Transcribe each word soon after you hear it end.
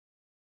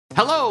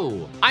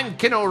Hello, I'm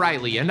Ken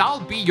O'Reilly, and I'll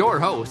be your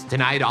host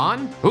tonight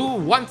on Who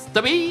Wants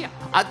to Be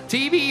a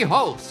TV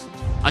Host?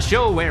 A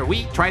show where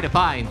we try to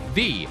find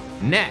the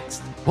next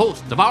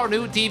host of our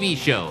new TV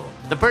show.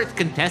 The first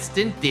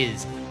contestant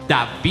is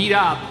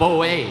Darla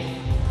Rae.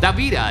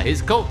 Davida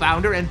is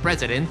co-founder and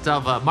president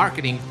of a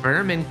marketing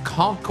firm in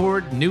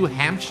Concord, New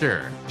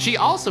Hampshire. She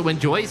also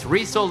enjoys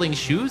resoling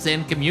shoes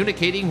and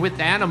communicating with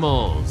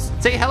animals.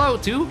 Say hello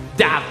to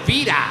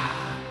Davida.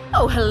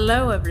 Oh,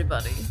 hello,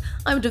 everybody.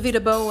 I'm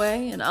Davida Bowe,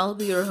 and I'll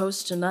be your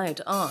host tonight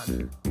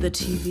on The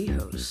TV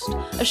Host,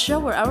 a show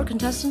where our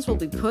contestants will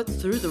be put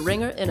through the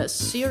ringer in a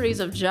series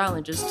of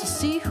challenges to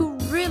see who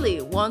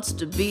really wants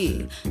to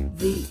be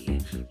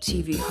the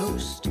TV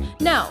host.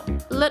 Now,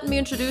 let me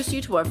introduce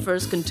you to our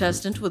first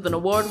contestant with an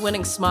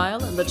award-winning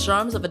smile and the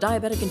charms of a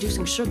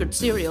diabetic-inducing sugared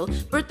cereal,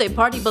 birthday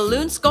party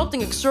balloon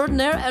sculpting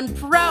extraordinaire, and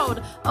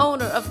proud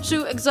owner of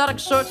 2 exotic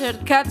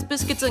short-haired cats,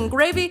 biscuits, and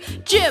gravy,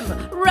 Jim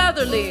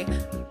Ratherley.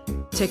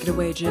 Take it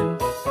away, Jim.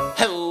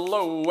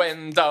 Hello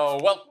and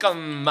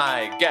welcome,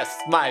 my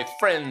guests, my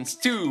friends,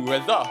 to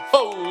the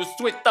host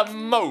with the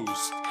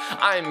most.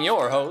 I'm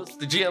your host,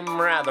 Jim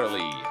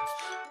Ratherley.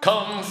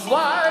 Come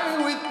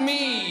fly with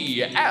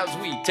me as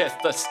we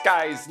test the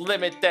sky's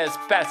limit as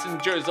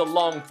passengers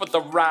along for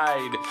the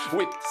ride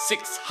with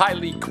 6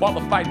 highly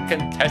qualified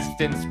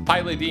contestants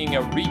piloting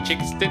a reach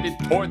extended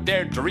toward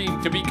their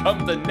dream to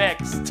become the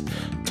next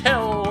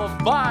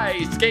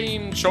televised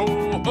game show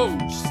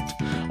host.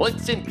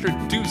 Let's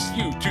introduce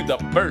you to the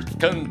first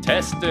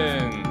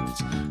contestant,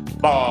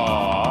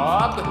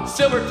 Bob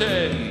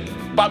Silverton.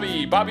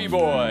 Bobby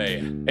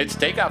boy, it's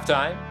takeoff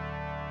time.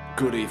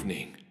 Good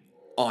evening.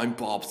 I'm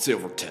Bob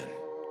Silverton.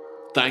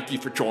 Thank you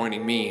for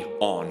joining me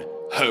on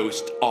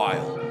Host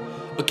Isle,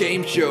 a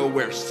game show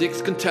where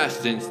 6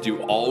 contestants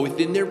do all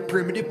within their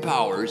primitive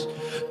powers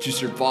to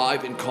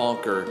survive and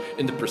conquer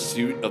in the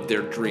pursuit of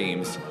their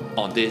dreams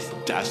on this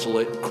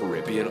desolate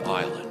Caribbean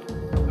island.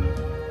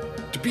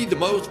 To be the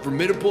most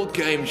formidable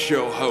game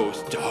show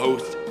host to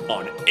host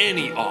on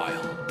any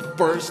isle, the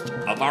first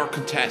of our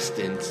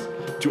contestants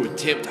to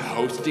attempt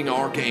hosting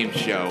our game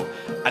show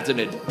as an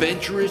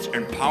adventurous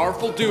and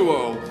powerful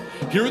duo.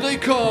 Here they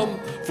come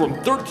from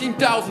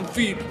 13,000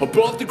 feet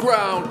above the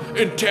ground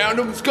in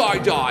tandem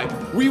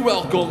skydive. We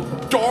welcome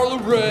Darla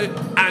Rae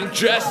and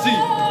Jesse.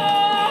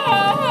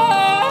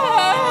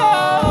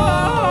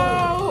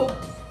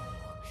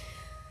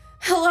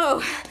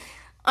 Hello,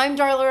 I'm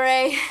Darla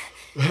Rae,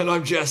 And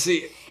I'm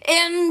Jesse.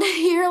 and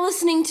you're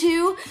listening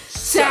to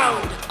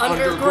Sound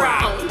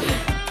Underground.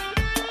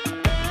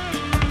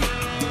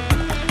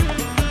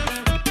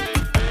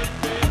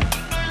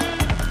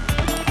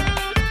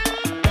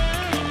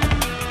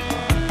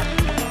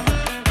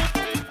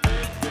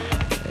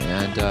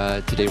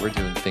 And today we're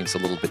doing things a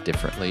little bit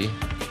differently.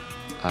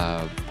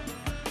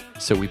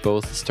 So we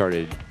both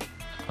started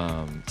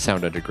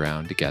Sound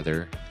Underground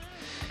together,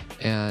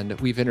 and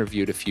we've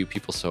interviewed a few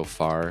people so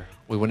far.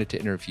 We wanted to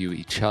interview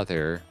each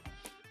other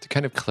to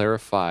kind of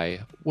clarify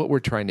what we're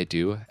trying to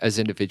do as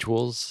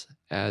individuals,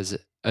 as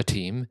a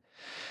team,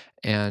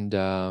 and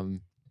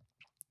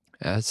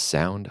as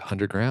Sound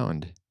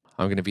Underground.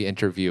 I'm going to be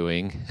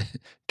interviewing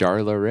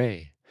Darla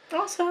Rae.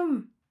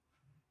 Awesome.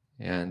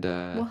 And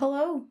Well,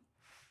 hello.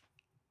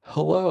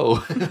 hello.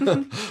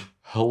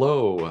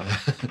 Hello.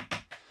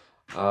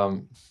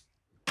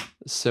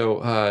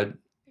 So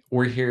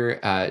we're here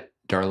at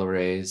Darla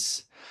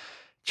Rae's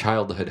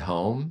childhood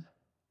home.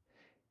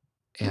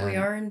 We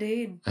are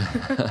indeed.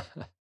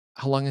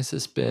 How long has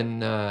this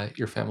been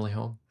your family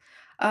home?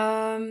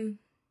 I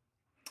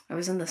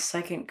was in the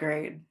 2nd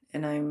grade,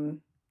 and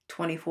I'm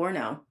 24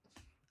 now.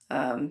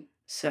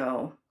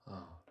 So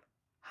Oh.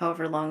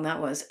 however long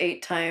that was,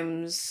 8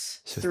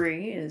 times So-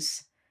 3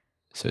 is...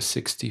 So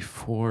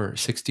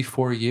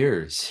 64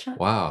 years. Shut-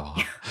 Wow.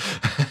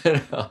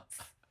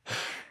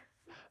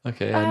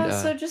 Okay. And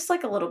so just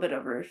like a little bit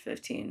over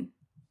 15.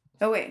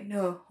 Oh, wait,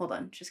 no, hold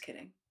on, just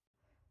kidding.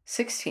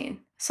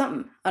 16,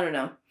 something, I don't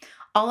know.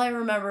 All I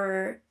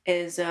remember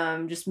is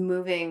just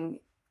moving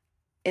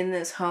in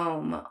this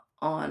home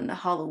on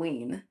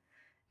Halloween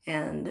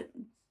and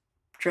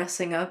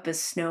dressing up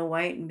as Snow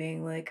White and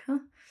being like,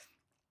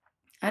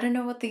 I don't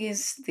know what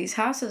these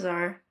houses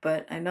are,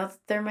 but I know that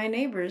they're my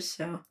neighbors,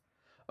 so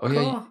oh yeah,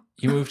 cool.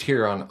 you moved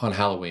here on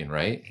Halloween,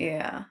 right?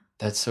 Yeah.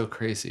 That's so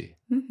crazy.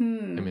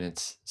 Mm-hmm. I mean,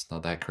 it's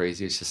not that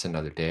crazy. It's just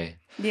another day.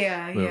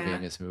 Yeah,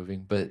 Moving is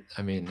moving, but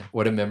I mean,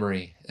 what a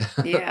memory.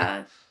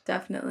 yeah,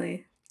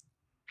 definitely.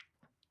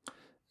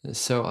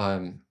 So,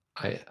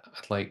 I'd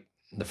like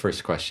the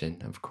first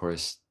question, of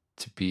course,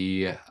 to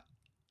be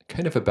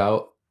kind of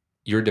about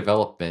your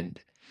development.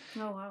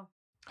 Oh, wow.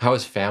 How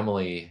has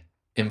family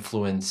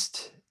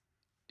influenced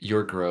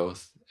your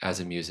growth as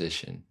a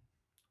musician?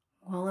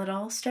 Well, it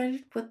all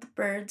started with the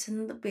birds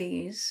and the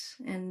bees,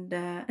 and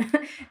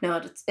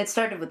no, it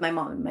started with my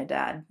mom and my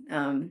dad.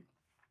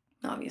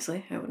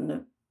 Obviously, I wouldn't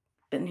have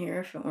been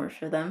here if it weren't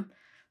for them.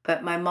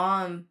 But my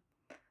mom,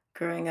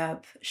 growing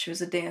up, she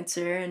was a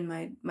dancer, and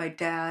my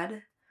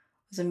dad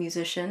was a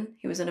musician.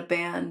 He was in a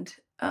band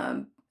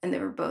and they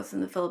were both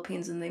in the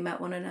Philippines, and they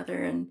met one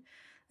another, and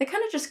they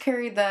kind of just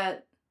carried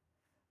that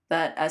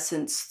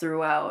essence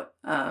throughout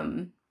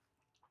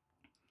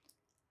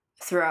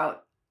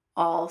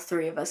all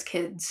three of us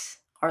kids,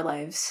 our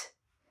lives.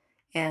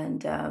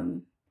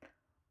 And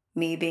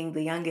me being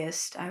the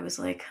youngest, I was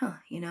like,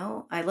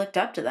 I looked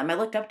up to them. I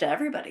looked up to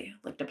everybody.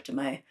 I looked up to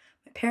my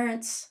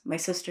parents, my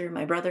sister,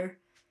 my brother.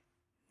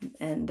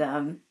 And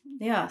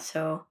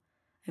so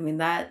I mean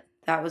that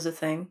was a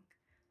thing.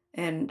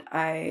 And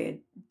I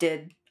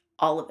did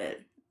all of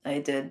it. I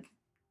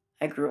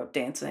grew up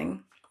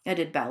dancing. I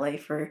did ballet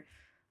for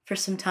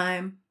some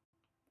time.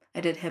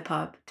 I did hip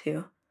hop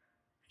too.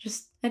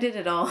 I did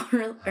it all,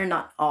 or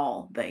not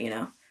all, but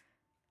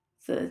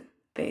the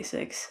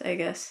basics, I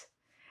guess.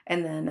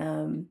 And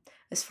then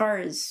as far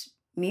as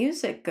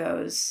music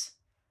goes,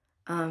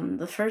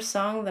 the first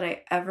song that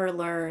I ever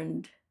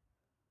learned,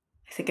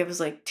 I think I was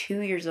like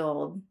 2 years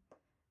old,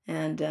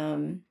 and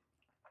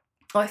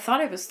I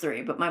thought I was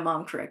 3, but my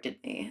mom corrected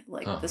me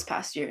this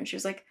past year, and she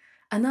was like,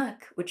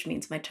 "Anak," which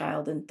means my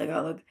child in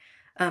Tagalog.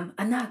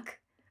 Anak,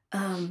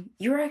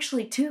 you were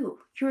actually 2.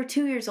 You were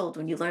 2 years old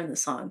when you learned the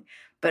song.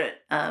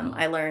 But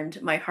I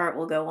learned "My Heart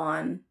Will Go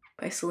On"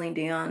 by Celine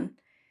Dion.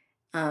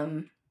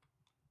 And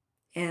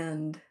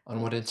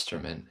On what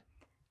instrument?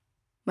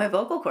 my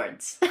vocal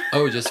cords.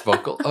 Oh, just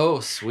vocal? Oh,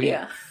 sweet.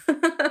 Yeah.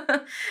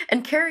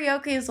 And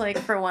karaoke is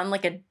for one,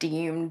 a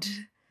deemed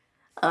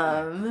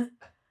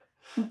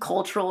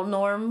cultural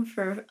norm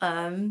for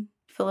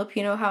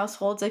Filipino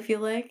households, I feel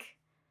like.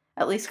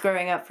 At least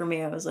growing up for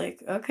me, I was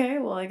like, okay,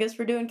 well, I guess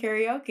we're doing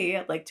karaoke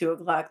at 2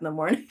 o'clock in the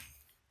morning.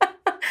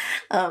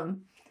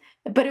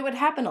 But it would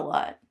happen a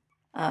lot.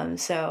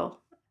 So,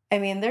 I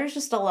mean, there's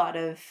just a lot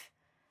of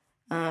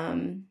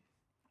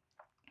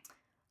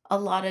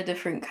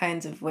different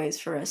kinds of ways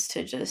for us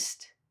to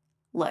just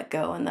let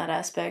go in that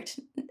aspect.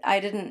 I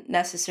didn't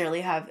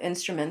necessarily have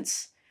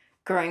instruments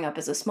growing up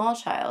as a small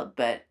child,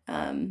 but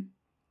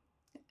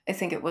I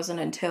think it wasn't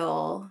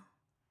until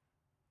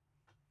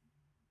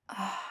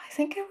I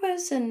think it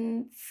was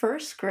in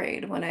first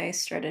grade when I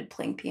started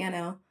playing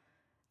piano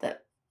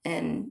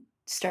and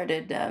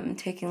started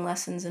taking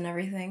lessons and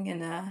everything.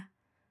 And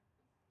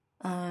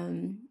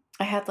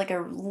I had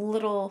a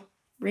little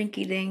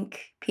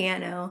rinky-dink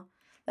piano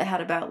that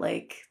had about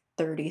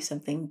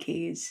 30-something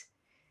keys.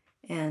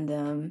 And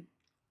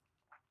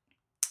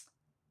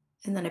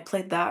then I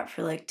played that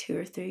for 2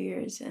 or 3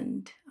 years,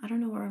 and I don't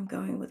know where I'm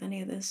going with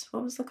any of this.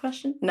 What was the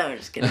question? No, I'm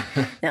just kidding.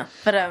 No,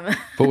 but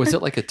But was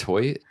it a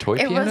toy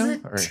piano?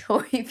 It was a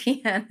toy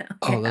piano.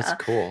 Oh, yeah. That's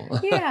cool.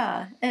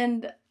 Yeah,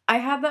 and I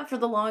had that for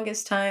the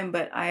longest time,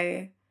 but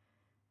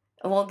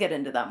we'll get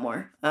into that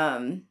more.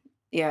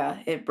 Yeah,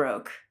 it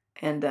broke,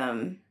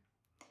 and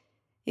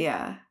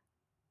yeah.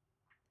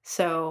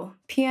 So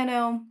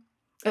piano,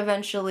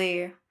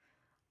 eventually,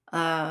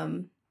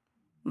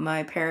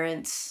 my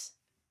parents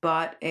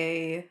bought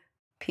a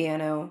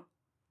piano,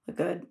 a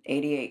good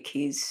 88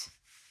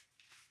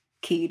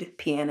 keyed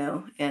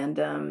piano,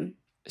 and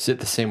Is it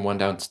the same one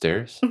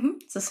downstairs?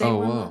 it's the same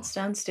one whoa. that's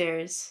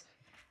downstairs.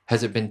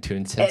 Has it been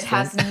tuned since It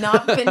has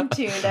not been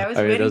tuned. I was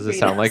I mean, it waiting doesn't for you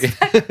sound to like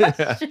ask it. that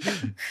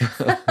question.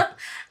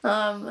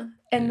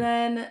 And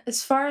then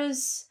as far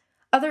as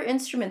other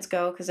instruments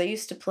go, because I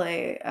used to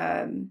play,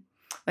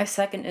 my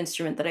second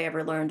instrument that I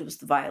ever learned was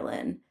the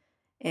violin.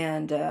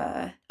 And,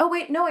 oh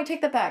wait, no, I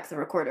take that back, the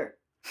recorder.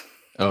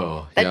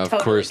 Oh, That yeah, of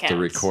totally course, the counts.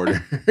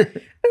 recorder.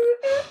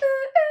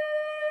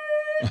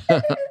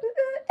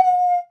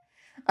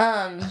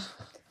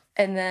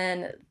 And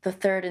then the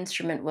third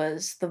instrument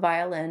was the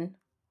violin.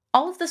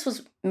 All of this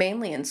was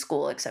mainly in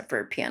school except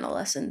for piano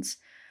lessons.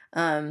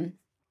 The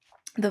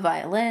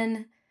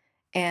violin,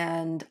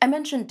 and I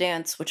mentioned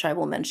dance, which I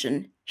will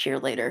mention here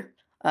later.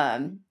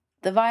 The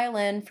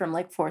violin from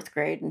 4th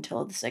grade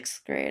until the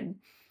 6th grade.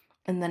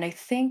 And then I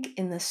think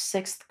in the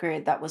 6th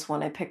grade, that was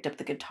when I picked up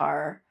the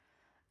guitar.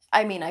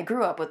 I mean, I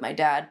grew up with my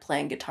dad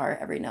playing guitar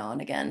every now and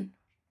again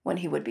when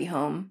he would be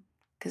home,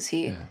 because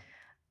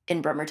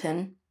in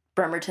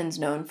Bremerton's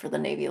known for the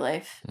Navy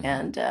life,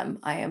 and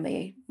I am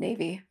a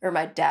Navy, or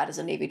my dad is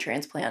a Navy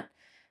transplant,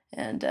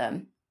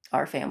 and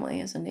our family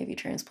is a Navy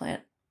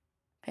transplant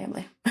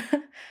family.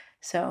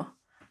 So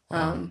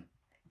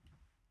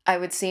I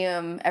would see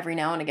him every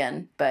now and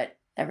again, but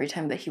every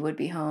time that he would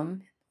be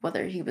home,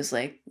 whether he was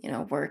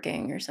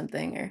working or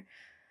something or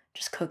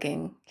just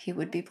cooking, he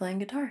would be playing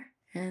guitar.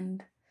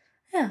 And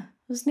yeah,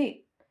 it was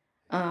neat.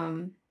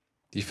 Do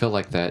you feel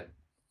like that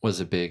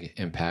was a big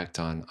impact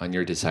on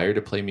your desire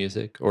to play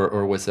music,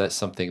 or was that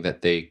something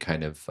that they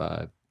kind of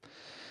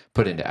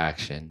put into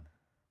action?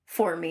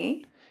 For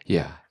me?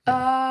 Yeah.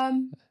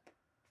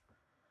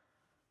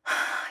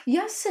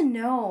 Yes and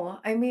no.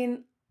 I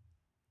mean,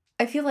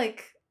 I feel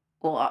like,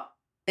 well,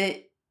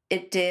 it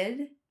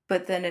did,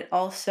 but then it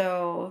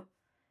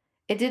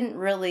didn't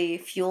really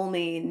fuel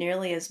me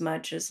nearly as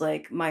much as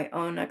my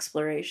own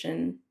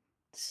explorations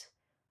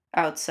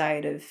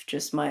outside of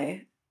just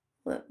my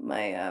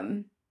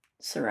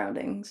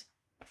surroundings.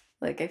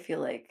 I feel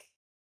like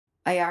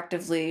I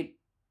actively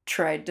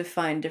tried to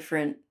find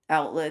different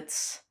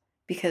outlets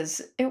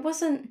because it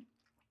wasn't,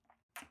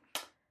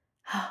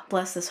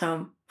 bless this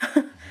home,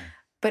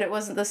 but it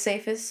wasn't the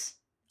safest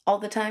all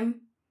the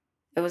time.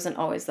 It wasn't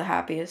always the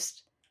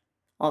happiest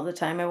all the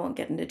time. I won't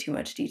get into too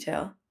much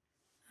detail.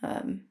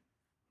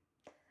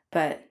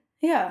 But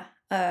yeah,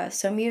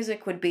 so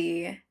music would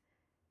be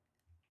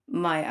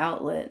my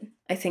outlet.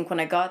 I think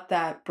when I got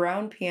that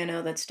brown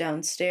piano that's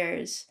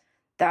downstairs,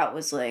 that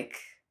was like,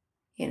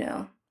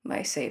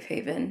 my safe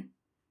haven.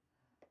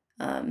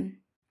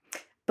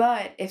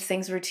 But if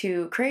things were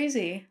too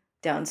crazy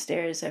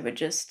downstairs, I would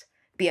just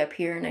be up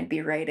here and I'd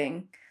be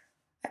writing.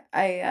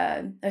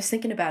 I was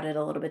thinking about it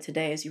a little bit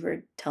today as you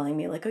were telling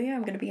me, like, oh yeah,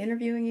 I'm going to be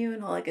interviewing you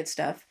and all that good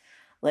stuff.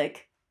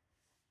 Like,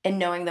 and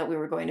knowing that we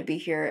were going to be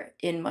here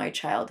in my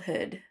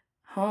childhood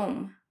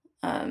home,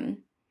 and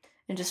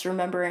just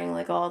remembering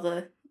like all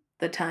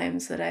the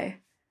times that I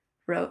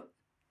wrote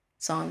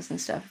songs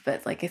and stuff.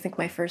 But like, I think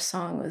my first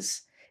song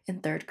was in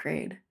 3rd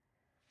grade.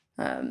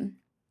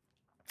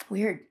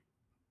 Weird.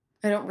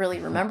 I don't really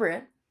remember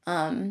it.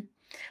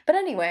 But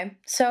anyway,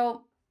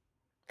 so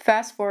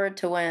fast forward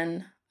to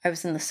when I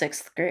was in the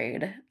 6th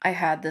grade, I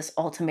had this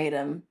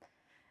ultimatum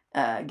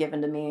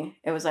given to me.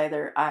 It was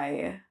either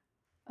I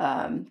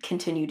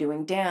continue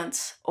doing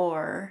dance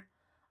or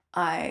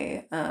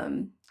I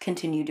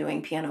continue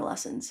doing piano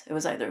lessons. It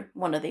was either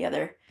one or the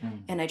other.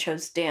 And I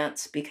chose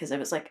dance because I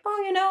was like,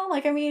 oh,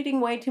 like I'm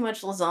eating way too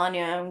much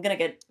lasagna. I'm going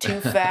to get too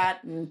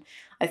fat. And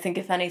I think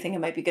if anything, it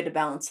might be good to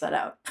balance that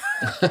out.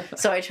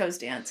 So I chose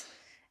dance.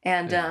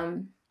 And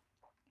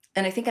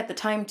and I think at the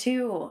time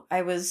too,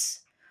 I was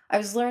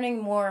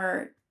learning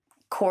more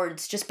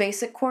chords, just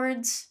basic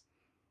chords,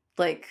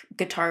 like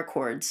guitar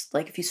chords.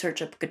 Like if you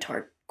search up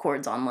guitar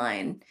chords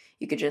online,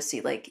 you could just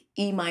see like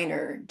E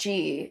minor,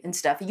 G and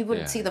stuff. You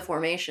wouldn't see the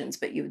formations,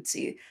 but you would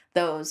see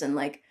those. And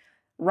like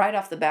right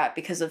off the bat,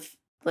 because of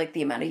like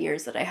the amount of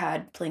years that I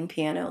had playing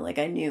piano, like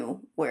I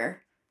knew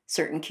where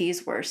certain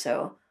keys were.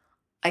 So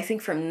I think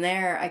from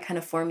there, I kind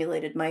of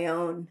formulated my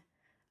own,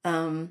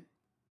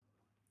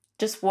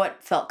 just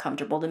what felt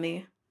comfortable to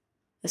me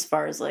as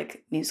far as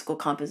like musical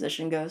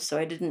composition goes. So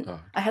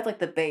I had like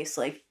the bass,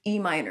 like E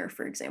minor,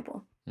 for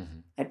example.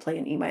 I'd play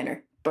an E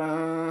minor,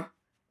 and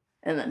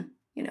then,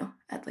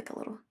 add like a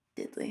little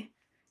diddly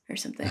or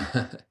something,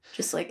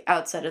 just like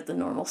outside of the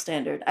normal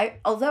standard.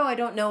 Although I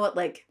don't know what,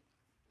 like,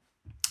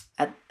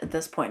 at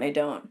this point, I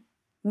don't,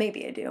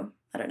 maybe I do,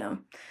 I don't know.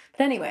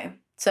 But anyway,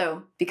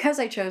 so because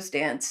I chose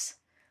dance,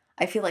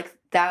 I feel like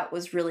that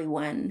was really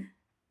when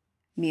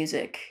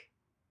music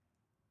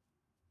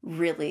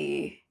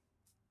really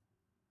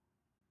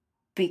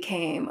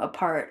became a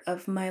part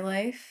of my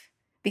life,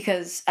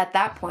 because at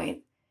that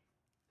point,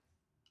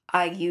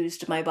 I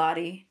used my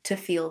body to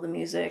feel the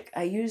music.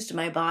 I used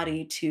my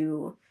body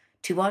to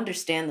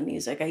understand the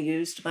music. I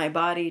used my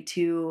body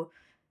to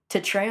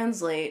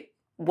translate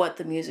what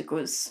the music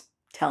was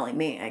telling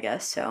me, I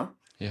guess. So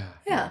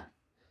yeah.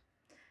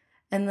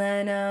 And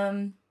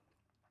then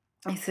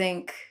I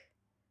think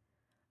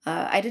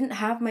I didn't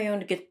have my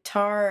own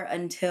guitar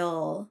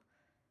until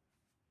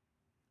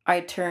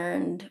I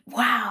turned,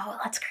 wow,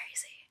 that's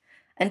crazy,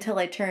 until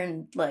I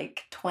turned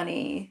like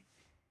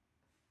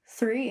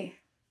 23.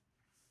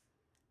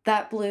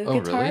 That blue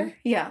guitar. Really?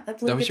 Yeah, that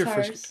blue That was your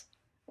guitar first...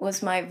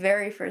 was my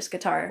very first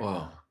guitar.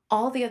 Whoa.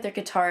 All the other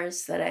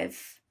guitars that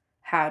I've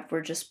had were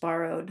just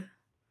borrowed.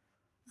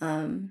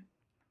 And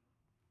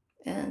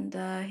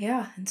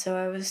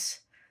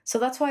so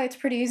that's why it's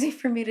pretty easy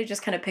for me to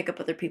just kind of pick up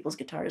other people's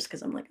guitars,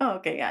 because I'm like, oh,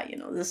 okay, yeah,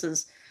 this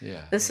is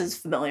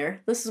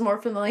familiar. This is more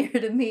familiar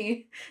to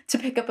me to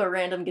pick up a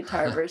random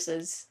guitar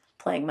versus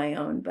playing my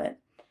own. But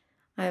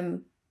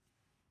I'm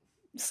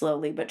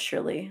slowly but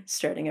surely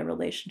starting a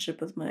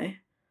relationship with my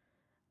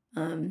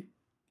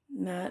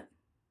that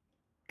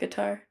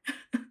guitar.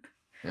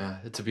 Yeah,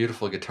 it's a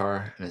beautiful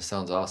guitar and it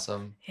sounds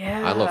awesome.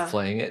 Yeah. I love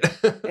playing it.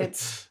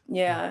 It's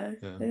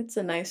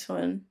a nice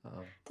one.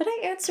 Did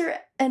I answer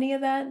any of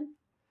that?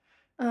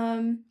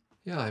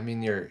 Yeah, I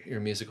mean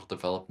your musical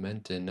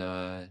development and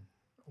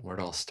where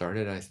it all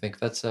started, I think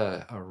that's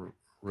a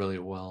really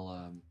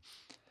well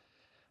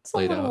it's a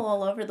laid little out.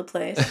 all over the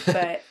place,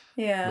 but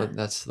yeah. But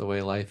that's the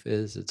way life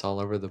is. It's all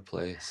over the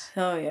place.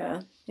 Oh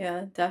yeah.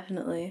 Yeah,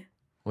 definitely.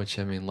 Which,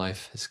 I mean,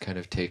 life has kind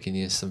of taken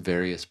you some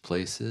various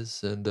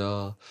places. And,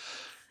 well,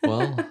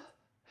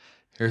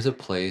 here's a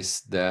place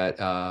that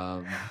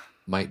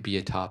might be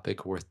a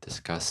topic worth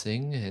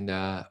discussing. And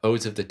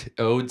Odes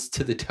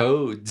to the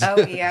Toads. Oh,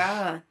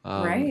 yeah.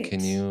 Right.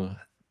 Can you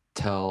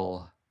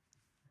tell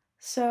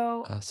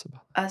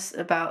us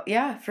about,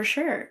 yeah, for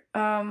sure.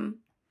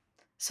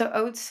 So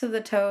Odes to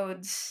the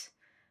Toads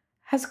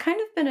has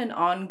kind of been an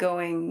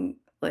ongoing,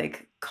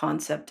 like,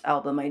 concept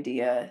album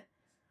idea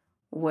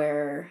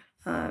where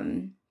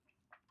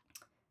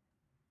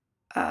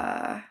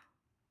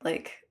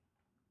like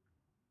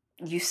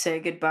you say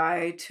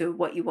goodbye to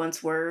what you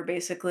once were,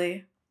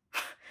 basically.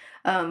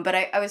 But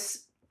I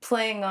was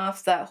playing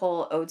off that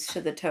whole Odes to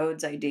the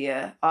Toads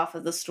idea off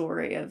of the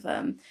story of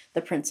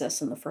The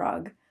Princess and the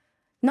Frog.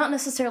 Not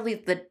necessarily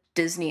the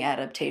Disney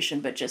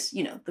adaptation, but just,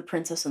 The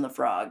Princess and the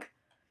Frog.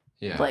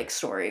 Yeah. like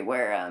story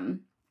where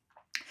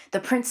the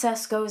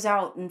princess goes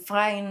out and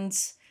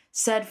finds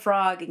said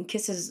frog and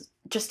kisses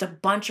just a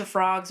bunch of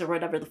frogs or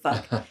whatever the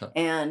fuck,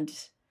 and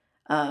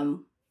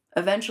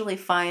eventually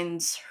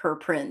finds her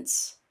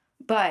prince.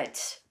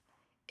 But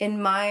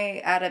in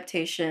my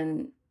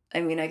adaptation,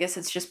 I mean, I guess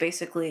it's just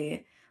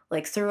basically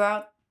like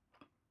throughout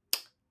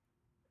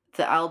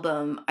the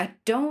album, I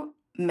don't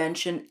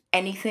mention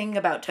anything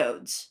about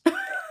toads.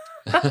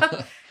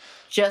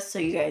 Just so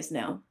you guys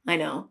know. I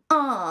know.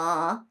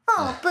 Aw.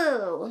 Oh,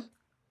 boo.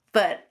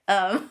 But,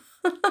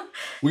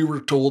 We were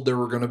told there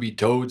were going to be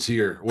toads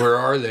here. Where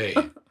are they?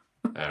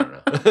 I don't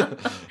know.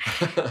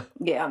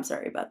 yeah, I'm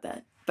sorry about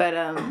that.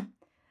 But,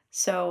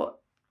 so,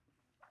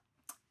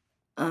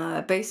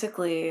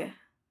 basically,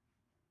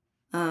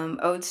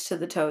 Odes to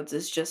the Toads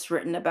is just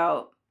written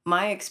about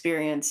my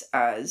experience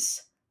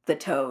as the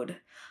toad.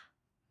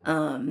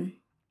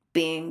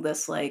 Being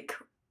this, like,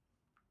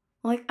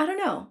 I don't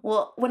know.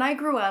 Well, when I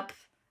grew up,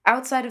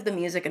 outside of the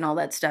music and all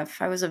that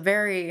stuff, I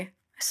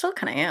still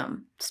kind of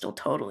am. Still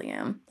totally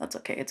am. That's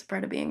okay. It's a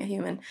part of being a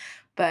human.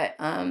 But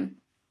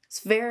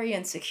it's very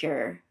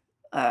insecure.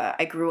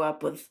 I grew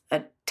up with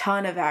a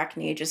ton of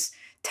acne, just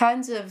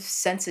tons of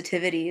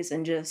sensitivities,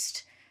 and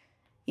just,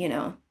 you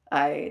know,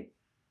 I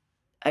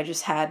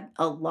just had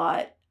a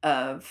lot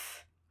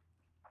of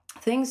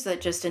things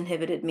that just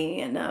inhibited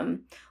me,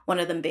 and one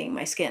of them being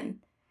my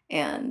skin.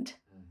 And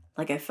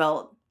like I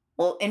felt,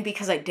 well, and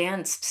because I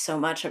danced so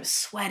much, I was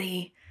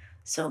sweaty.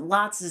 So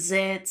lots of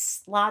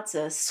zits, lots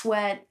of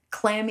sweat,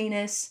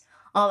 clamminess,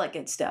 all that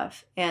good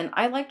stuff. And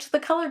I liked the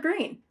color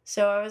green.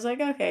 So I was like,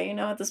 okay, you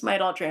know what, this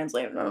might all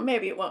translate, or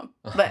maybe it won't,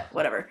 but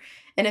whatever.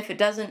 And if it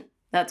doesn't,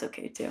 that's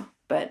okay too.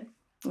 But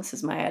this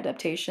is my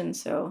adaptation,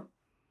 so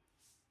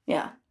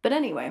yeah. But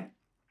anyway,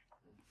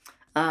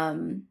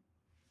 as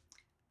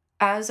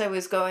I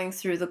was going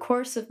through the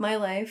course of my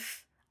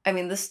life, I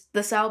mean,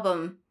 this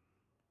album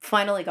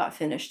finally got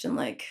finished in,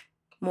 like,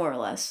 more or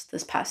less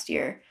this past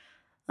year.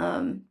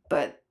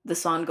 But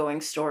this ongoing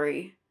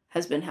story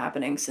has been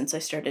happening since I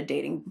started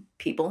dating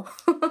people.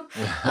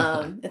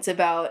 It's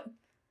about,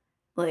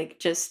 like,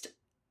 just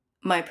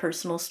my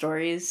personal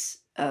stories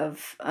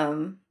of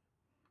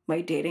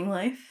my dating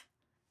life.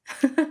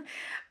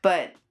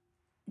 But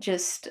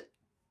just,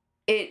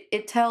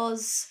 it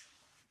tells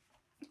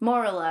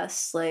more or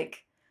less,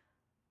 like,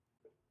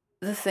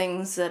 the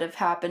things that have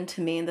happened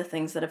to me and the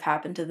things that have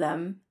happened to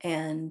them,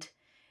 and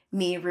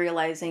me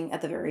realizing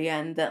at the very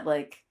end that,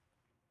 like,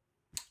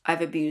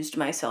 I've abused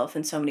myself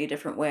in so many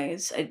different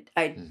ways.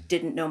 I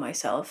didn't know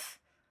myself.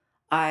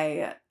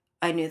 I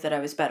knew that I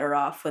was better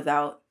off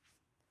without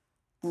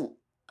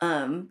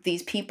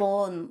these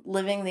people and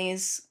living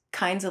these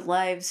kinds of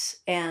lives,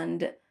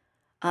 and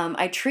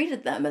I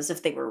treated them as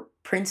if they were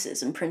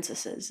princes and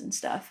princesses and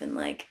stuff,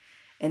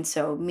 and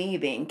so me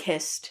being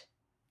kissed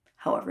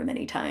however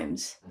many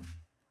times,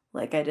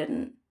 like, I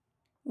didn't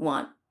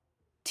want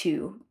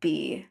to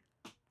be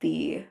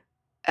the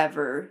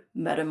ever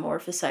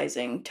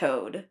metamorphosizing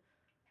toad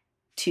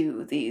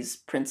to these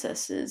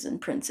princesses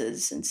and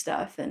princes and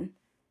stuff, and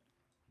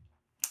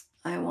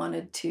I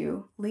wanted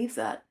to leave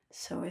that,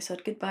 so I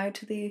said goodbye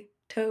to the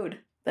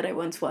toad that I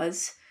once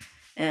was,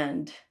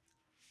 and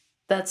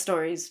that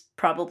story's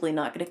probably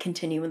not going to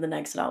continue in the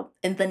next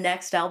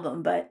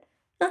album, but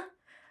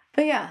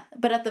yeah.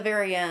 But at the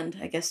very end,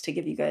 I guess, to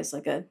give you guys,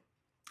 like, a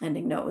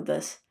ending note with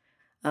this,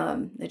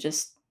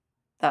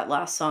 that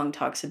last song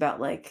talks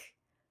about, like,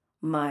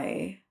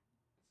 my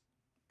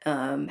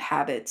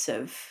habits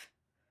of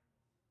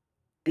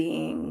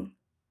being,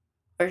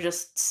 or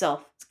just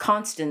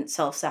constant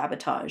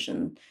self-sabotage,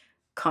 and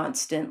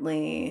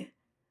constantly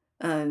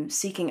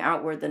seeking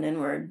outward than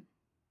inward.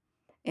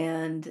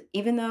 And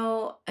even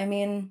though, I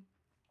mean,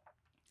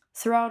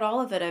 throughout all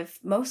of it, I've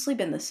mostly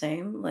been the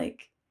same.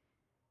 Like,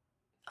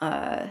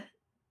 there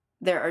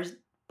are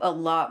a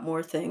lot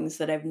more things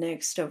that I've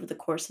nixed over the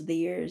course of the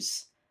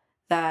years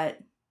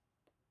that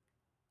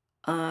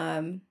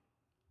I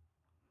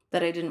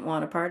didn't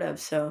want a part of.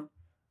 So,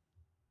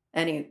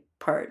 any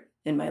part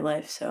in my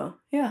life. So,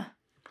 yeah.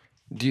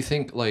 Do you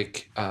think,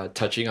 like,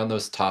 touching on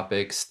those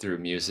topics through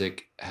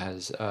music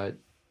has, I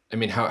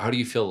mean, how do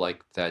you feel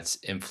like that's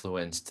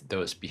influenced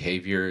those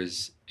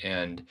behaviors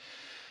and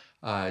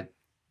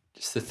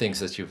just the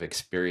things that you've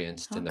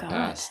experienced in the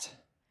past?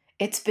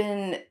 It's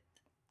been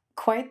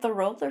quite the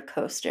roller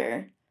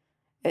coaster.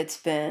 It's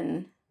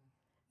been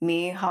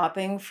me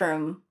hopping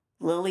from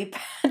lily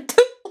pad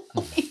to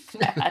lily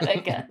pad, I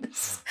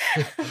guess.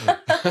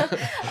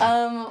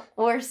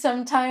 Where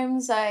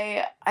sometimes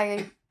I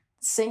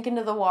sink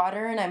into the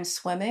water and I'm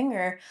swimming,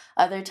 or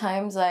other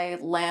times I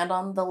land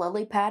on the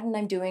lily pad and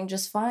I'm doing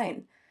just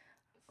fine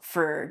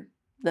for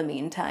the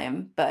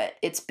meantime. But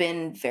it's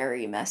been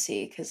very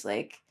messy because,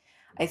 like,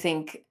 I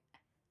think,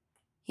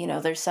 you know,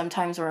 there's some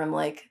times where I'm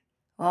like,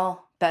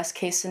 well, best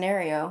case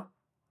scenario,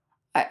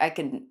 I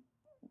can,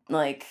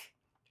 like,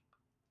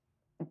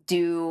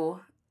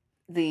 do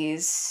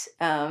these,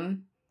 or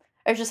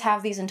just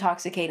have these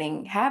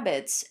intoxicating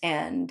habits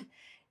and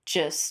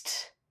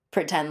just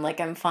pretend like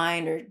I'm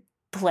fine, or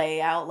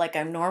play out like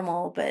I'm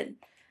normal, but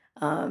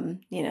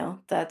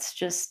that's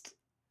just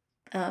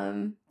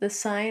the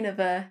sign of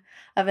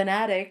an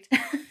addict.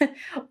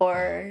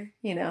 Or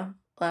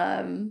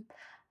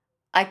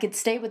I could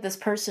stay with this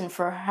person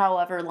for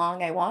however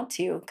long I want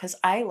to because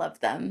I love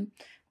them,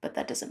 but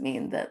that doesn't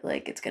mean that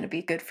like it's going to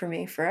be good for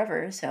me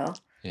forever. So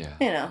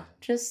Yeah.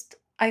 just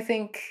I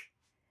think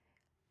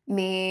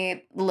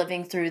me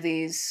living through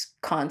these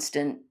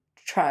constant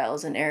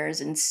trials and errors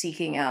and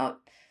seeking out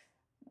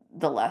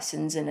the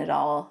lessons in it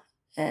all,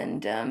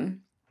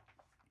 and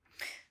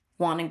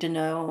wanting to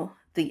know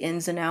the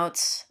ins and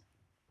outs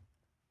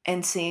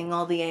and seeing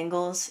all the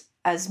angles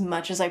as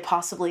much as I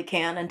possibly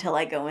can until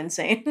I go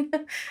insane.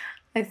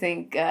 I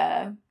think,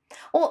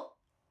 well,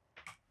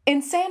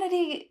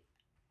 insanity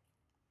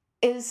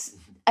is,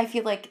 I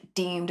feel like,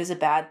 deemed as a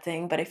bad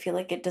thing, but I feel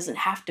like it doesn't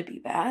have to be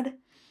bad.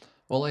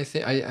 Well,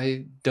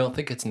 I don't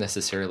think it's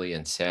necessarily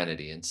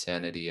insanity.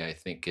 Insanity, I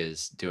think,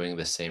 is doing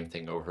the same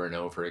thing over and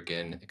over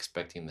again,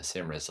 expecting the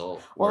same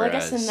result. Well, I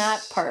guess in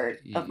that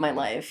part of my y-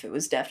 life, it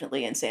was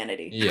definitely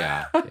insanity.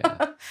 yeah,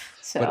 yeah.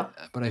 So,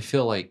 But I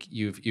feel like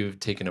you've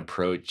taken the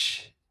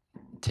approach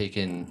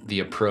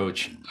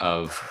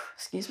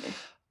excuse me.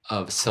 of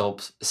Who's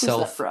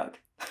that frog?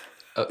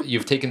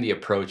 you've taken the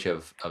approach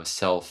of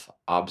self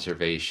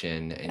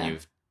observation, and Yeah.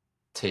 you've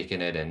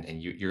taken it,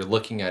 and you're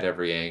looking at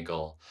every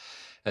angle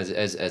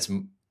as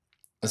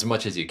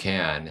much as you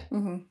can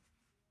Mm-hmm.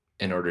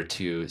 in order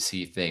to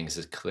see things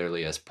as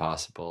clearly as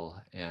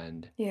possible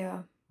and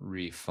Yeah.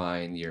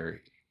 refine your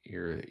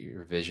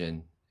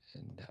vision.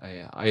 And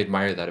I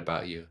admire that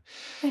about you,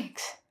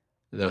 Thanks.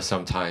 though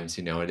sometimes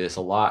it is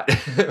a lot.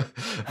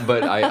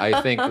 But I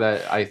think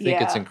it's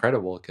Yeah.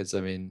 incredible because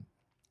I mean,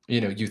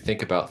 you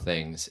think about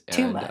things,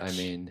 Too and much. I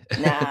mean,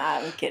 Nah,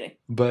 I'm kidding.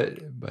 but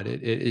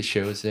it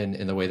shows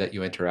in the way that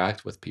you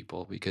interact with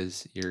people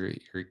because you're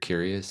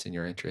curious and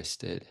you're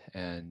interested,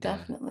 and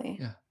Definitely.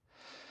 yeah.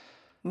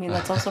 I mean,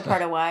 that's also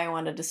part of why I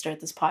wanted to start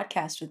this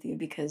podcast with you,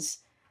 because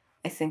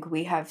I think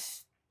we have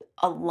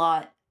a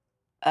lot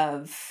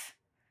of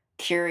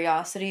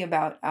curiosity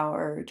about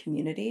our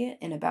community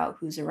and about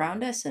who's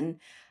around us and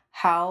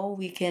how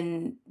we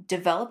can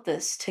develop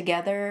this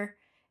together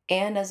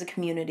and as a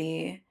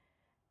community,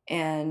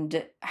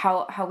 and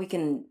how we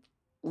can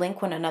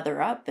link one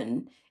another up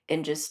and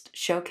just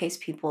showcase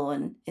people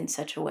in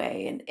such a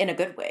way, and in a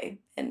good way,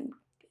 and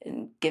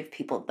give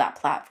people that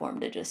platform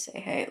to just say,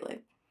 hey,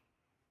 like,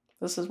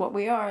 this is what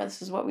we are,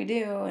 this is what we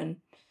do.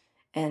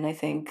 And I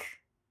think,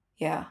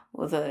 yeah,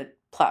 with a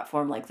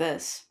platform like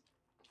this,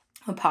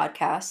 a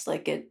podcast,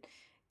 like, it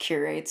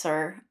curates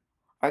our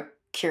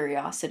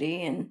curiosity,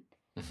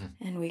 Mhm.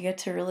 and we get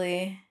to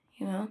really,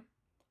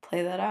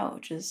 play that out,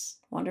 which is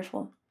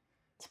wonderful.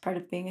 It's part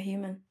of being a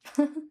human.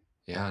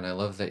 Yeah, and I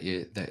love that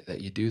you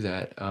do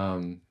that.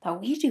 That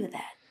we do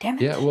that. Damn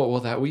it. Yeah, well,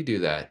 that we do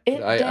that.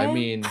 I Damn.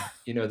 mean,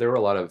 there were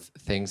a lot of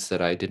things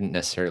that I didn't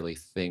necessarily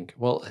think.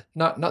 Well,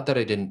 not that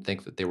I didn't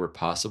think that they were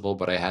possible,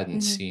 but I hadn't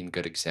Mhm. seen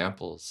good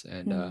examples,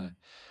 and Mhm. I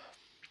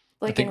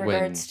Like in think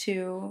regards when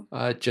to.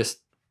 just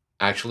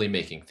actually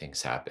making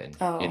things happen,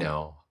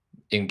 Oh.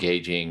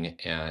 engaging,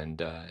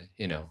 and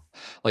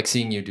like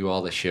seeing you do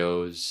all the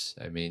shows.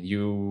 I mean,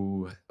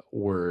 you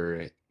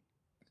were.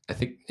 I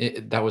think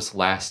that was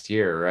last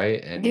year,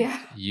 right? And Yeah.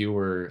 you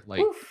were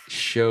like Oof.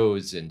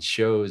 shows and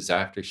shows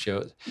after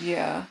shows.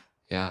 Yeah.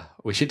 Yeah,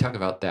 we should talk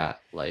about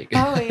that. Like,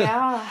 Oh,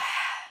 yeah.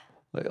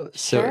 so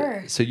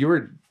Sure. so you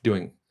were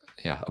doing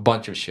a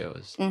bunch of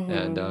shows,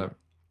 and Mhm.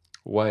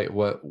 why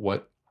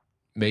what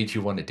made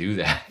you want to do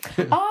that?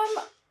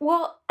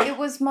 Well, it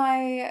was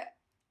my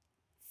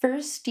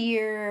first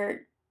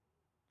year,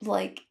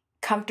 like,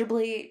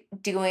 comfortably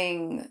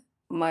doing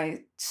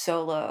my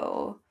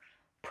solo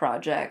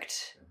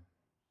project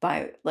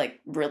by,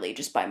 like, really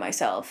just by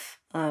myself.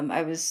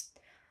 I was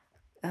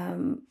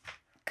um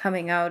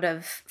coming out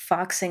of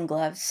Foxing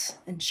Gloves,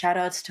 and shout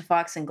outs to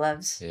Foxing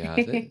Gloves. Yeah,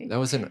 that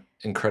was an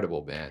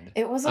incredible band.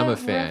 It was I'm a a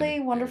fan. really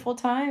wonderful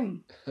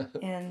time,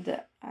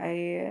 and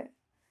I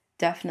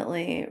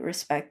definitely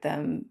respect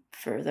them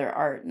for their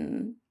art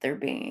and their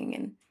being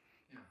and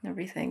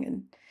everything.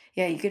 And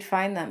yeah, you could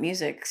find that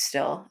music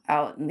still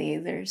out in the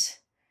ethers,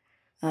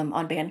 on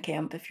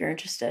Bandcamp if you're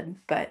interested.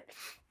 But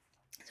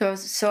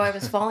so I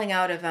was falling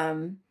out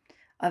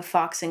of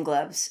Fox and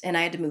Gloves, and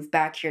I had to move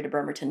back here to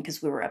Bremerton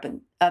because we were up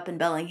in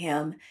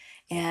Bellingham.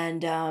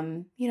 And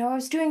I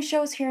was doing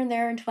shows here and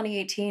there in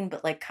 2018,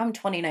 but like come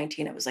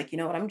 2019, I was like, you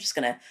know what, I'm just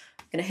gonna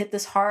hit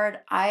this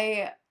hard.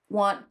 I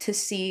want to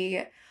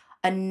see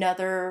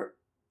another,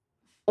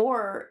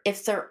 or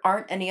if there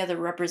aren't any other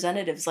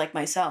representatives like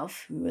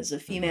myself, who is a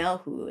female,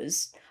 who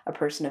is a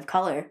person of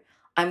color,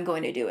 I'm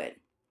going to do it.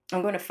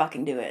 I'm going to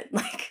fucking do it.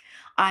 Like,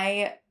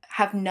 I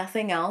have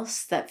nothing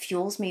else that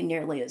fuels me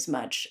nearly as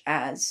much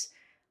as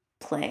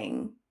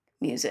playing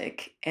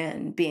music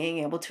and being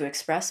able to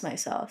express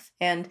myself.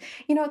 And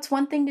it's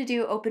one thing to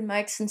do open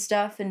mics and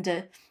stuff, and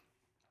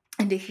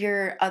to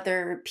hear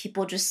other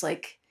people just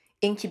like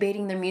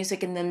incubating their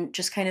music and then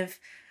just kind of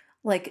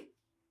like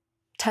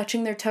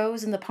touching their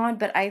toes in the pond.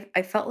 But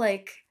I felt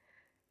like,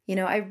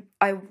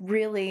 I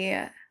really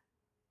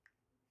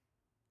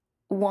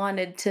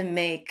wanted to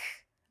make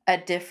a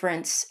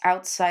difference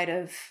outside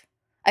of,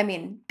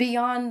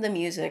 beyond the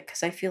music,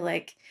 because I feel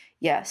like,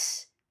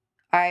 yes,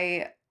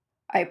 I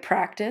I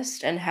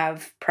practiced and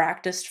have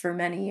practiced for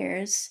many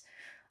years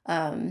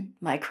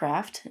my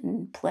craft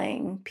and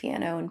playing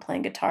piano and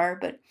playing guitar,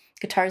 but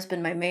guitar's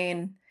been my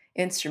main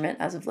instrument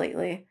as of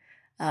lately.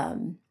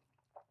 Um,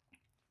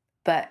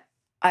 but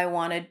I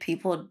wanted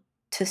people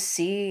to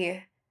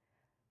see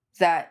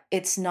that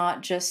it's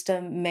not just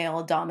a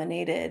male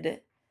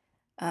dominated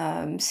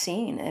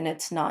scene, and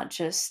it's not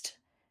just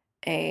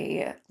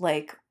a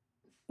like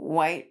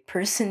white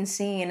person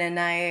scene.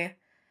 And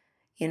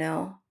you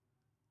know,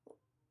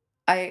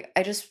 I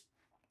just,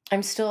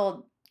 I'm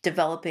still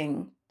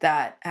developing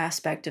that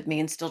aspect of me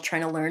and still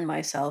trying to learn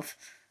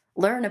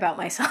about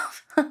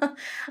myself.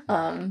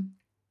 um,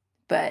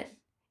 but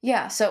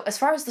yeah, so as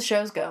far as the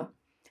shows go,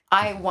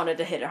 I wanted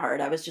to hit it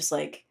hard. I was just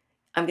like,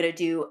 I'm going to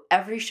do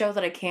every show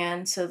that I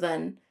can so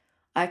then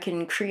I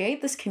can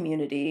create this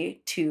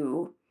community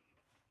to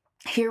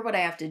hear what I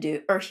have to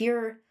do or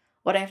hear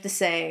what I have to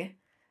say,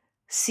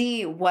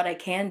 see what I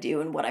can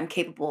do and what I'm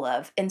capable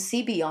of, and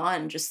see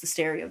beyond just the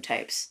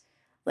stereotypes.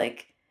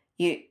 Like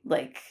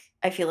like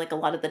I feel like a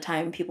lot of the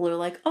time people are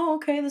like, "Oh,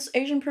 okay, this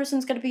Asian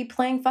person's going to be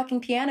playing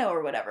fucking piano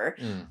or whatever."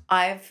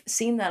 I've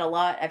seen that a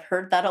lot. I've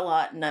heard that a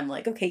lot, and I'm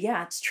like, "Okay,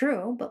 yeah, it's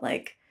true, but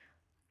like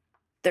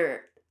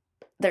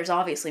there's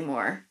obviously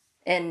more."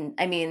 And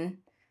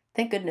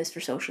thank goodness for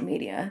social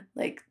media.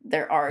 Like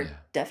there are Yeah.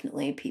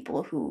 definitely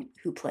people who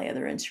play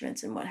other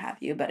instruments and what have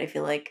you, but I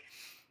feel like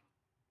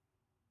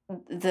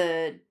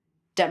the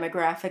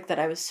demographic that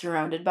I was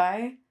surrounded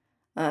by,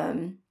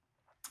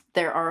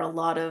 there are a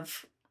lot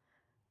of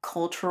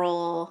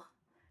cultural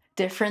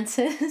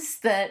differences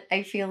that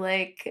I feel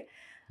like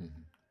Mhm.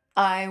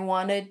 I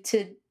wanted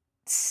to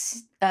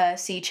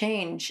see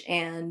change.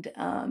 And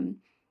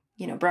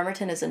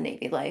Bremerton is a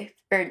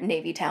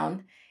Navy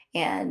town,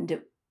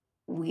 and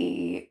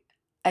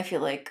I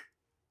feel like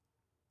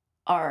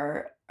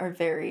are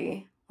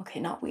very okay.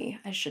 Not we.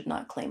 I should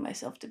not claim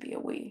myself to be a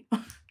we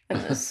in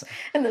this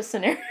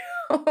scenario.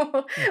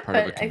 You're part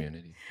of a But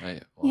community. I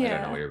don't know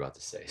yeah. what you're about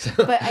to say.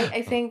 But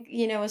I think,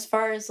 as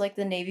far as like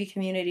the Navy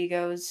community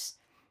goes,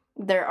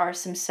 there are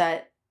some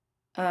set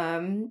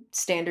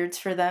standards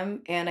for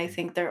them. And I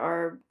think there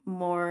are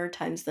more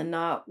times than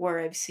not where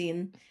I've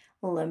seen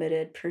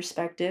limited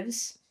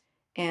perspectives.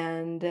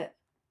 And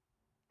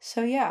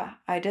so, yeah,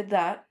 I did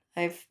that.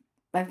 I've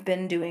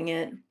been doing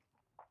it.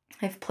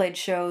 I've played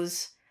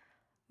shows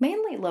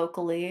mainly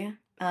locally.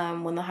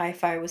 When the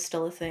hi-fi was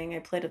still a thing, I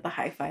played at the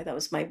hi-fi. That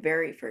was my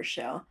very first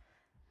show.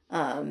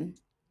 The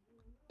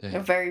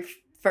Dang. very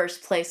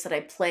first place that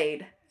I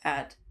played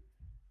at.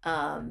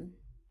 I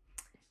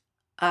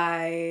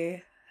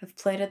have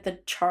played at the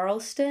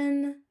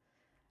Charleston,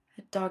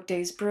 at Dog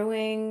Days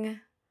Brewing.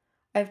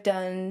 I've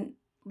done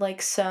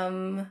like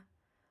some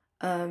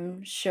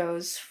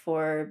shows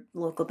for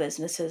local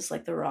businesses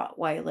like the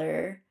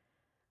Rottweiler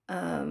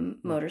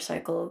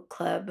Motorcycle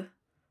Club.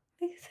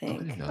 I Oh, I think.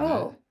 didn't know that.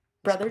 Oh, That's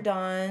Brother cool.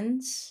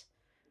 Don's.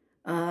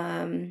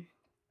 Um,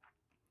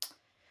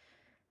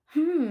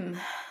 I'm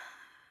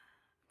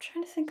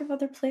trying to think of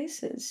other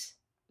places.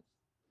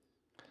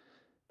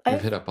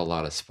 You've hit up a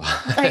lot of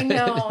spots. I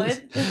know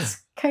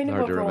it's kind of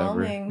hard to remember.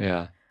 overwhelming.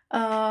 Yeah.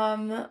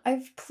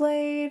 I've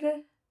played.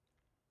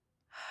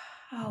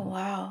 Oh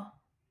wow!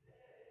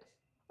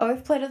 Oh,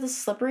 I've played at the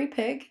Slippery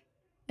Pig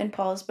in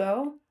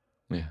Paulsbo.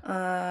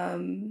 Yeah.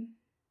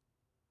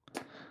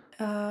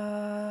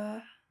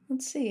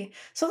 Let's see.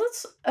 So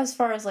that's as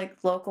far as like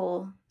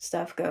local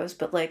stuff goes,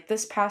 but like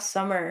this past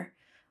summer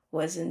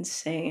was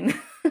insane.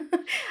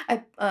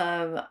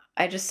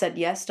 I just said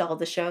yes to all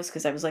the shows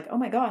because I was like, oh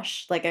my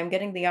gosh, like I'm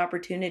getting the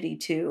opportunity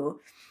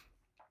to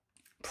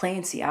play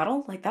in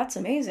Seattle. Like that's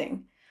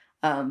amazing.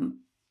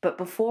 But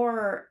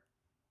before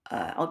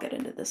I'll get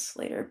into this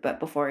later, but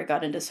before I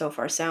got into So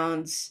Far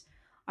Sounds,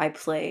 I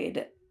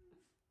played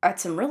at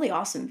some really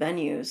awesome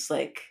venues.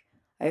 Like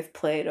I've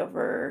played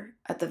over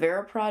at the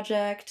Vera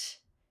Project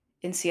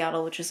in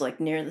Seattle, which is like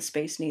near the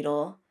Space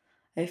Needle.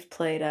 I've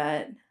played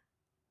at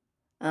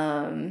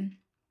the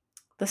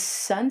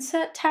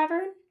Sunset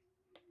Tavern,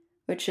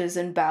 which is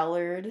in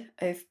Ballard.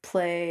 I've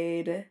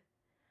played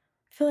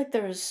I've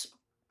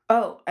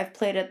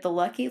played at the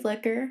Lucky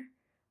Liquor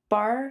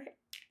Bar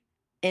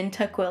in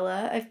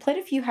Tukwila. I've played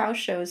a few house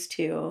shows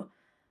too.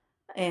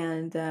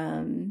 And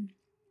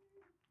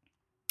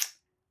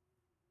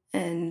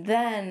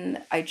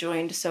then I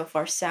joined So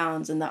Far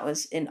Sounds, and that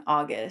was in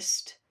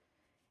August.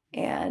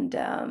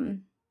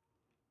 And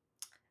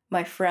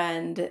my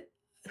friend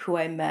who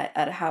I met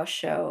at a house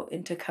show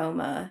in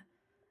Tacoma,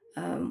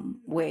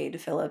 Wade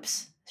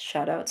Phillips,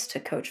 shout outs to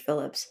Coach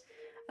Phillips.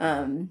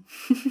 And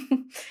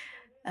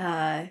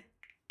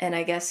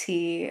I guess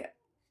he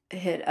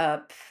hit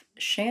up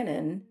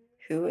Shannon,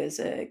 who is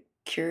a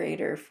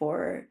curator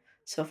for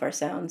So Far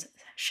Sounds.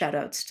 Shout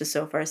outs to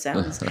So Far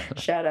Sounds.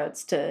 Shout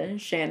outs to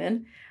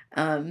Shannon.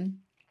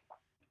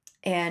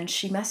 And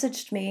she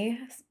messaged me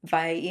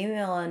via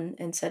email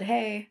and said,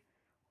 hey,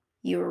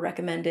 you were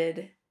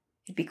recommended.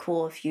 It'd be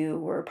cool if you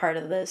were a part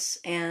of this.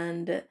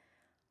 And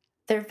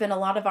there have been a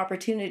lot of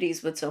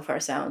opportunities with So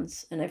Far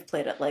Sounds, and I've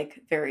played at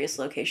like various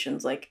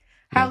locations, like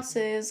Yeah.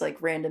 houses,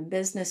 like random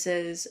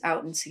businesses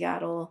out in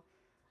Seattle.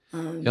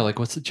 Yeah, like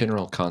what's the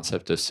general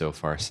concept of So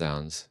Far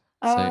Sounds?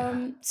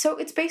 Say, So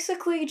it's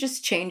basically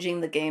just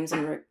changing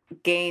the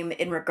game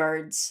in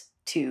regards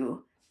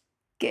to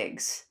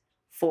gigs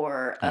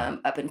for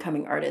up and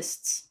coming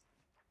artists,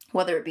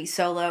 whether it be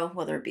solo,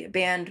 whether it be a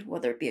band,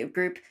 whether it be a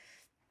group,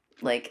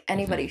 like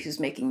anybody who's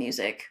making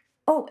music.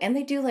 Oh, and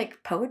they do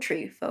like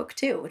poetry folk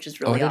too, which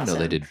is really I didn't awesome. know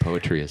they did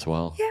poetry as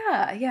well.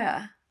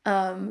 Yeah.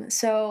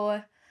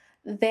 So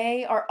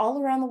they are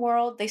all around the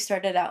world. They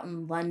started out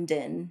in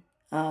London.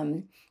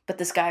 But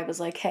this guy was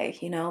like, hey,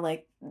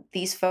 like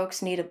these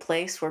folks need a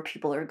place where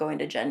people are going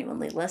to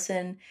genuinely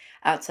listen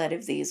outside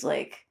of these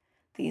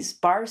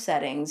bar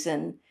settings.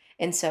 And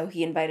so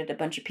he invited a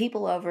bunch of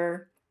people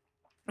over,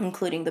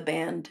 including the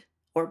band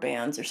or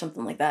bands or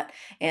something like that.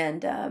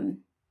 And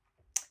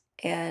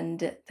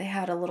they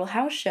had a little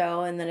house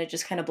show, and then it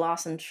just kind of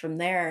blossomed from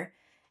there.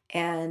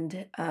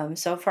 And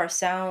So Far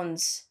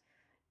Sounds,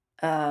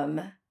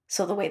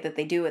 so the way that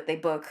they do it, they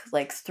book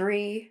like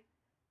three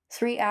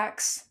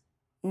acts.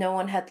 No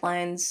one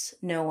headlines,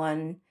 no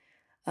one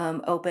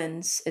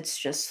opens. It's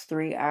just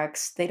 3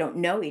 acts. They don't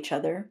know each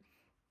other.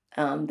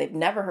 They've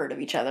never heard of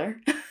each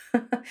other.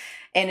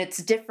 And it's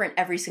different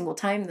every single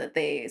time that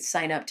they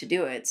sign up to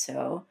do it.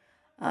 So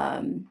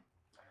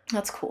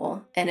that's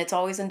cool. And it's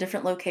always in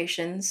different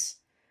locations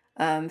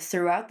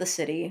throughout the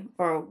city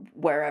or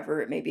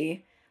wherever it may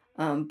be.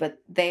 But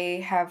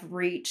they have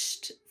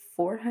reached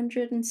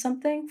 400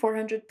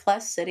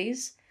 plus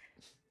cities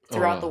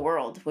throughout the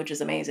world, which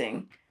is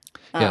amazing.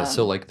 Yeah,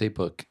 so like they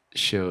book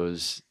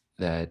shows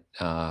that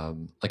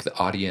like the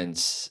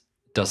audience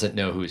doesn't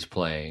know who's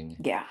playing.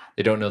 Yeah.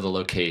 They don't know the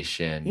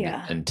location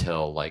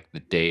until like the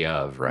day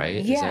of,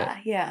 right?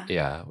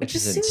 Yeah. Which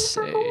is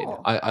super insane.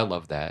 cool. I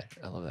love that.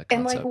 I love that concept.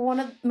 And like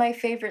one of my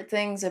favorite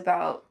things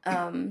about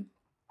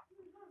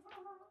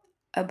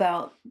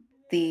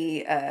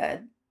the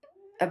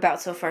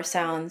about So Far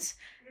Sounds.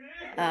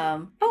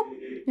 Oh,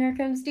 here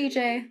comes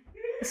DJ.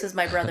 This is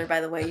my brother,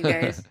 by the way, you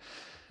guys.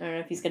 I don't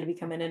know if he's going to be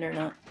coming in or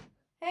not.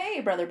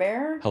 Hey, Brother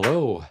Bear.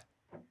 Hello.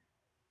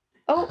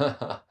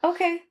 Oh,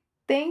 okay.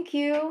 Thank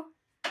you.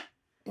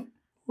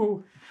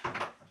 Ooh.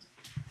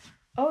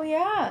 Oh,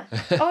 yeah.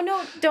 Oh,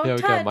 no, don't yeah,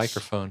 we touch. got a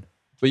microphone.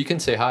 But you can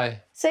say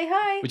hi. Say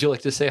hi. Would you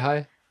like to say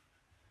hi?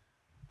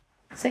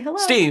 Say hello.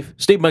 Steve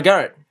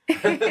McGarrett.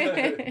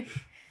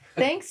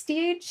 Thanks,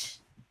 Deej.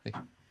 Hey.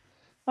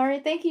 All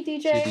right, thank you,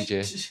 DJ. Hey,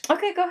 DJ.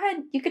 Okay, go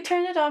ahead. You could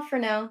turn it off for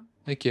now.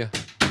 Thank you.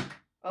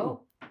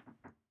 Oh.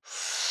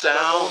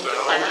 Sound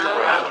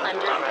underground.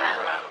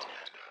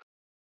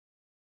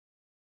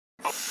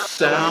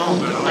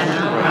 Sound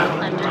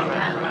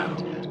underground.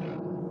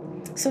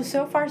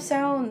 So Far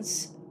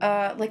Sounds,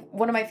 like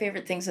one of my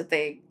favorite things that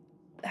they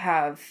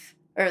have,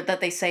 or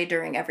that they say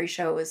during every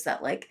show is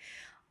that like,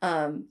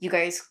 you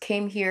guys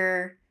came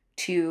here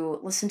to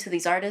listen to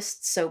these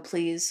artists, so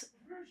please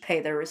pay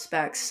their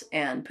respects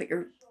and put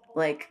your,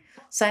 like,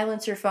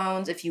 silence your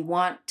phones if you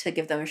want to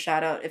give them a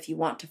shout out, if you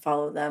want to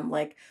follow them,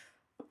 like,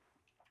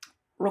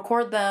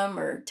 record them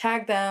or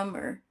tag them,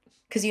 or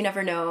because you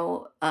never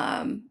know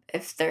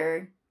if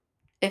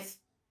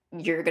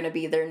you're gonna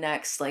be their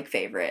next like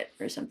favorite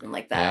or something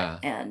like that.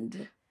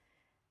 And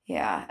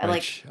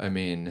I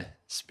mean,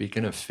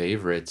 speaking of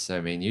favorites, I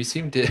mean, you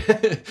seem to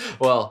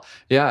well,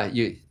 yeah,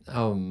 you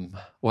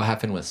what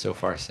happened with So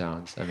Far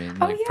Sounds? I mean,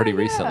 like pretty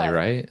recently,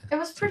 right? It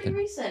was pretty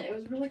recent. It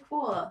was really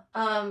cool.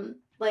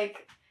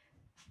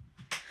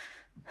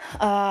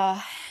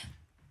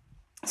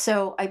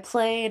 So I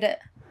played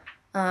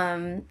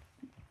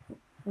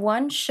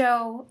one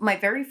show, my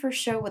very first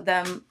show with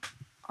them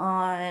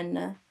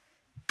on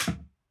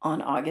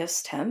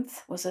August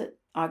 10th. Was it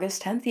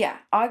August 10th? Yeah,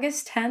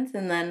 August 10th.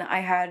 And then I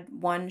had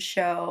one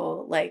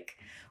show like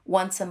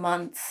once a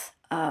month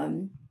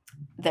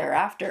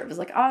thereafter. It was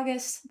like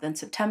August, then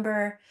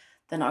September,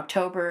 then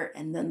October,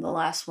 and then the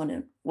last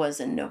one was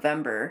in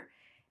November.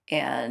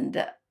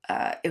 And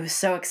it was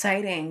so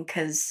exciting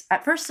because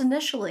at first,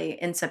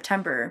 initially in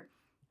September,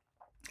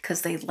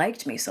 because they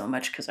liked me so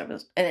much because I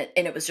was, and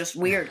it was just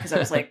weird because I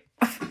was like,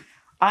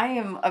 I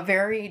am a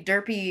very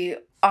derpy,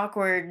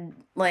 awkward,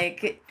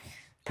 like,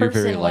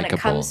 person when it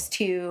comes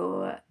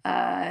to,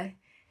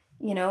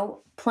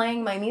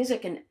 playing my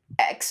music and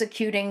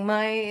executing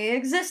my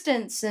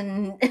existence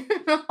and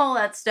all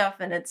that stuff.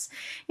 And it's,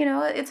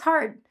 it's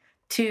hard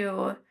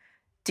to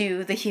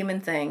do the human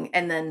thing.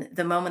 And then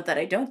the moment that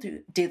I don't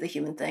do the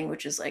human thing,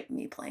 which is like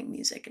me playing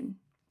music and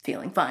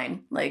feeling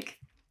fine, like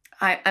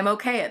I'm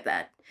okay at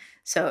that.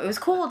 So it was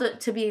cool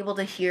to be able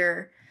to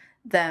hear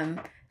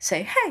them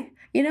say, hey,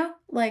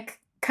 like,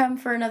 come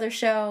for another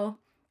show.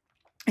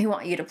 I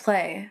want you to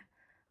play.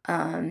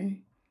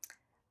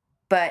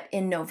 But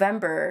in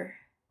November,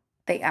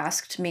 they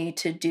asked me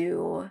to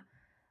do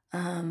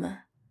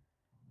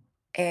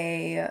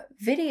a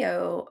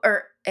video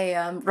or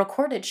a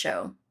recorded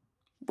show,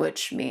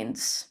 which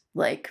means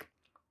like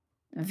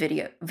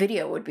video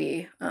would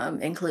be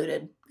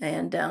included.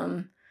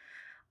 And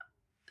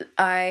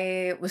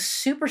I was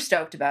super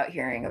stoked about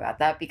hearing about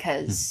that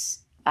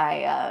because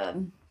I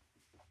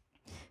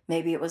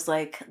maybe it was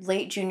like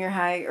late junior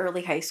high,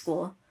 early high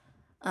school.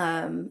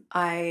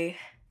 I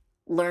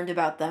learned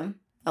about them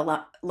a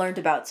lot, learned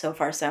about So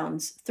Far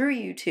Sounds through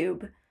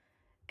YouTube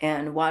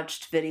and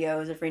watched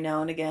videos every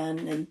now and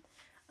again,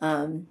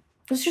 and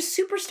was just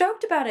super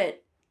stoked about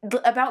it,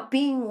 about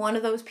being one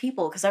of those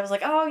people, because I was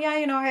like, oh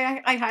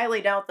yeah, I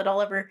highly doubt that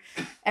I'll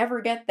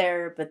ever get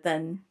there. But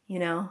then,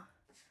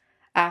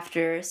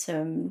 after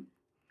some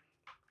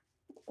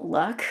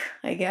luck,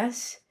 I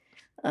guess,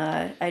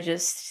 I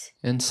just...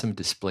 And some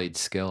displayed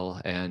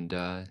skill and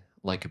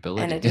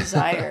likability. And a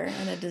desire.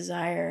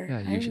 Yeah,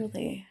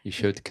 you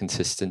showed the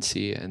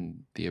consistency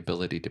and the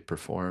ability to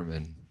perform,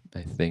 and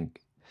I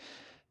think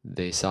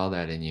they saw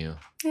that in you.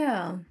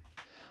 Yeah.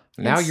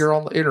 Now you're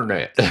on the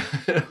internet.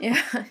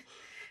 Yeah.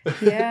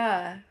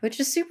 Yeah. Which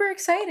is super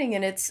exciting.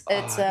 And it's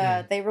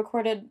they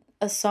recorded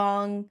a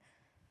song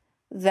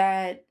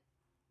that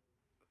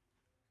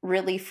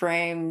really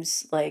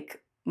frames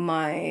like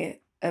my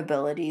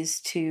abilities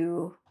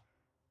to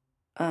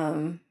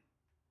write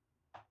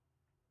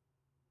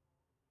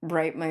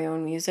my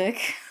own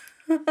music.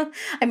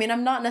 I mean,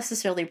 I'm not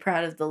necessarily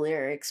proud of the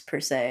lyrics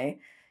per se.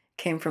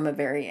 Came from a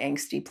very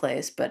angsty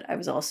place, but I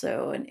was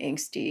also an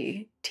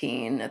angsty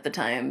teen at the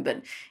time.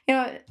 But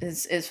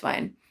it's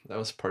fine. That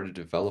was part of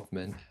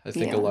development. I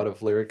think a lot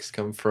of lyrics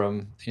come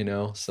from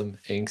some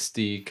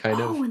angsty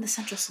kind of in the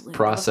Central Saloon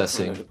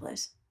processing.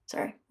 Place.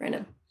 Sorry,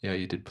 random. Yeah,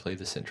 you did play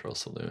the Central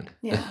Saloon.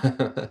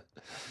 Yeah.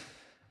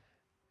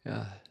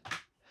 Yeah.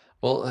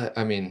 Well,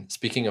 I mean,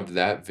 speaking of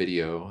that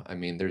video, I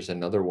mean, there's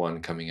another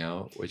one coming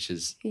out, which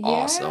is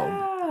awesome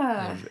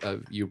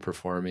of you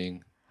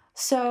performing.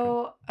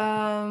 So,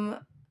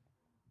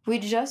 we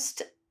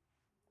just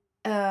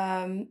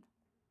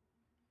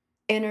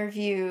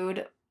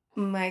interviewed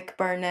Mike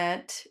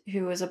Barnett,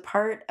 who was a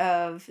part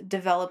of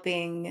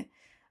developing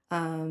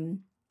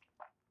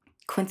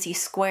Quincy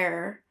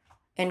Square,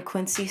 and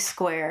Quincy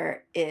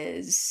Square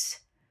is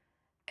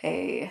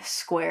a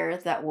square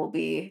that will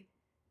be,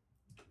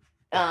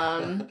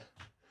 I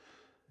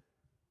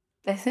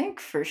think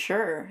for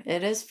sure,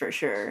 it is for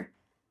sure,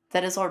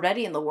 that is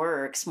already in the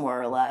works,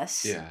 more or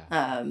less.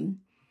 Yeah.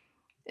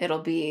 It'll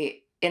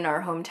be in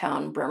our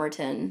hometown,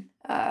 Bremerton,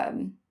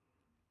 on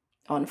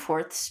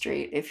 4th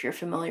Street, if you're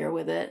familiar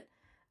with it.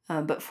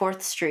 But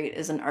 4th Street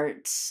is an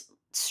arts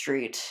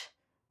street.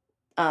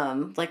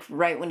 Like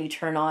right when you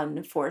turn on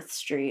 4th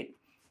Street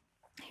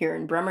here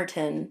in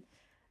Bremerton,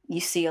 you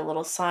see a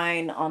little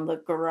sign on the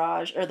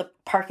garage or the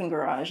parking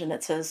garage, and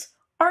it says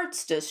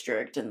Arts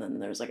District, and then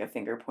there's like a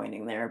finger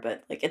pointing there,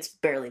 but like it's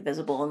barely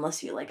visible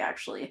unless you like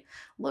actually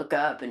look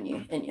up and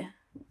you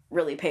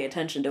really pay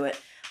attention to it.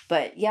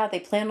 But yeah, they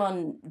plan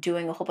on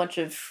doing a whole bunch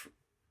of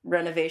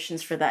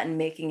renovations for that and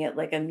making it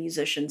like a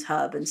musician's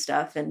hub and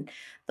stuff. And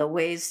the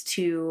ways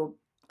to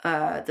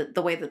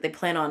the way that they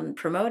plan on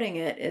promoting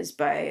it is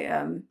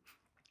by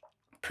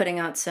putting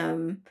out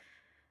some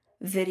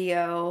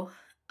video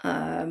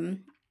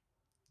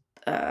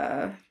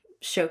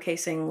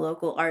showcasing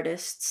local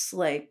artists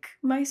like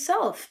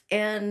myself.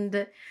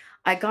 And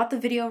I got the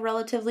video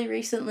relatively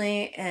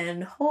recently,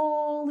 and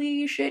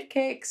holy shit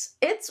cakes,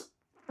 it's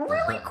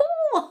really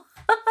cool.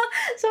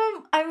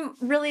 So I'm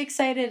really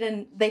excited,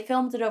 and they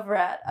filmed it over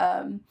at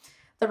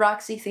the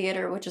Roxy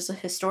Theater, which is a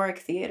historic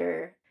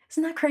theater.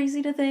 Isn't that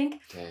crazy to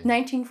think? Dang.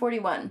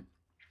 1941.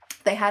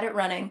 They had it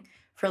running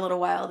for a little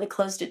while. They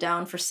closed it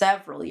down for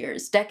several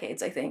years,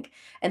 decades, I think.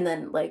 And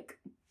then like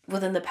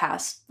within the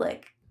past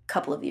like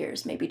couple of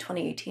years, maybe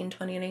 2018,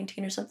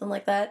 2019 or something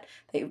like that,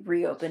 they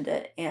reopened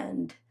it,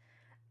 and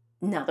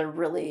now they're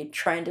really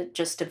trying to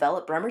just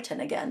develop Bremerton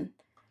again.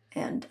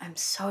 And I'm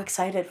so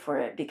excited for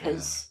it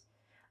because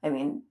I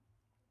mean,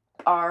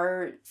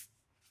 our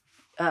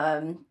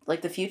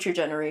like the future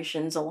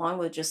generations, along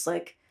with just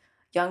like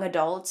young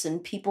adults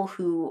and people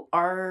who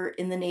are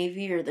in the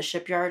Navy or the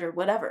shipyard or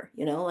whatever,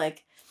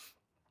 like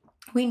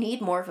we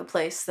need more of a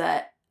place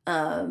that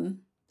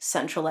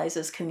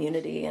centralizes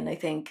community. And I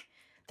think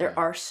there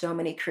are so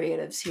many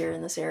creatives here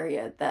in this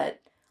area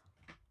that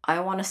I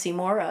want to see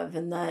more of,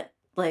 and that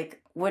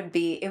like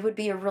it would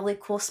be a really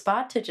cool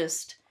spot to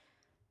just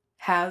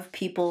have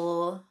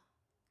people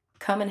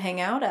come and hang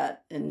out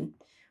at, and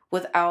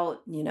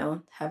without,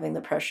 having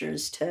the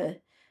pressures to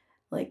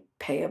like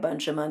pay a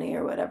bunch of money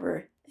or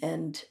whatever.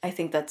 And I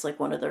think that's like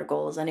one of their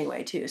goals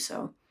anyway too.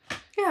 So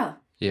yeah.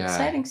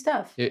 Exciting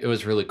stuff. It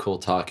was really cool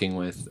talking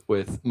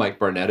with Mike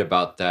Barnett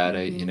about that.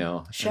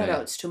 Shout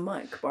outs to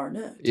Mike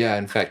Barnett. Yeah,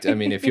 in fact, I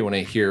mean, if you want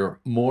to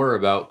hear more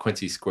about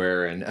Quincy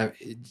Square, and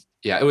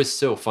it was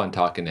so fun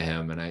talking to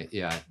him, and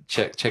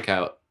check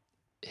out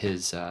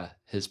his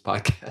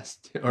podcast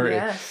or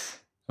yes.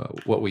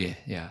 what we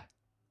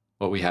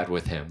had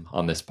with him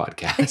on this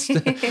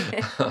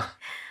podcast.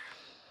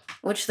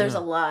 which there's Yeah.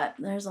 a lot.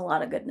 There's a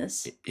lot of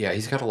goodness. Yeah,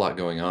 he's got a lot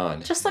going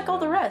on. Just like all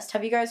the rest.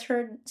 Have you guys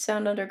heard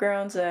Sound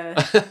Underground's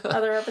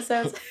other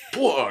episodes?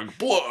 Plug.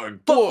 Plug.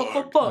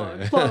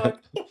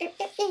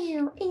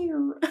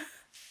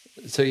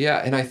 So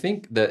yeah, and I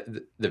think that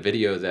the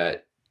video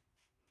that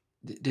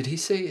did he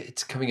say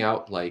it's coming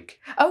out like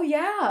Oh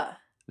yeah,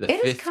 the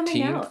it is 15th?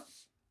 coming out.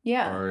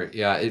 Yeah. Or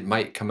yeah, it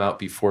might come out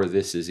before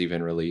this is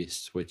even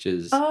released, which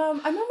is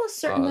I'm almost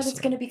certain that it's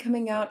awesome. going to be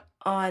coming out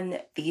on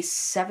the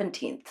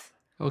 17th,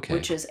 okay.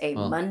 which is a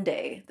Well,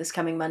 Monday. This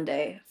coming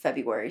Monday,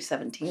 February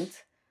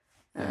 17th.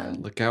 yeah,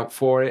 look out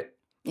for it.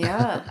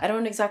 Yeah, I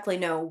don't exactly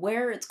know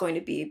where it's going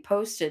to be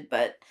posted,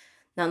 but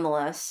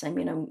nonetheless, I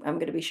mean, I'm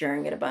going to be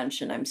sharing it a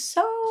bunch, and I'm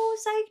so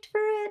psyched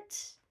for it.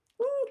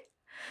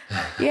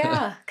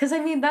 Yeah, because I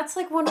mean, that's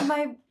like one of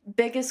my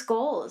biggest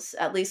goals,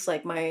 at least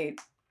like one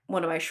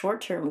of my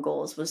short-term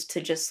goals was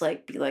to just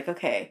like be like,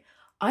 okay,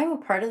 I'm a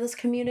part of this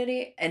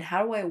community, and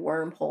how do I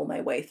wormhole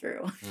my way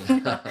through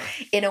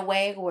in a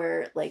way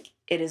where like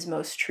it is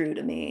most true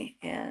to me?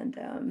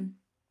 And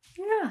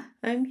yeah,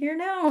 I'm here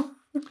now.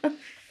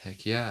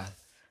 Heck yeah.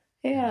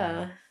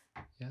 Yeah.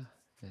 Yeah.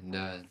 And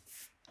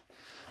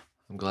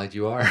I'm glad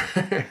you are.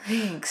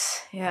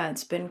 Thanks. Yeah,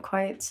 it's been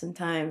quite some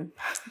time.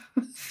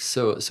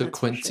 So That's for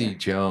Quincy sure.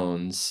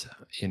 Jones,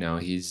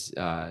 he's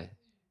I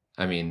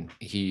mean,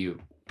 he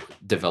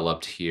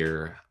developed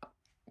here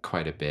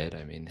quite a bit.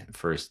 I mean,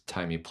 first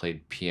time he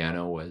played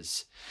piano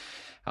was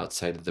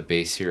outside of the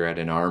base here at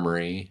an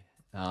armory.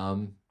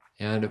 And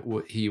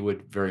he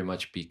would very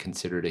much be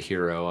considered a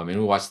hero. I mean,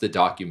 we watched the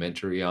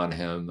documentary on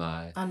him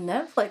On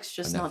Netflix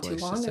just on not too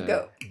Netflix long just,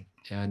 ago.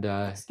 and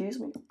Excuse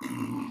me.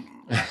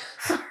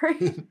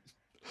 Sorry.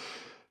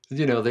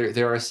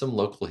 there are some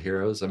local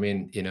heroes. I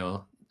mean,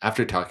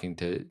 after talking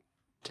to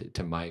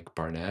Mike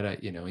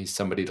Barnett, he's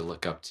somebody to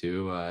look up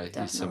to.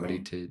 He's somebody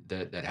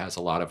that has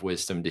a lot of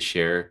wisdom to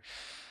share.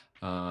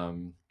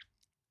 I'm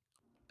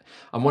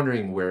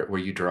wondering where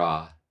you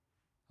draw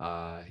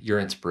your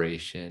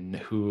inspiration.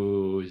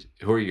 Who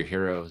are your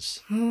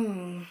heroes?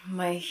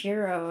 My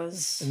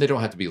heroes. And they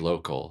don't have to be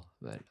local,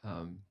 but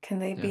Can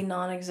they be yeah.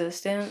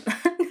 non-existent?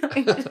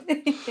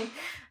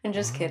 I'm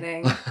just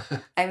kidding.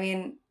 I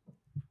mean,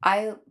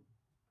 I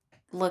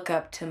look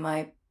up to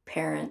my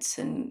parents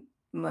and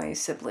my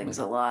siblings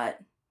a lot.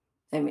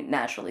 I mean,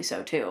 naturally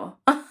so too.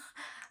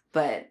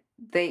 But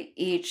they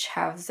each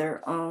have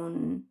their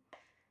own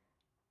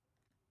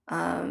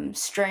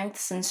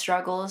strengths and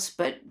struggles,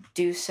 but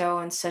do so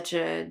in such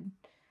a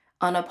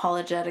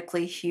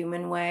unapologetically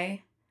human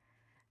way.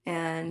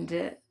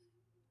 And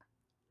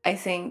I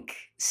think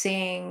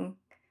seeing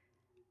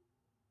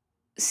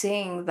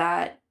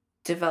that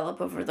develop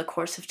over the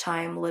course of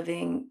time,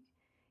 living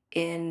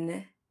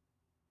in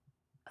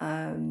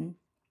a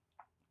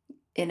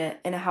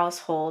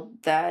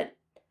household that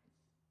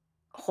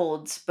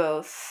holds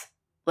both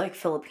like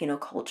Filipino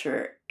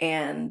culture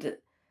and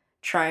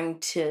trying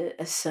to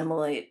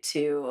assimilate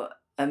to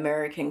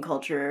American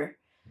culture,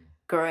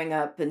 growing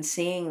up and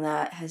seeing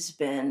that has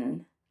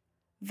been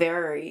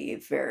very,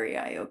 very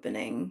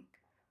eye-opening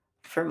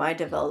for my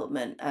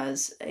development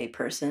as a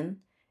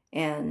person.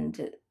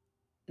 And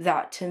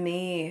that to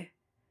me,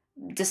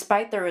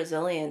 despite their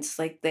resilience,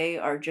 like they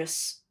are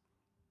just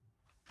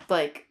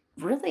like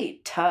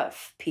really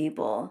tough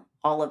people,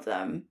 all of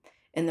them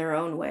in their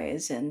own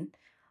ways. And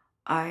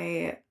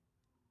I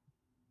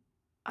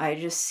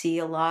just see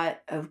a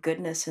lot of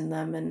goodness in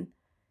them. And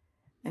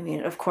I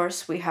mean, of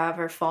course we have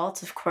our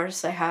faults. Of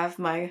course I have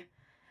my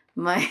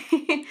my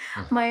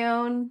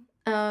own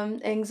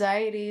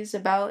anxieties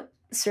about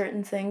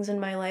certain things in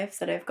my life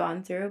that I've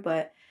gone through,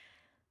 but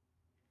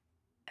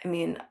I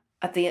mean,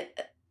 at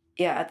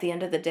the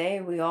end of the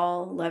day, we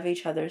all love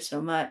each other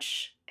so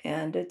much,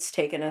 and it's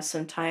taken us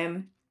some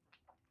time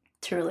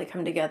to really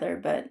come together,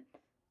 but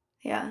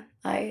yeah,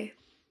 I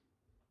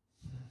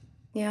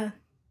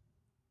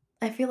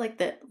feel like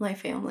that my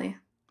family.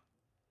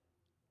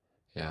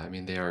 Yeah, I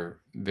mean, they are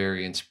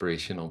very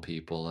inspirational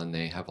people and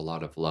they have a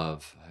lot of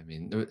love. I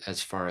mean,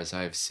 as far as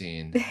I've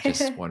seen,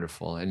 just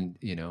wonderful. And,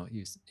 you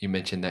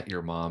mentioned that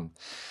your mom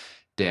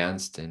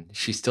danced and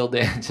she still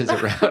dances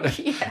around.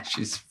 Yeah.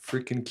 She's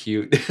freaking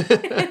cute.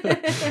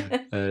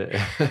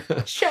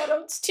 Shout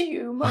outs to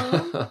you,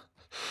 Mom.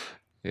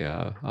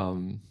 Yeah.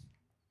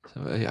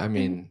 So, I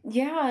mean,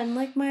 yeah, and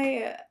like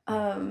my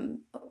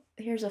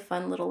here's a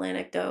fun little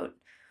anecdote.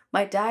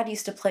 My dad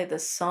used to play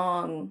this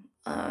song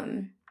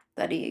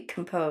that he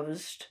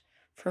composed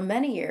for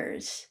many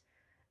years,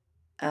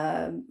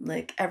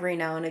 like every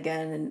now and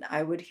again, and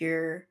I would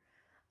hear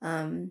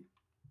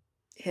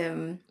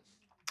him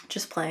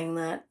just playing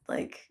that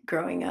like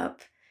growing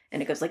up,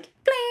 and it goes like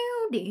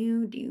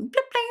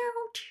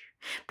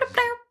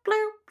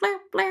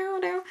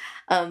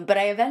but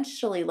I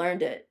eventually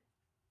learned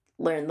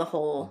the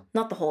whole,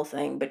 not the whole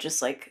thing, but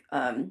just like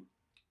the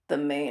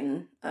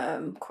main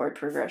chord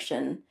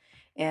progression.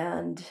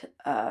 And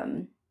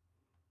I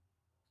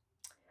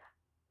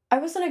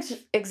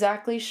wasn't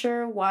exactly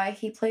sure why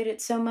he played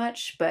it so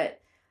much,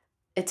 but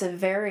it's a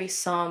very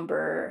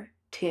somber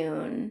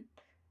tune.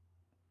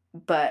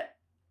 but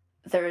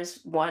there was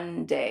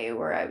one day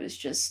where I was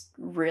just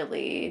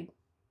really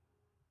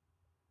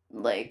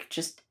like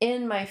just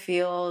in my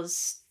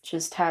feels,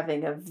 just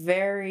having a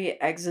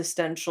very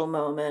existential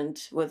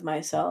moment with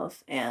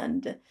myself,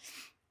 and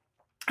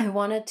I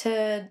wanted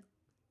to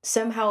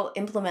somehow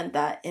implement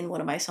that in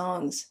one of my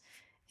songs,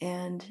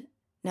 and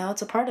now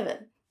it's a part of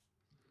it.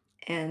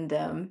 And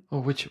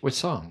Oh, which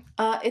song?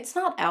 it's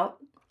not out,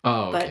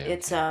 Oh, but okay, okay.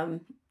 it's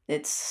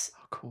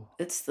Oh, cool.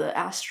 it's the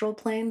Astral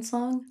Plane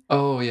song.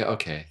 Oh, yeah,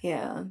 okay.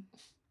 Yeah.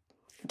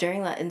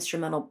 During that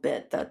instrumental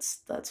bit,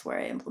 that's where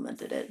I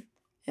implemented it,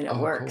 and it Oh,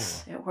 cool.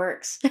 works. It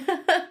works.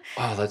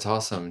 Wow, that's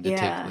awesome to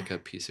take Yeah. like a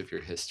piece of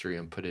your history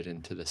and put it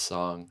into the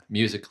song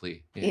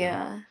musically, you know?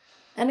 Yeah.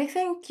 And I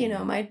think,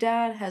 Mm. my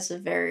dad has a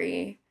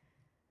very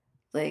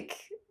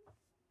like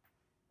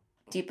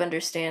deep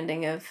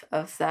understanding of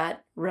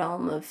that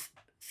realm of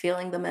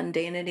feeling the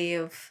mundanity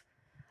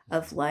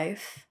of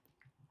life,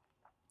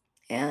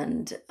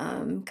 and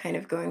kind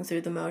of going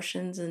through the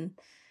motions and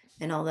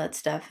all that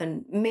stuff.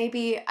 And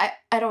maybe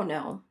I don't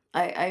know.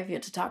 I've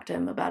yet to talk to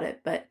him about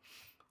it, but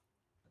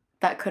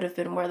that could have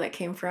been where that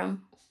came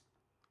from,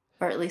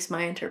 or at least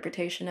my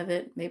interpretation of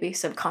it, maybe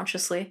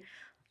subconsciously.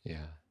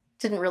 Yeah.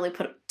 Didn't really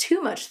put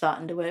too much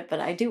thought into it, but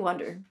I do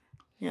wonder.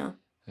 Yeah.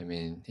 I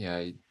mean, yeah,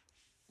 I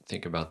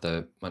think about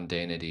the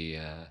mundanity.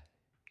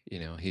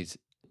 He's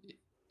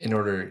in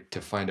order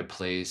to find a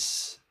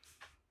place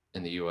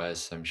in the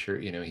U.S. I'm sure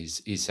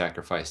he's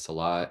sacrificed a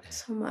lot,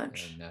 So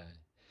much.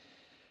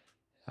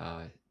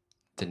 and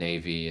the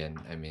Navy, and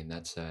I mean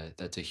that's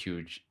a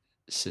huge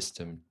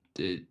system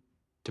to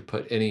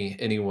put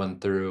anyone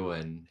through,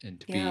 and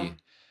to Yeah. be.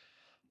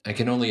 I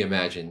can only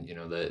imagine,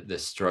 the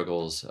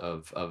struggles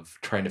of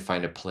trying to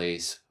find a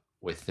place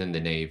within the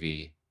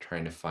Navy,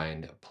 trying to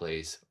find a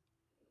place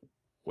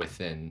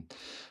within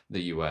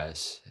the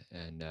U.S.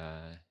 And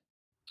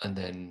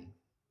then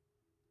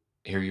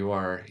here you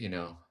are,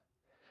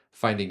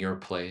 finding your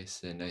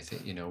place. And I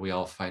think we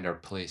all find our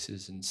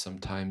places, and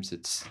sometimes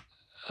it's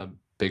a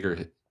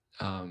bigger.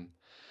 Um,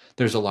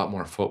 there's a lot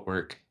more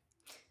footwork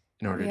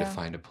in order to Yeah.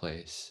 find a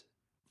place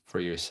for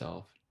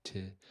yourself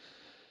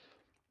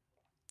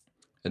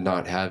and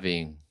not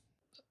having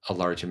a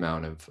large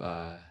amount of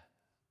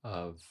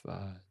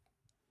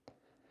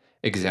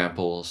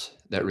examples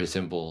that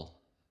resemble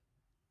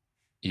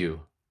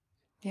you.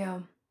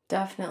 Yeah.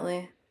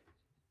 Definitely.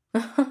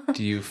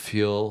 Do you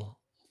feel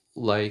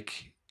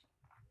like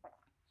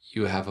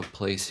you have a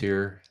place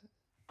here?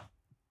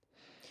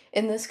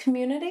 In this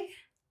community?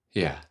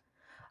 Yeah.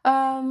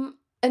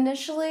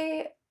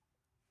 Initially,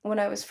 when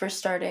I was first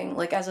starting,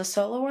 like as a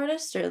solo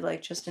artist, or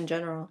like just in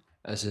general?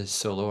 As a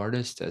solo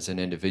artist, as an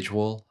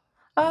individual?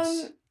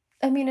 As,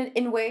 I mean,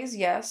 in ways,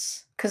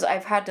 yes, because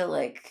I've had to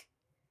like,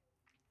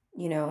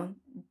 you know,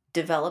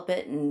 develop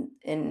it and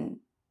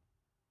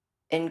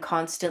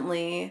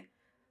constantly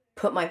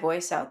put my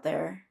voice out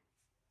there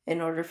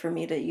in order for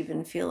me to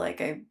even feel like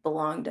I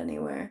belonged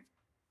anywhere.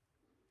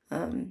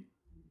 Um,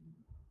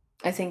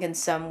 I think in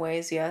some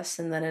ways, yes,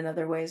 and then in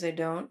other ways, I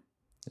don't.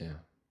 yeah.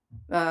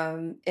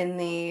 In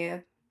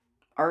the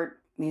art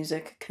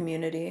music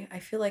community, I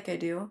feel like I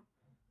do,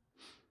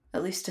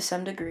 at least to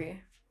some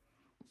degree.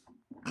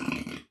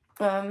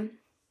 Um,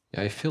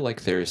 Yeah, I feel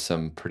like there's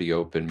some pretty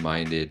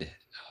open-minded.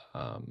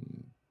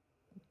 Um,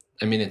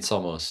 I mean, it's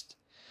almost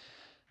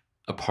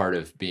a part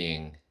of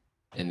being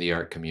in the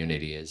art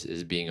community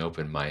is being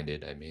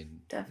open-minded. I mean,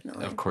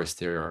 definitely. of course,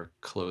 there are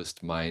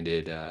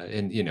closed-minded,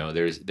 and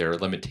there are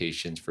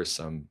limitations for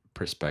some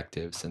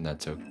perspectives, and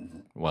that's okay.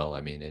 Well,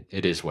 I mean,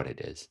 it is what it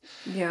is.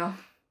 Yeah,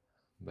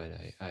 But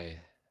I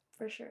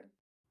for sure.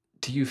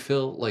 do you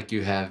feel like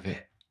you have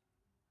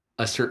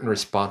a certain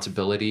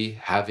responsibility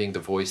having the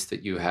voice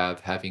that you have,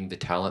 having the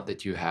talent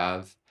that you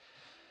have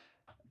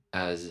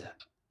as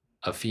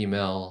a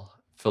female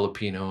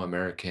Filipino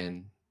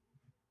American,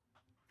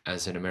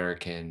 as an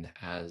American,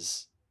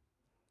 as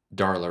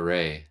Darla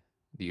Rae?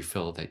 Do you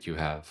feel that you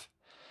have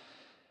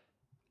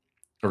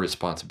a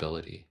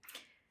responsibility?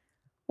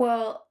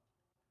 Well,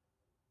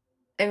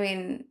 I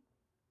mean,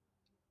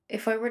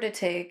 if I were to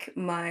take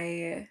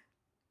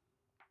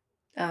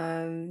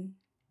um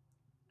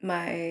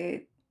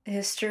my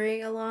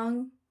history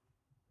along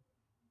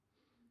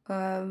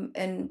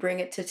and bring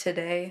it to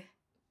today,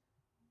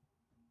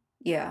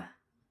 yeah,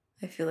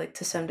 I feel like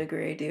to some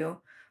degree I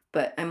do,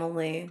 but I'm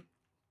only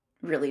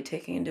really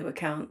taking into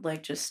account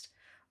like just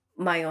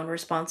my own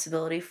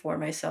responsibility for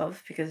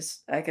myself,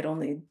 because I could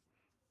only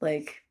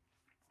like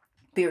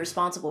be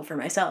responsible for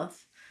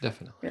myself,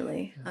 Definitely.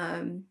 really.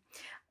 Yeah.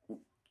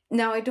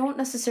 Now I don't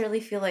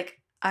necessarily feel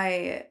like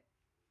I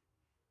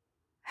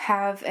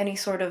have any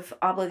sort of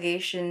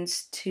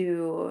obligations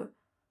to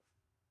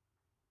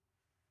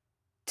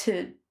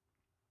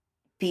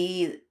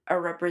be a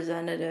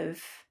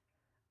representative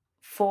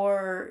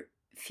for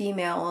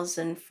females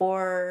and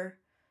for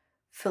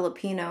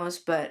Filipinos,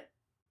 but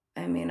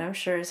I mean, I'm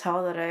sure as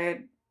hell that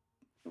I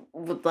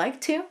would like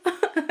to.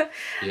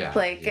 Yeah.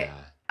 Like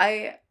Yeah.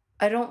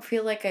 I don't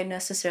feel like I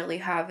necessarily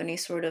have any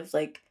sort of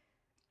like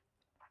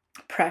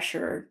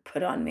pressure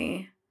put on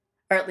me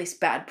or at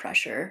least bad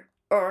pressure,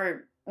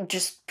 or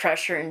just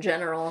pressure in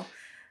general.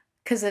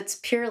 Because it's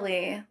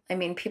purely, I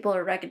mean, people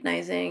are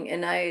recognizing,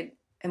 and I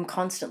am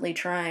constantly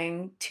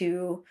trying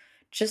to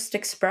just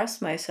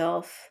express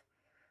myself,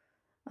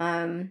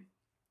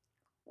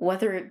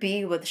 whether it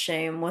be with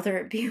shame, whether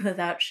it be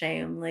without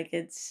shame. Like,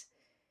 it's,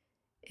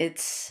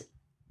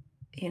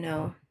 you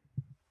know,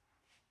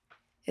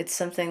 it's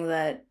something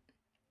that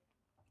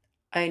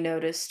I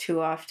notice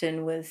too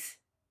often with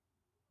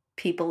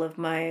people of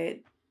my,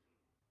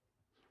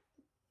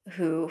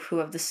 who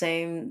have the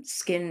same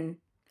skin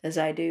as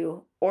I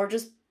do, or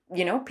just,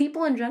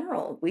 people in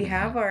general. We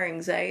have our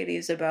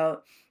anxieties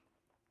about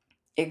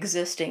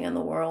existing in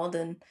the world,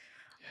 and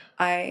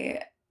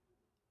I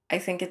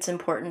think it's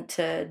important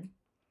to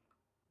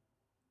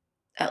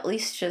at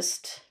least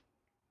just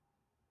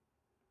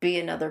be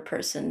another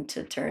person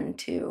to turn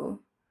to.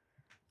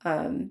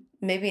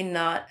 Maybe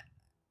not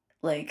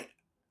like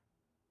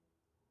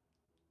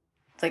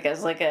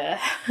as like a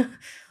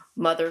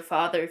mother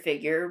father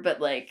figure,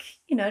 but like,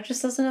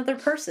 just as another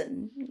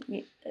person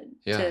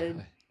Yeah.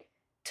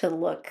 to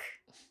look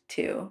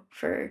to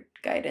for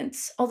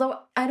guidance. Although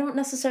I don't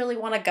necessarily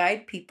want to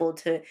guide people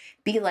to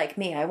be like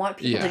me. I want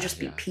people to just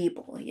be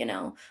people,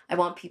 I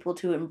want people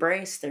to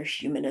embrace their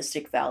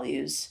humanistic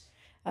values.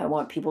 I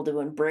want people to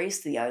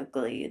embrace the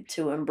ugly,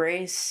 to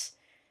embrace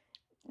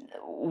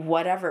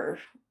whatever,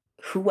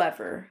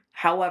 whoever,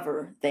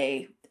 however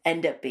they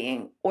end up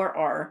being or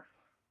are.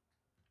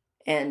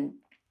 And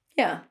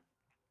yeah.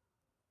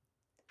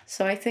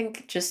 So I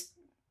think just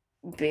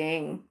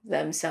being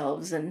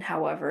themselves, and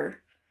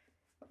however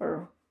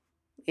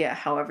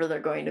they're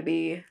going to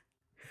be.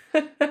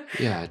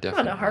 Yeah, definitely. I'm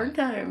having a hard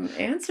time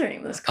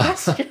answering this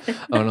question.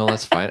 Oh, no,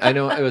 that's fine. I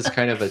know it was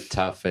kind of a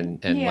tough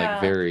and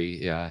like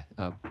very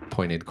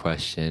pointed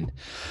question,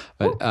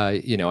 but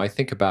I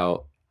think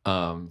about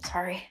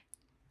Sorry.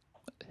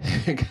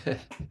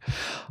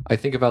 I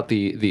think about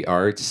the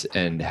arts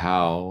and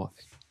how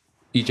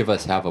each of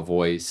us have a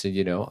voice,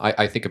 and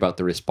I think about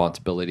the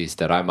responsibilities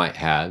that I might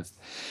have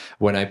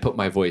when I put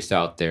my voice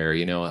out there.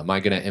 Am I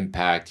going to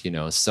impact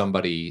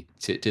somebody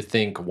to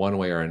think one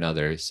way or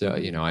another? So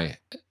I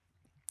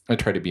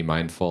try to be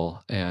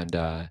mindful, and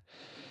I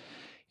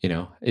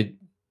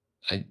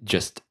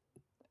just,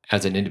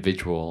 as an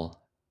individual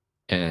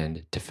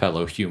and to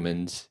fellow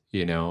humans,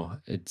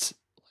 it's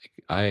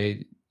like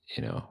I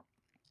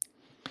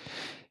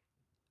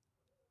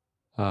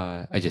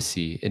just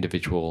see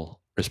individual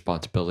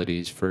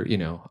responsibilities for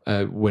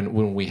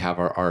when we have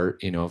our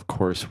art, of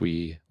course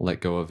we let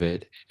go of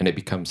it and it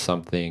becomes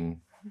something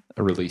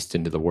released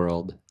into the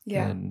world.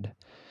 And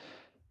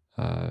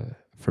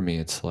for me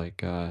it's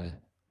like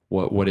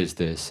what is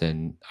this,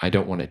 and I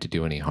don't want it to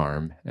do any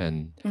harm,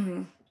 and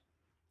so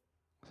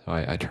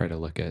I try to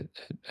look at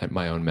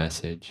my own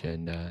message,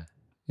 and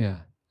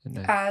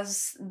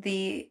as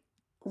the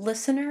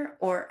listener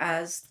or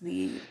as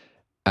the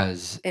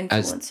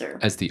influencer?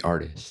 As the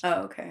artist.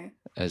 Oh, okay.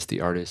 As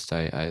the artist,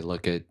 I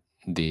look at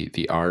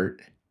the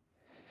art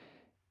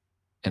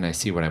and I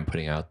see what I'm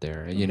putting out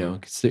there.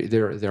 Because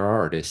there are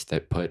artists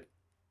that put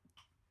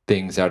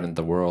things out in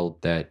the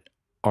world that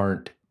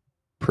aren't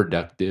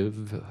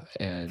productive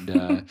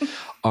and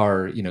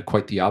are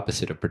quite the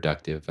opposite of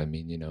productive. I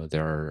mean,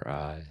 there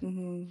are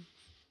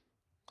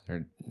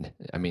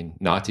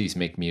Nazis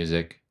make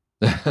music.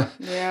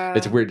 Yeah.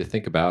 It's weird to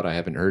think about. I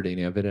haven't heard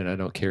any of it and I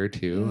don't care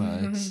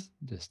to. It's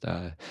just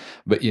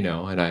but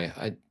and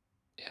I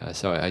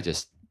so I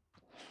just,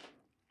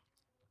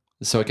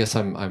 so I guess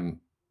I'm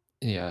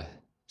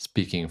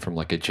speaking from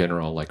like a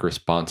general like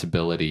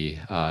responsibility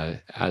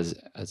as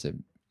a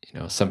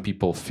some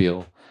people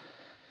feel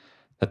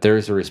that there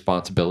is a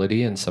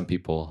responsibility, and some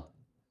people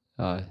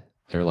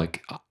they're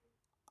like,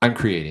 I'm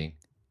creating,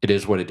 it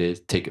is what it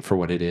is, take it for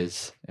what it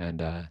is.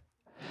 And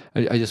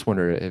I just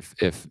wonder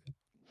if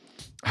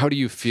how do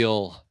you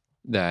feel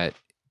that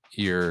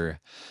your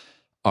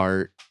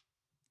art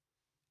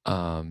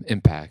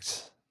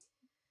impacts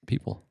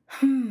people?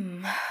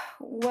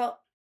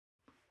 Well,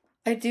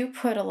 I do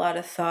put a lot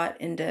of thought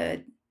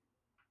into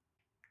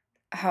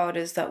how it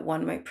is that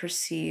one might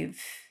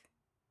perceive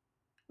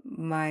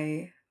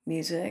my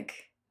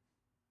music.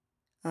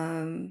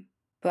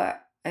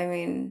 But I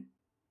mean,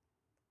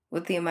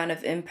 with the amount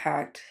of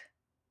impact,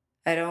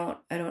 I don't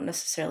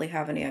necessarily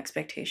have any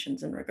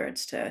expectations in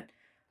regards to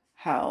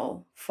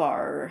how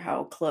far or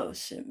how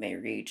close it may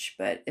reach.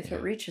 But if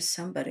it reaches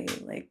somebody,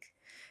 like,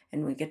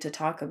 and we get to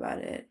talk about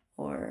it,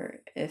 or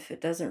if it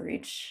doesn't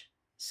reach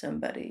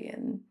somebody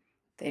and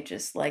they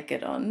just like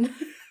it on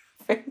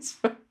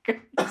Facebook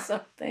or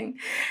something,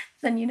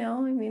 then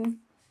I mean,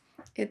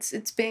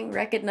 it's being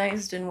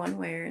recognized in one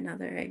way or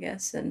another, I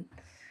guess. And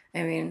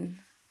I mean,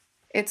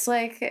 it's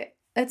like,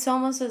 it's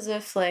almost as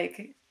if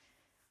like,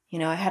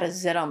 I had a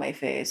zit on my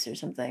face or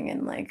something,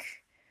 and like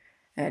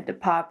I had to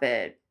pop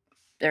it.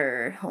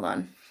 Or hold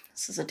on,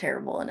 this is a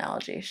terrible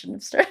analogy. I shouldn't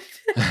have started.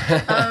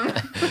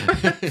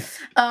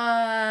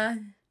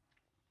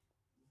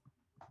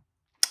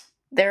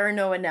 There are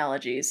no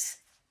analogies.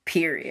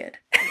 Period.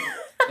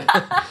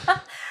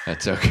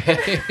 That's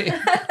okay.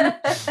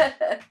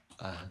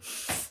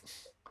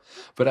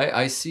 But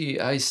I see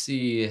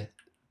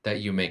that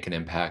you make an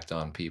impact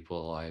on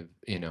people. I've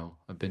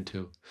been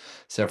to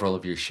several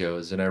of your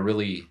shows, and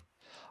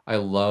I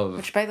love.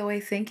 Which, by the way,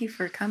 thank you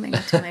for coming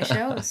to my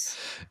shows.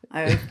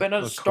 I've been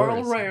as Of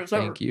course, Darla Rae as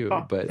ever. thank you.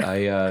 Oh. But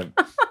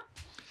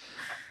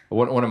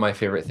one of my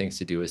favorite things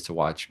to do is to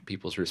watch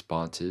people's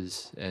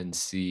responses and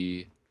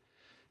see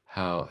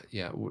how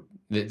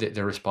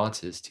their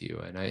responses to you,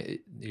 and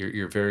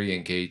you're very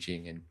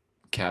engaging and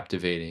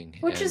captivating,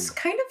 Which is and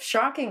kind of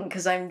shocking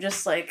because I'm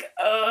just like,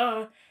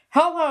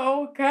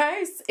 hello,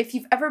 guys. If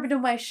you've ever been to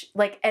my,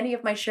 any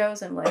of my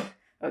shows, I'm like,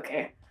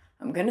 okay,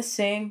 I'm going to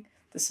sing.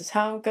 This is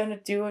how I'm going to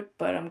do it,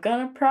 but I'm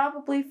going to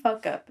probably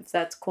fuck up if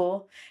that's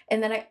cool.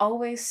 And then I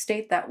always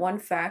state that one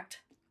fact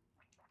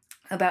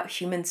about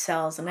human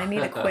cells, and I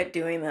need to quit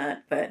doing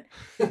that. But,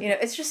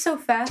 it's just so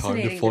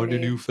fascinating time to find me. a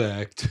new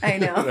fact. I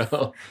know.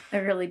 No. I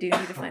really do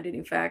need to find a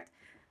new fact.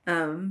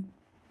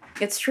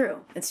 It's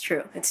true. It's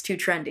true. It's too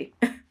trendy.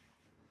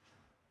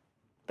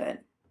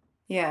 But,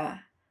 yeah.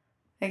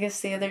 I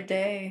guess the other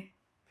day,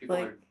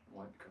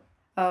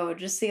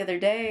 just the other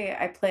day,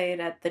 I played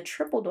at the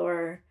Triple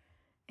Door,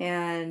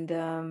 and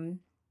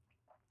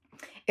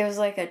it was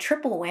like a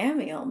triple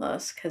whammy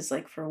almost, because,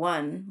 for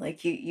one,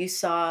 you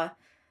saw,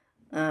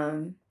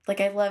 I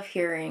love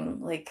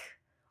hearing,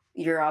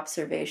 your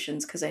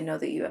observations, because I know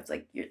that you have,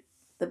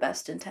 the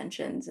best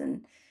intentions,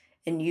 and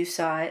you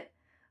saw it,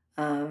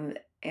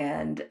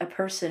 and a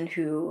person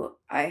who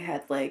I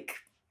had,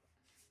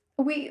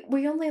 we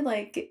only,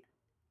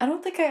 I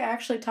don't think I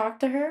actually talked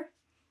to her,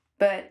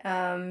 but,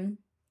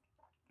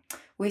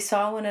 we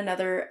saw one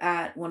another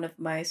at one of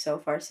my So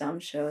Far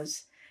Sound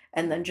shows,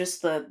 and then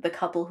just the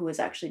couple who was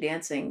actually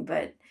dancing.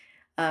 But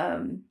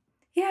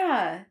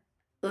yeah,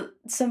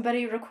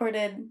 somebody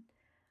recorded,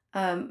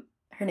 her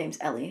name's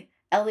Ellie.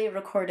 Ellie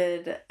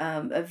recorded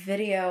a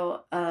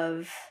video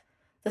of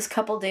this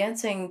couple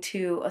dancing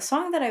to a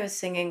song that I was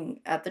singing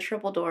at the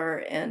Triple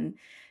Door, and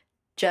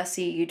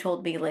Jesse, you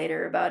told me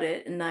later about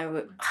it, and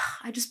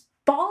I just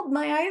bawled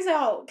my eyes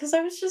out, because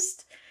I was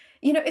just,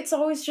 it's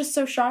always just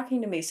so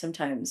shocking to me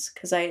sometimes,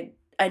 because I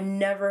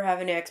never have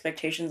any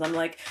expectations.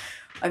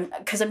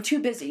 Because I'm too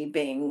busy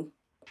being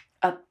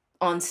up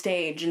on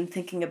stage and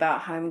thinking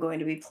about how I'm going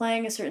to be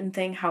playing a certain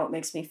thing, how it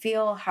makes me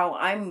feel, how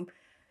I'm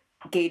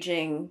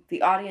gauging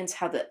the audience,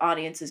 how the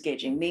audience is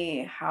gauging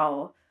me,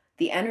 how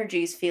the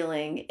energy is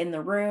feeling in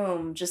the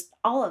room, just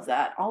all of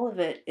that. All of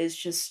it is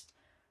just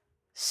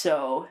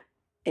so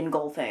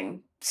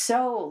engulfing,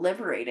 so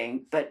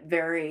liberating, but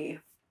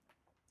very,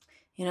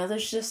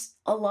 there's just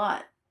a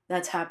lot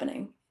that's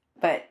happening.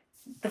 But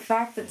the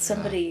fact that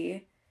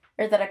somebody,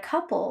 or that a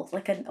couple,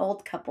 an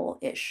old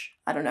couple-ish,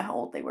 I don't know how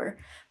old they were,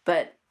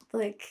 but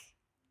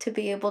to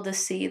be able to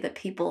see that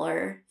people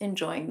are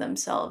enjoying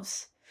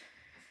themselves,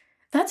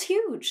 that's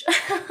huge.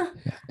 Yeah.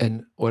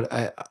 And what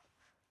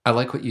I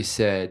like what you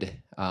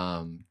said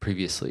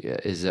previously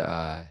is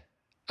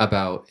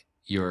about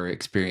your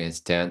experience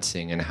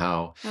dancing, and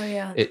how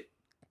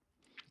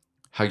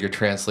how you're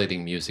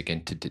translating music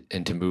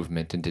into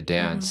movement, into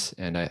dance.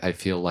 And I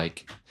feel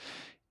like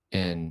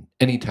in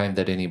any time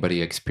that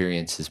anybody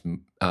experiences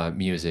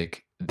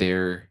music,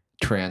 they're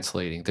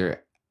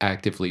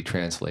actively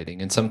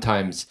translating, and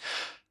sometimes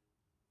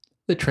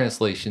the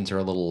translations are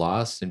a little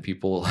lost and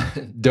people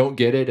don't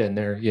get it, and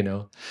they're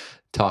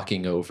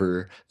talking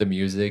over the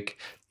music,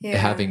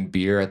 having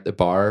beer at the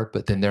bar.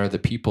 But then there are the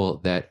people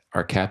that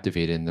are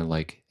captivated, and they're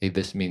like, hey,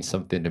 this means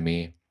something to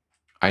me.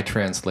 I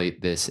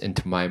translate this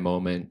into my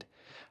moment.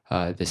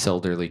 This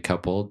elderly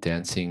couple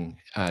dancing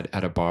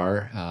at a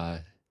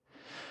bar,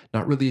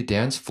 not really a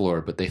dance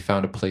floor, but they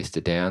found a place to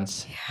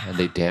dance, and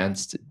they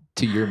danced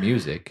to your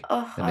music,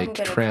 and they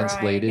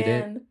translated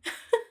it.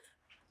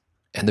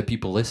 And the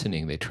people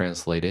listening, they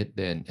translate it,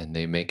 and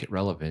they make it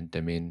relevant.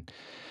 I mean,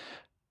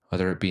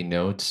 whether it be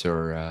notes,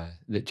 or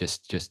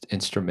just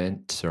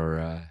instruments,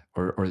 or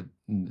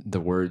the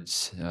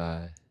words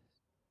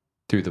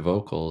through the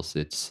vocals,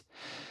 it's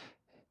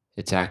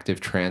active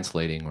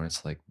translating, where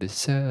it's like,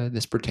 this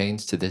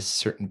pertains to this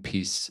certain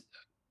piece,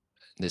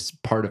 this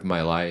part of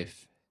my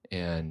life,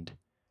 and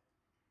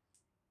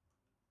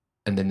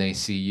then they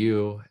see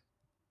you,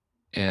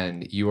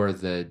 and you are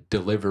the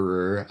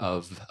deliverer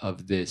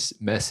of this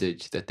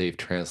message that they've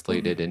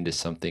translated into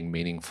something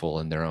meaningful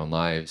in their own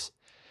lives.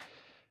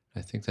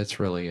 I think that's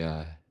really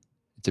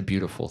it's a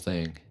beautiful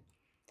thing.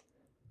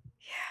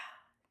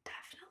 Yeah,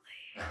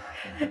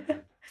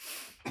 definitely.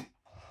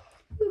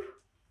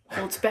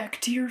 Holds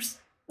back tears.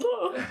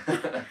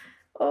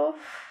 Oh,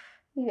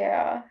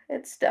 yeah,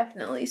 it's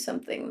definitely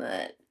something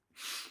that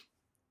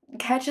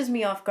catches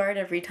me off guard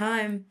every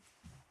time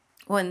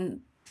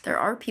when there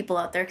are people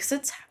out there, because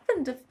it's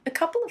happened a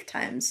couple of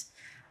times,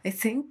 I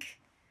think,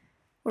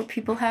 where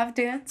people have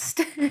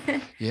danced.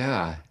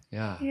 Yeah.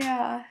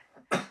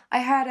 I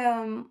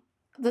had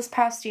this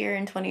past year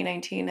in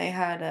 2019, I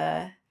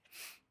had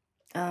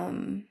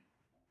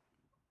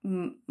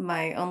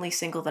my only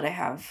single that I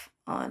have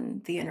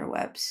on the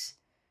interwebs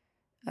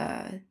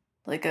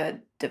like a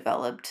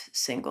developed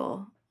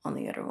single on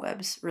the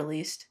interwebs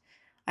released.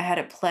 I had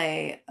it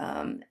play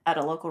at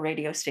a local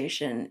radio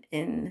station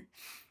in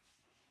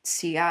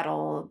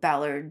Seattle,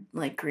 Ballard,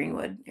 like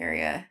Greenwood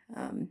area.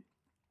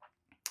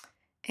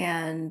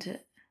 And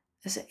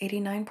is it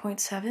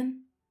 89.7?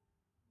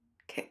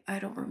 Okay, I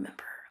don't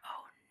remember.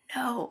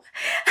 Oh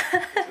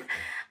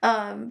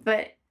no.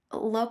 But a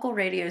local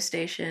radio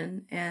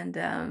station, and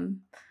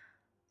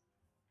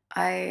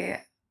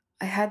I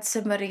had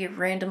somebody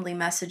randomly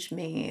message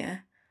me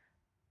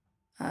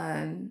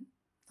on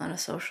a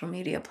social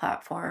media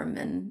platform,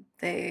 and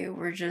they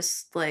were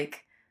just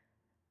like,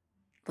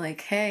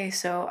 hey,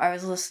 so I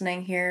was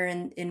listening here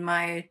in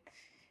my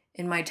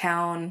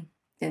town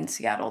in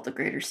Seattle, the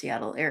greater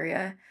Seattle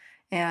area,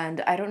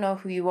 and I don't know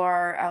who you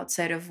are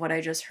outside of what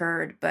I just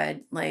heard,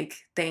 but like,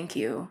 thank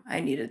you, I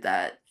needed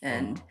that.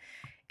 And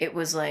it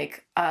was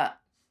like, I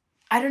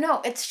don't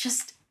know,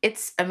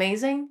 it's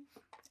amazing.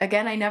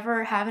 Again, I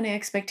never have any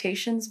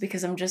expectations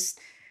because I'm just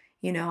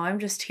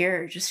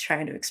here just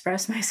trying to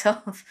express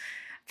myself.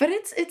 But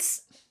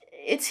it's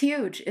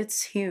huge.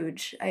 It's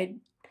huge. I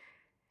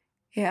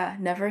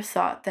never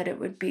thought that it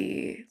would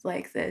be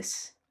like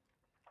this.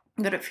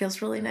 But it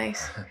feels really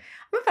nice. I'm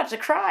about to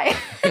cry.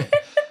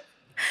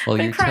 Well, I've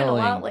been crying a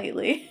lot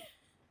lately.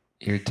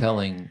 You're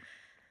telling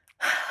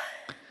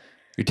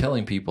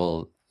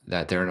people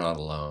that they're not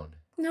alone.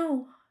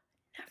 No,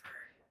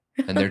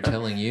 never. And they're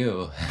telling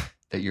you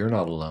that you're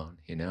not alone,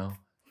 you know?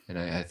 And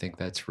I think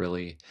that's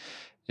really,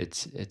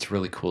 it's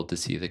really cool to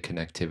see the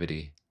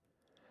connectivity.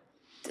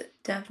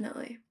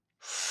 Definitely.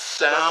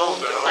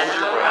 Sound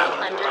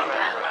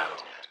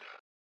underground.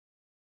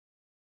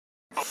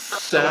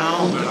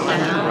 Sound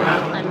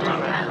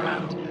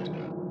underground.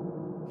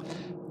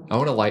 I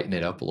want to lighten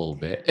it up a little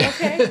bit.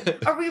 Okay.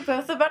 Are we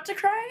both about to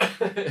cry?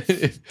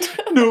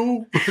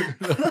 No.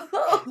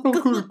 I'm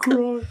gonna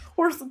cry.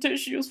 Where's the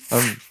tissues?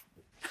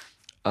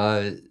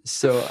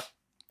 So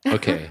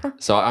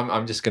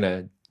I'm just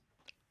gonna.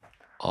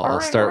 I'll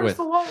Right, start where's with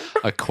the water?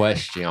 a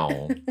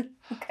question.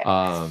 Okay.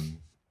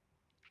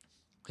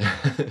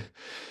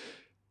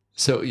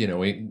 So,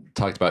 we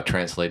talked about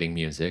translating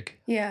music.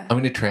 Yeah. I'm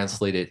going to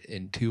translate it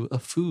into a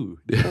food.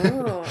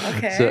 Ooh,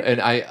 okay. So,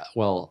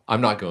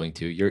 I'm not going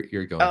to.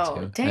 You're going to.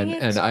 Oh, dang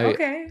it. And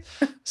okay.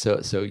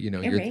 So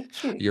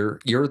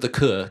you're the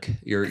cook.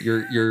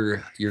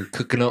 You're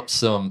cooking up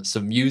some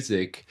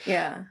music.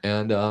 Yeah.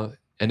 And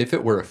if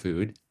it were a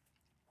food,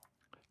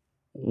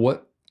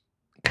 what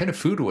kind of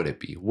food would it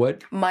be?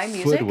 What My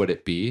music? food would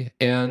it be?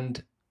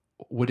 And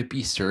would it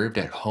be served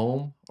at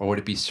home or would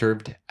it be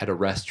served at a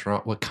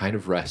restaurant? What kind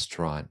of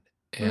restaurant?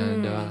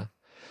 And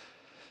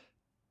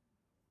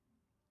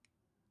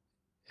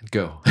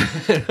go.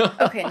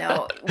 Okay,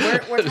 no,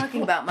 we're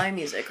talking about my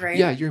music, right?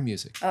 Yeah, your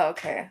music. Oh,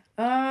 okay.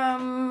 Let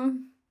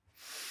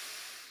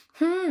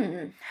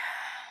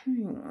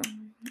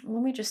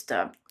me just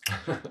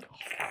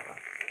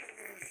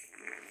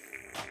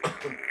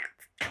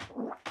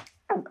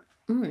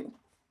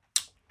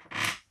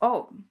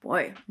Oh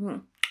boy.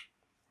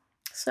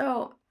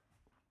 So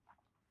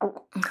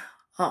oh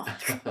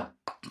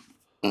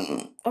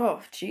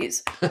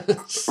jeez.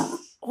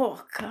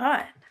 Oh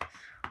god.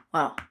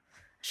 Wow.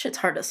 Shit's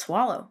hard to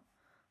swallow.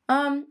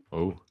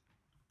 Oh.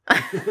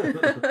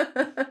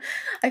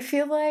 I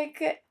feel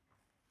like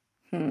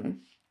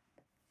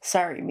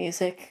sorry,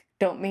 music.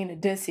 Don't mean to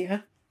diss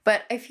you.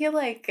 But I feel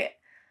like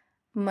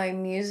my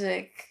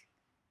music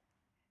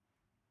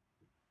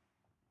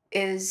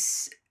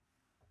is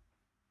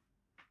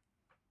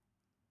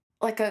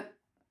like a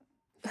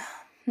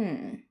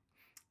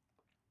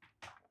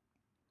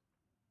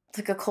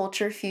like a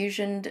culture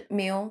fusioned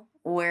meal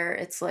where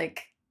it's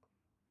like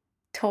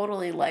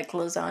totally like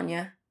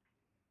lasagna,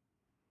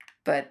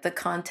 but the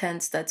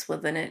contents that's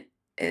within it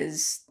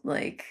is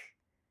like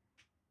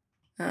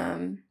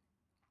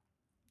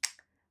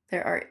there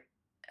are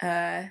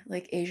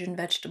like Asian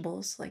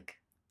vegetables like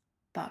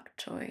bok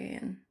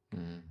choy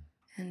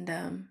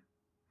and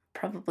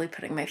probably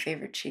putting my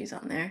favorite cheese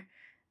on there,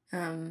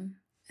 and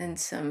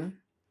some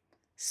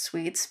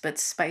sweets but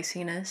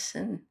spiciness,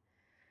 and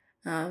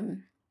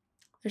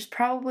there's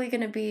probably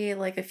going to be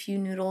like a few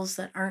noodles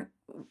that aren't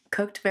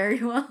cooked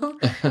very well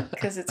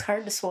because it's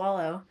hard to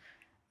swallow.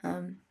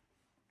 At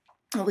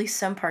least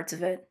some parts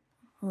of it.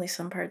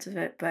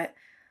 But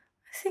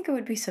I think it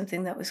would be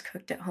something that was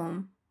cooked at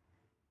home,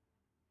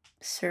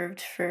 served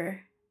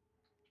for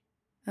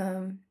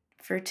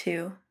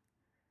two,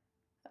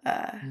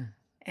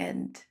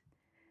 and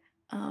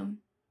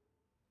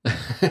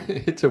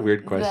it's a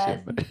weird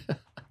question, but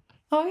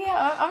oh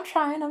yeah, I'm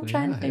trying to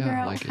figure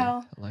out like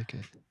how. I like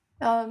it.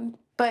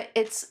 But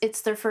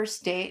it's their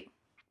first date.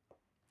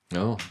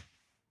 No.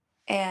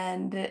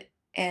 And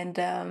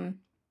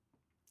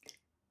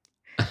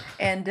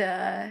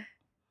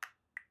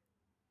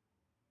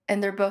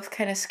they're both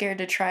kind of scared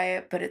to try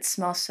it, but it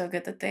smells so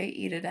good that they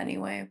eat it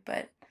anyway.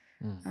 But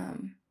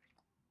and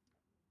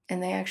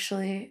they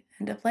actually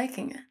end up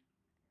liking it,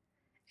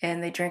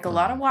 and they drink a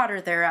lot of water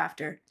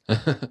thereafter.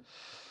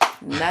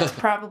 And that's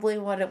probably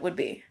what it would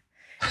be.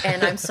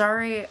 And I'm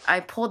sorry I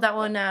pulled that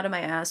one out of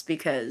my ass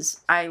because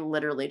I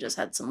literally just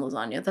had some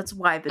lasagna. That's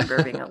why I've been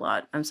burping a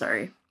lot. I'm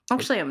sorry.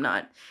 Actually, I'm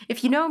not.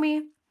 If you know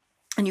me,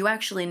 and you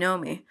actually know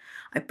me,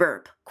 I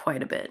burp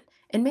quite a bit.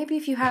 And maybe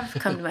if you have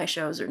come to my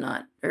shows or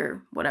not,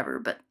 or whatever,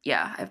 but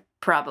yeah, I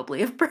probably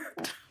have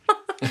burped.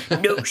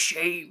 No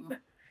shame.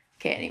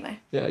 Okay, anyway.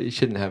 Yeah, you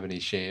shouldn't have any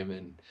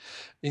shame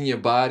in your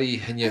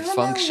body and your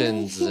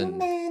functions.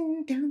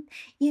 Human, don't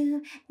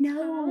you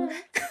know?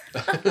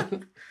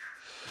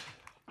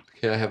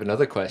 Okay, I have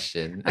another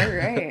question. All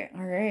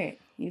right.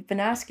 You've been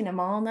asking him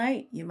all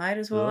night. You might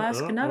as well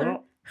ask another.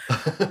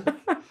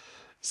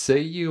 Say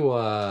you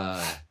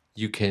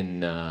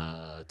can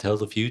tell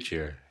the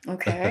future.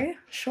 Okay,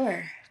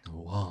 sure.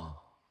 Whoa,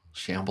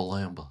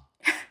 shambalamba.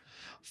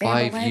 Bamba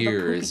 5 lamba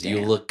years. poopy You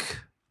damn.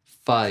 look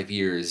 5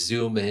 years.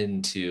 Zoom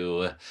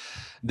into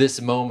this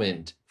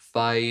moment.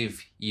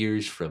 5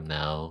 years from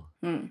now.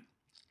 Hmm.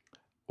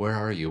 Where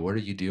are you? What are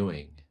you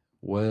doing?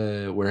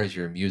 Where has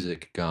your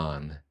music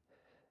gone?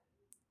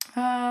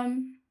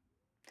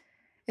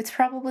 It's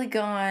probably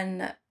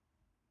gone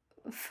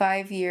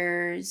 5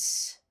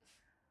 years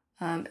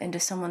into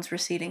someone's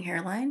receding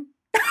hairline.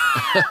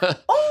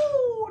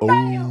 Oh,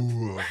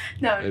 damn.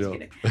 No, I'm just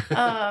kidding.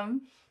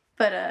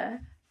 But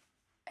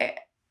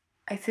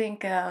I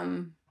think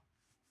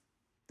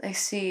I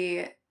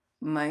see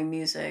my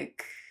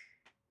music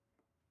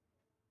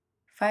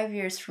 5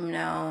 years from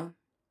now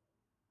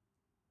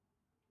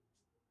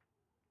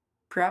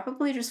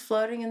probably just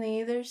floating in the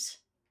ethers.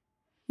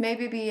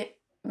 Maybe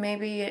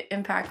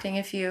impacting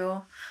a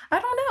few. I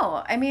don't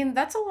know. I mean,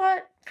 that's a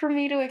lot for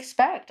me to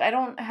expect. I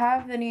don't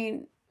have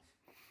any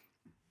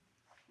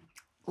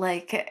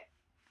like.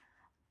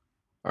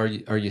 Are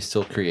you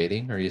still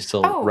creating? Are you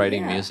still Oh,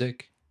 writing yeah.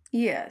 music?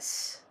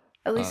 Yes.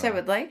 At least I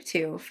would like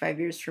to. 5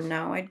 years from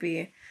now, I'd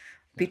be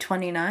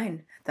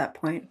 29 at that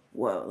point.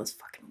 Whoa, that's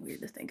fucking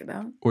weird to think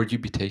about. Where'd you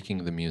be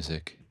taking the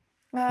music?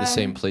 The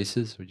same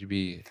places? Would you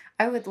be?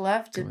 I would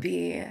love to going-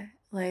 be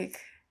like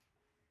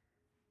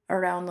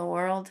around the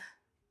world.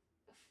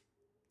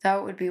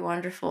 That would be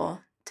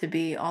wonderful to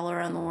be all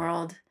around the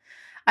world.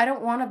 I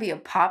don't want to be a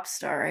pop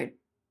star. I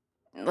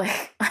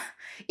like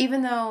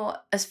even though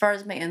as far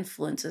as my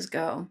influences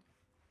go,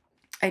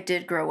 I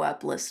did grow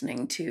up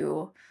listening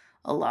to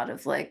a lot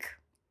of like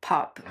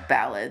pop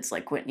ballads,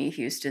 like Whitney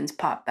Houston's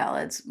pop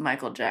ballads,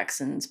 Michael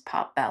Jackson's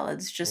pop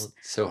ballads. Just Well,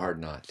 it's so hard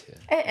not to.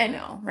 I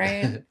know,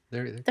 right?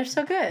 They're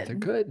so good. They're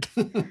good.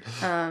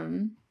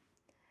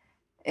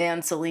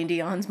 And Celine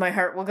Dion's "My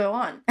Heart Will Go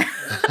On."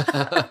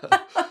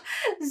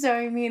 So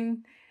I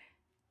mean,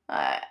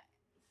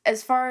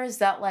 as far as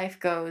that life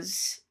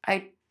goes,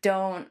 I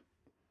don't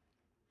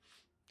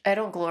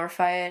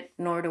glorify it,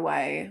 nor do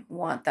I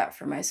want that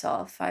for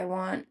myself. I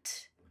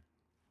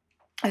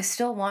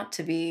still want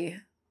to be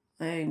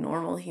a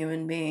normal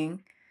human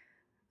being.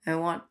 I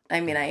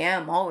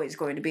am always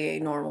going to be a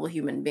normal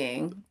human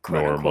being.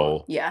 Quote Normal.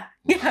 Unquote. Yeah,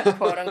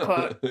 quote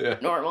unquote, Yeah.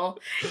 normal.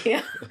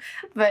 Yeah.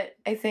 But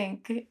I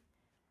think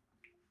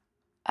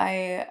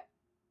I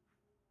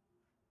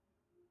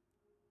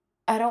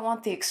don't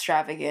want the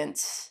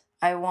extravagance.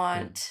 I'd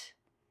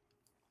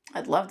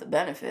love the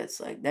benefits.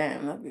 Like,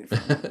 damn, that'd be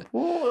fun.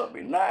 Ooh, that'd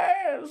be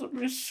nice. That'd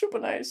be super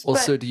nice. Well,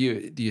 But so do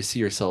you see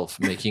yourself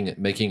making a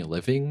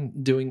living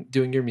doing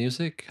your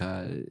music?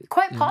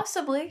 quite yeah.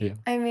 possibly. Yeah.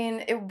 I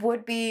mean, it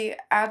would be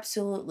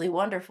absolutely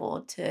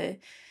wonderful to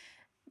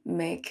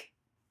make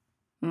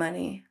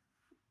money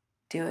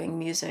doing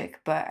music.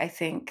 But I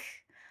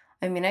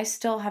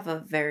still have a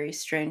very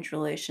strange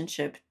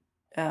relationship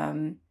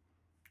in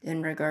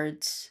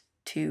regards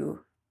to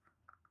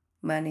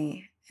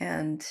money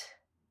and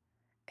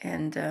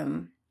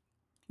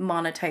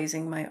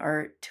monetizing my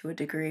art to a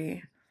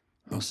degree.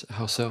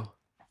 How so?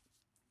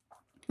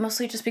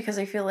 Mostly just because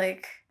I feel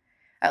like,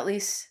 at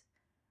least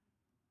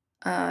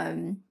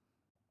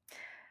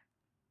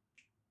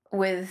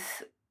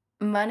with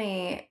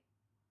money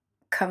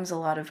comes a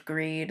lot of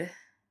greed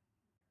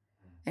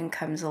and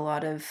comes a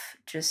lot of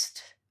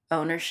just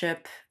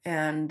ownership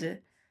and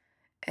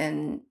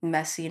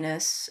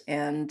messiness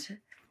and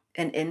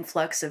an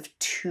influx of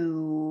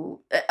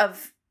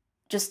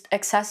just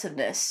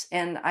excessiveness,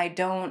 and I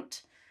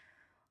don't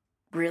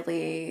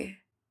really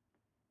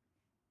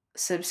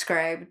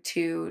subscribe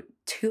to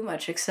too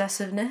much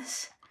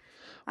excessiveness.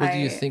 Well, do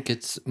you think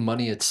it's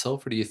money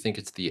itself, or do you think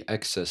it's the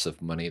excess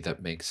of money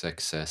that makes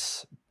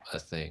excess a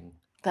thing?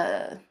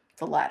 The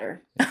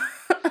latter.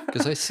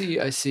 Because I see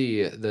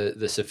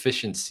the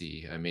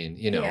sufficiency. I mean,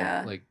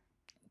 Yeah. like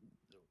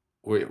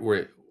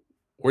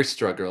we're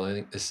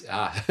struggling.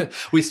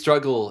 We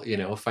struggle,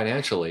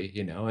 financially,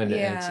 and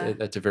Yeah.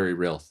 that's a very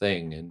real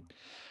thing. And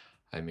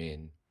I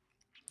mean,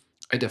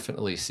 I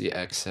definitely see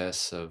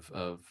excess of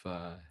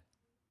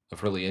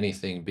really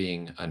anything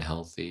being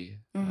unhealthy.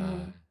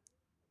 Mhm.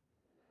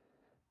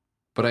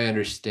 But I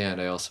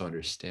also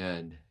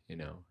understand,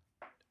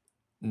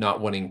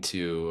 not wanting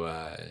to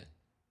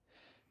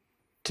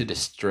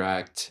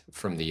distract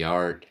from the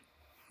art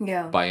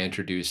Yeah. by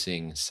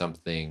introducing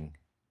something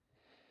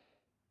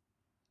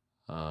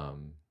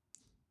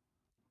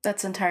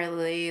That's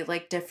entirely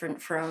like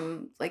different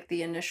from like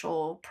the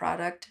initial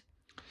product.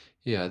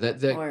 Yeah, Or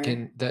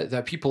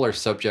that people are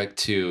subject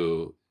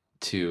to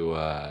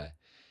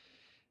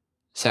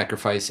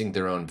sacrificing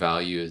their own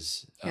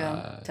values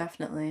yeah,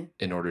 definitely.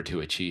 in order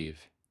to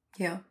achieve.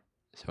 Yeah.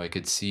 So I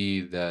could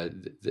see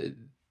the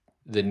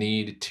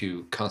need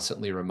to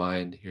constantly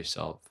remind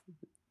yourself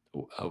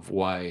of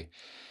why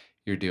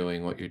you're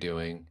doing what you're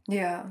doing,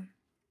 Yeah.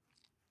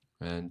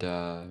 and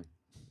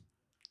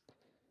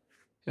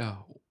yeah,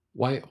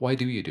 why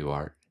do you do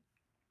art?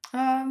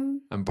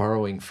 Um I'm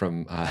borrowing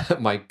from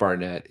Mike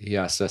Barnett. He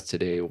asked us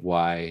today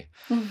why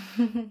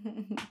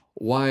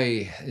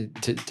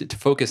to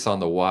focus on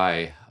the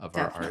why of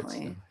our art. So,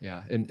 definitely.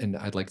 yeah, and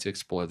I'd like to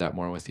explore that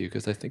more with you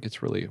because I think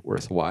it's really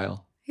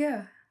worthwhile.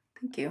 Yeah.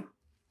 Thank you.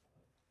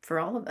 For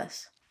all of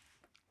us.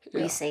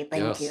 We Yeah. say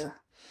thank Yes. you.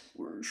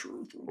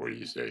 What do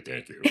you say?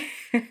 Thank you.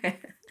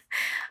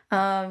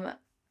 um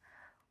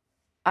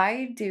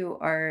I do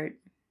art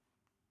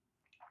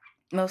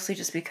mostly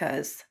just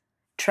because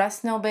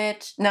trust no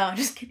bitch. No, I'm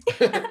just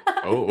kidding.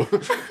 Oh.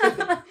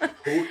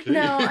 Okay.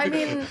 No, I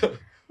mean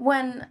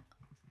when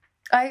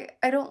I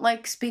don't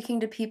like speaking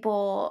to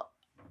people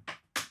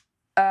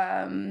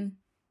um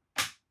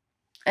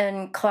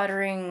and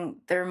cluttering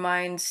their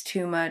minds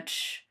too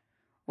much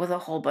with a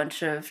whole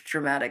bunch of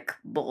dramatic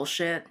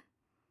bullshit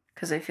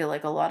because I feel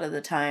like a lot of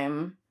the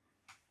time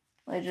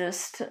I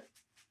just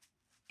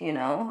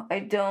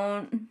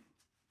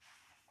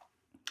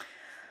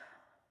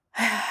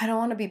I don't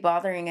want to be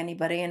bothering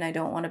anybody and I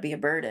don't want to be a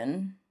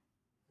burden.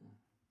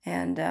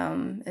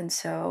 And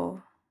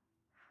so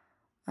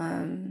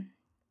um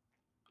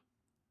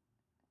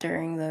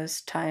during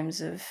those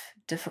times of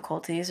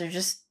difficulties or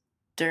just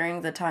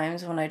during the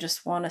times when I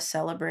just want to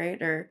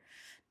celebrate or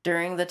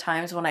during the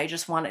times when I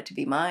just want it to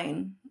be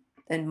mine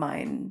and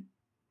mine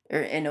or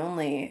and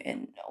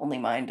only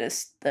mine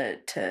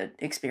to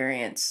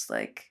experience,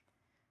 like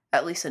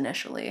at least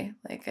initially,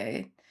 like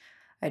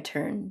I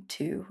turn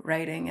to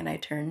writing and I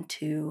turn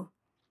to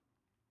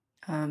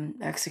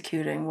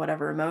executing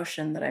whatever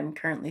emotion that I'm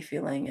currently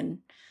feeling and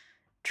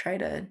try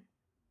to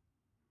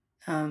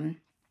um,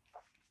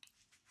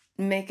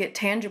 make it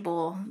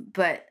tangible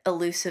but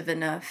elusive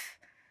enough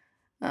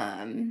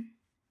um,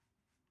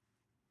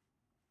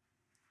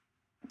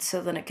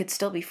 so then it could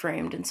still be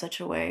framed in such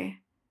a way,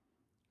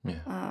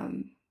 Yeah.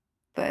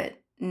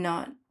 but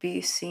not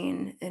be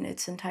seen in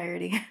its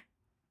entirety.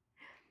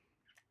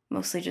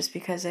 Mostly just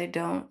because I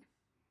don't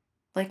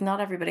like. Not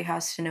everybody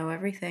has to know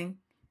everything,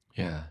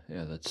 Yeah,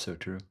 that's so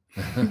true.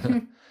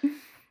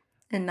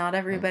 and not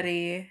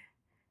everybody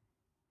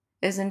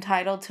is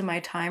entitled to my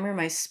time or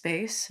my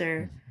space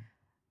or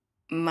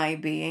my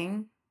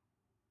being.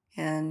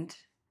 And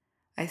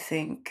I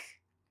think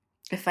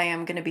if I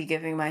am going to be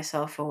giving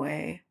myself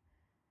away,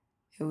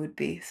 it would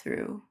be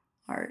through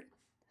art.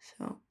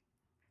 So,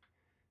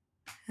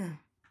 yeah.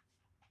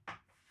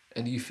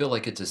 And do you feel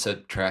like it's a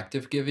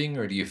subtractive giving,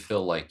 or do you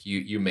feel like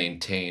you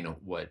maintain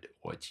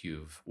what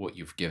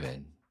you've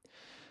given?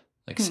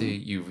 Like, say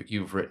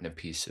you've written a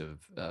piece of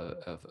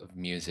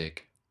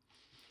music,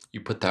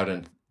 you put that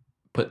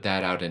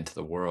out into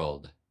the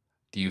world.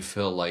 Do you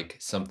feel like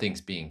something's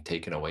being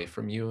taken away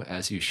from you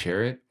as you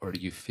share it, or do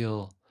you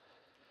feel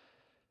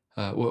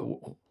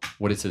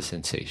what is the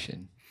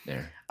sensation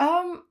there?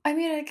 I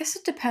mean, I guess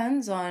it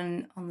depends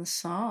on the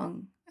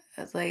song.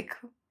 Like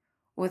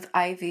with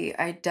Ivy,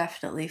 I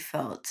definitely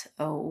felt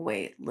a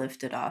weight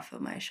lifted off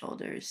of my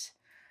shoulders.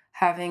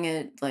 Having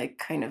it like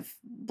kind of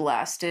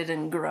blasted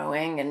and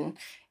growing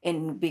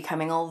and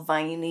becoming all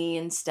viney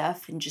and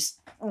stuff and just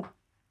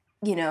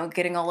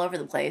getting all over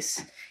the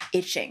place,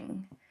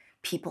 itching.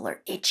 People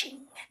are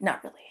itching.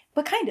 Not really,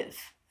 but kind of.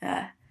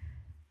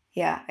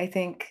 Yeah, I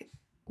think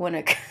when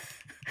it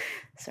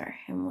sorry,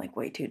 I'm like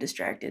way too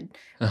distracted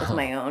with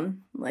my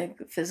own like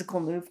physical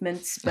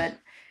movements, but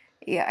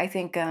yeah, I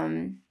think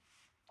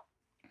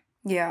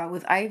yeah,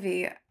 with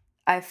Ivy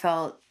I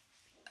felt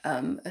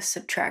a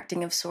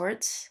subtracting of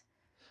sorts.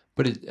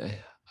 But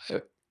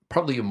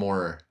probably a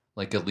more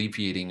like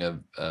alleviating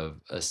of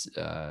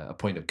a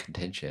point of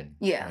contention,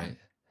 Yeah. right?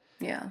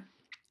 Yeah.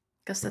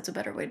 Guess that's a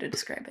better way to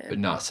describe it. But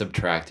not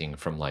subtracting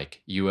from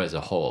like you as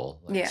a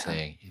whole, like Yeah.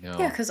 saying,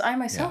 Yeah, because I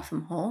myself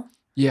am whole.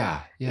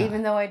 Yeah.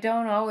 Even though I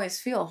don't always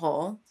feel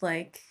whole,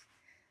 like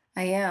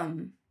I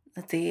am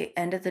at the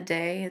end of the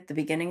day, at the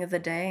beginning of the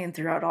day, and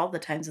throughout all the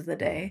times of the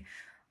day,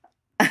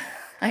 I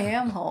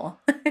am whole.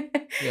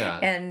 Yeah.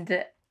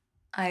 And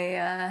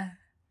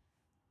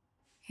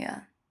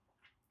yeah,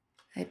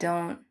 I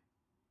don't,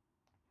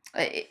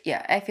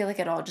 I feel like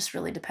it all just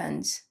really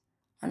depends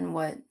on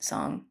what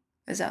song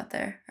is out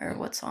there or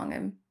what song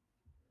I'm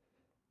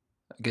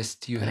I guess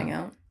putting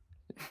out.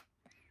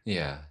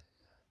 Yeah.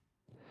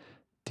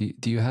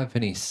 Do you have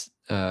any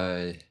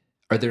are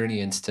there any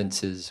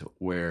instances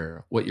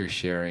where what you're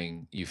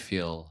sharing you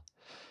feel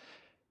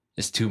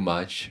is too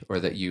much, or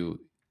that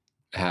you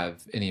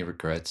have any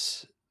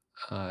regrets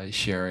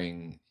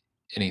sharing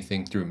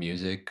anything through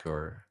music,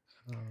 or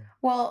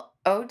Well,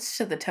 Odes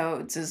to the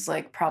Toads is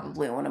like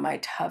probably one of my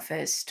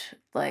toughest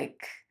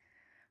like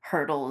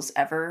hurdles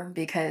ever,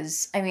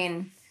 because I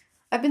mean,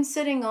 I've been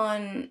sitting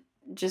on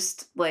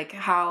just like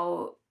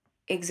how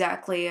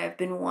exactly I've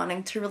been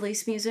wanting to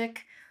release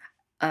music.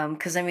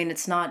 Because I mean,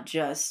 it's not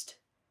just,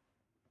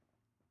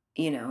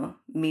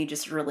 me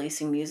just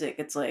releasing music.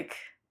 It's like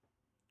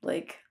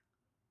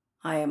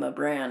I am a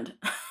brand,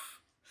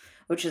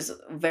 which is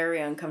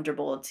very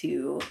uncomfortable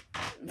to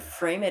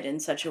frame it in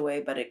such a way,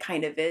 but it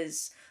kind of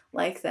is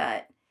like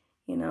that,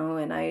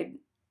 and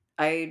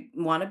I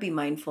want to be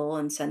mindful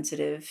and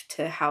sensitive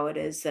to how it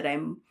is that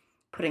I'm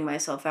putting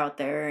myself out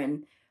there.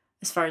 And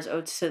as far as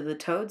Oats to the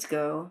Toads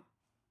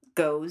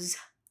goes,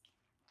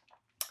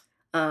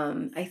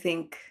 I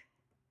think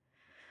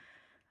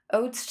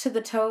Oats to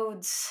the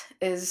Toads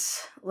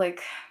is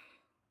like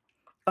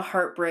a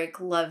heartbreak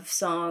love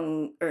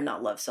song, or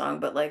not love song,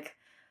 but like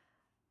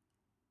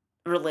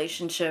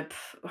relationship,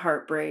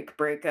 heartbreak,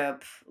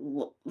 breakup,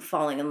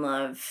 falling in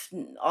love,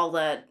 all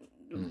that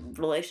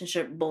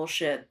relationship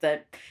bullshit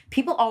that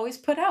people always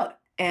put out.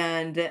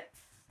 And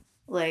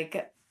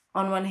like,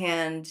 on one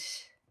hand,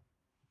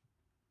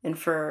 and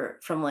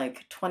from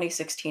like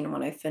 2016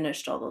 when I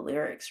finished all the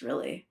lyrics,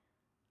 really,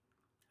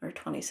 or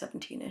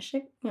 2017-ish.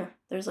 Yeah,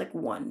 there's like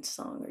one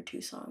song or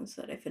two songs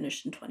that I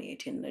finished in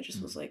 2018, and I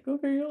just was like,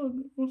 okay, yeah,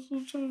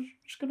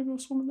 just gonna go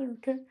swim in there,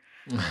 okay?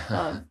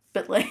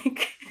 But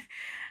like,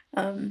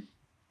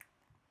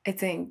 I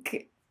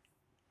think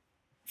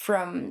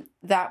from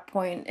that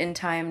point in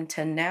time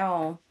to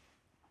now,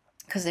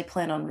 because they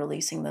plan on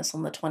releasing this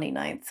on the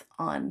 29th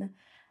on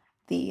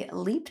the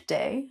leap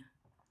day,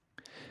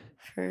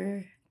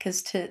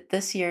 because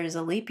this year is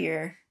a leap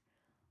year.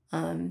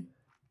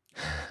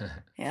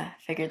 Yeah,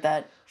 figured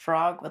that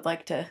Frog would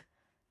like to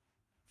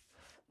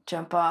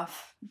jump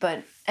off.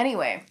 But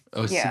anyway.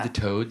 Oh, yeah. See the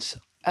Toads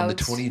on the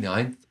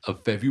 29th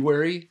of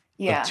February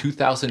of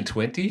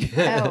 2020?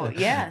 Oh,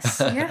 yes.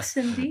 Yes,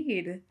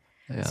 indeed.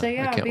 Yeah, So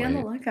yeah, be on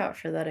the wait. lookout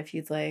for that if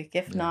you'd like.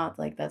 If not,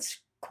 like, that's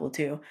cool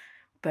too.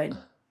 But,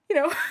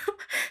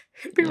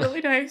 it'd be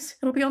really nice.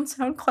 It'll be on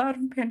SoundCloud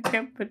and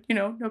Bandcamp, but,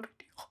 no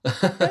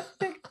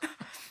big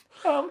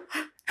deal.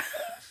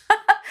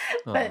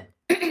 But...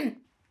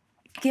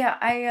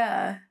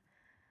 yeah,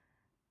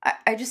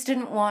 I just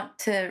didn't want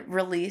to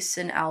release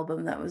an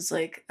album that was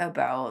like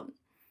about,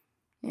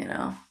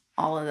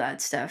 all of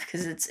that stuff,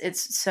 because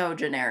it's so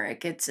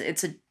generic.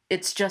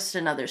 It's just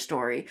another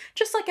story,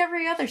 just like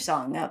every other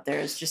song out there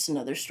is just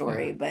another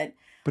story. Yeah.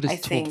 But I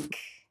think,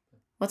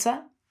 what's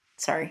that?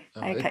 Sorry,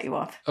 I cut you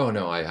off. Oh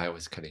no, I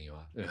was cutting you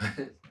off.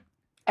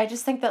 I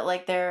just think that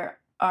like there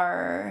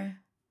are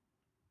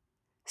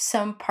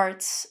some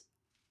parts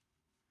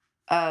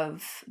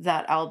of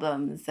that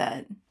album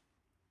that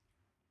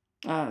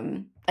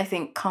I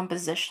think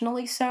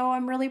compositionally so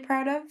I'm really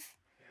proud of,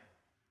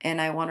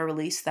 and I want to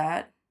release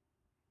that.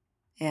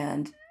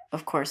 And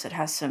of course it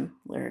has some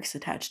lyrics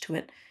attached to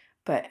it,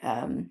 but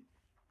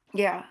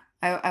yeah,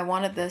 I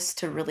wanted this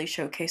to really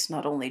showcase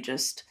not only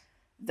just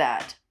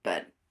that,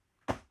 but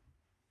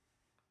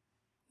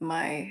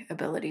my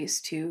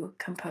abilities to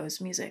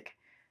compose music.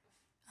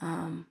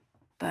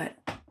 But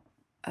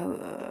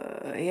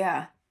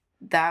yeah,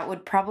 that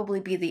would probably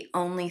be the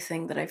only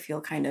thing that I feel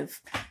kind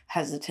of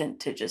hesitant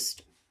to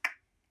just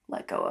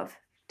let go of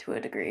to a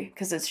degree,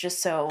 because it's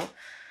just so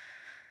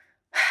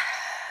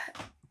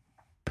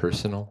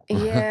personal.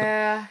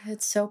 Yeah,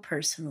 it's so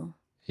personal.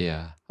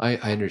 Yeah, I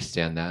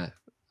understand that.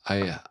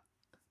 I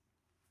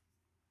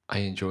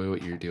enjoy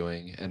what you're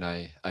doing, and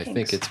I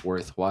think it's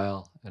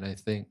worthwhile, and I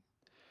think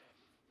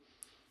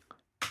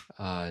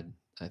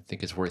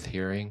it's worth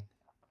hearing.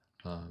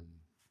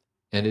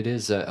 And it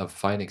is a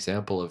fine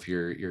example of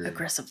your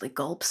aggressively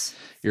gulps,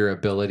 your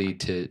ability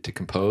to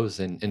compose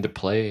and to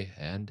play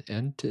and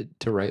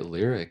to write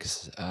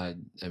lyrics. I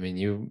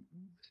mean,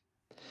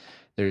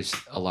 there's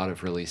a lot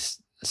of really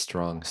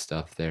strong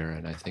stuff there,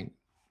 and I think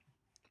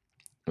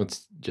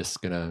it's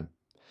just gonna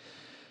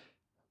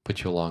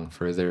put you along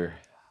further,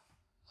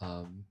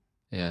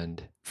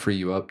 and free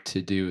you up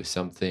to do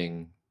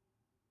something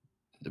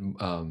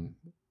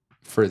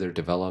further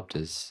developed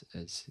as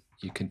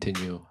you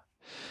continue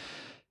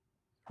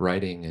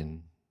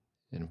writing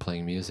and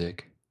playing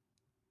music.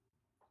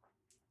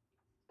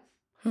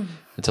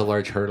 It's a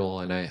large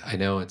hurdle, and I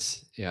know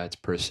it's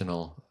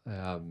personal.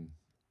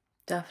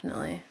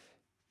 Definitely.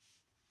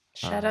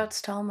 Shout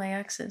outs to all my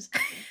exes.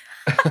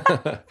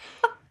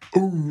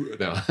 Ooh,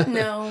 no.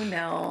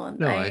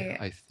 No.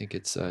 I think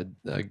it's a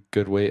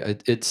good way.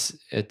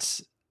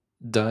 It's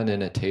done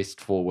in a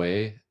tasteful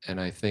way,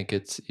 and I think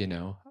it's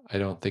I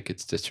don't think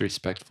it's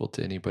disrespectful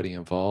to anybody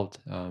involved.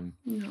 No.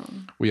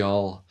 We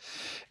all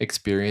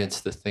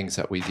experience the things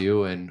that we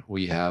do, and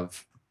we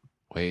have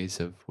ways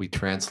we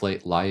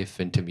translate life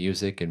into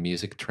music, and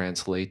music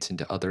translates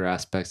into other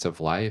aspects of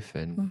life.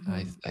 And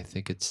I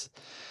think it's,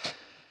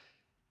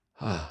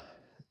 I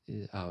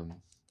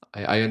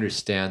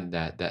understand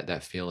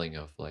that feeling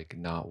of like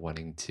not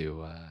wanting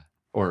to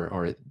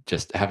or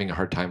just having a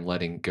hard time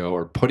letting go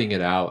or putting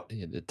it out.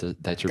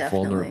 That's your Definitely.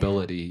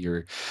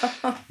 vulnerability.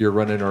 You're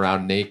running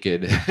around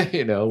naked,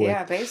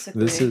 Yeah,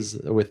 basically. this is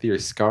with your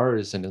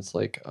scars, and it's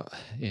like,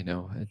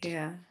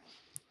 Yeah.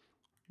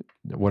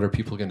 what are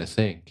people going to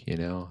think,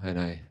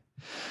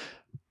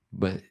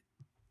 but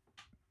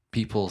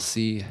people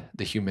see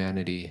the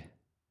humanity,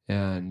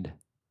 and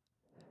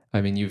I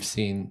mean, you've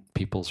seen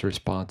people's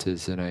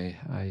responses, and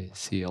I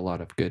see a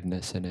lot of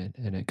goodness in it,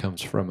 and it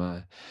comes from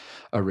a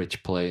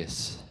rich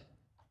place.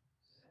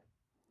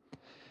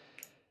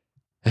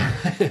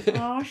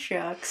 Oh,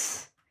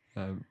 shucks.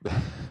 Um,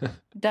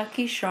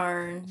 Ducky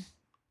Sharn.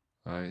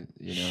 you know,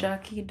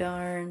 Shucky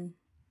darn.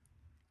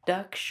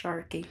 Duck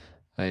Sharky.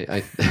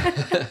 I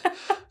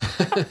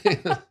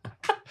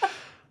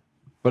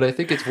but I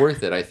think it's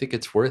worth it. I think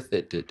it's worth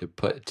it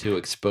to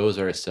expose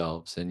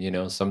ourselves,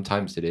 and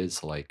sometimes it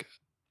is like,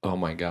 oh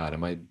my God,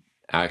 am I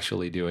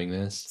actually doing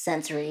this?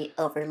 Sensory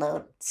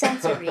overload.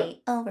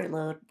 Sensory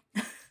overload.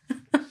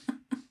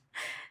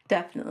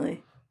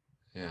 Definitely.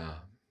 Yeah.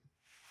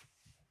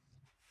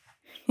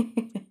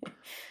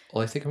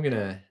 Well, I think I'm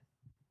gonna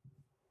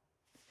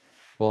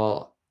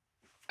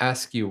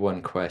ask you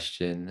one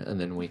question, and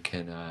then we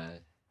can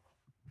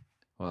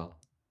go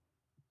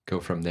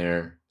from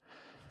there.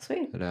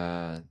 Sweet.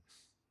 But,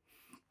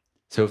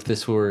 so if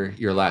this were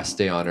your last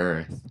day on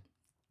Earth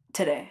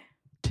Today.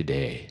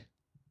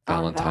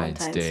 On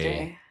Valentine's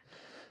Day,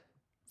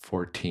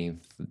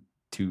 14th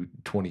to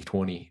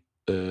 2020.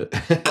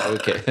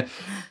 Okay.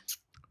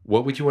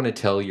 What would you want to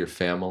tell your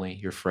family,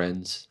 your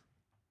friends,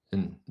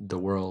 and the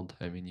world?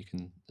 I mean, you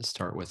can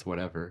start with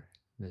whatever.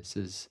 This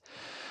is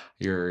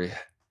your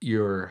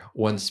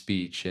one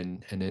speech,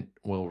 and it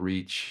will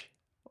reach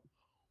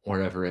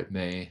wherever it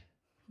may.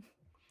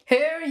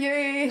 Hear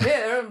ye,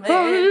 hear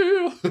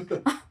me.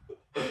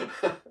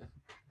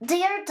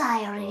 Dear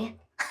diary,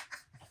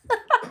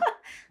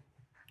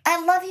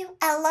 I love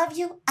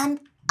you, and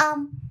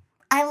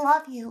I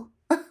love you.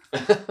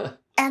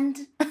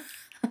 And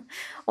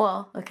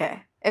Well,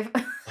 okay. If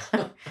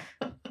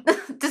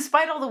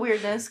despite all the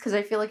weirdness, because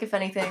I feel like if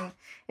anything,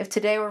 if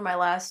today were my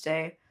last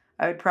day,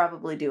 I would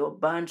probably do a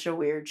bunch of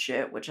weird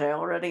shit, which I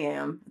already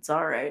am. It's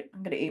all right.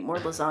 I'm gonna eat more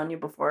lasagna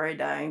before I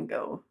die and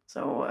go.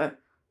 So,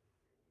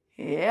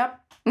 yep.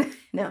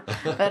 No,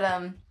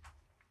 but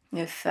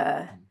if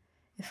it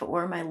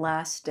were my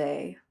last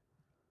day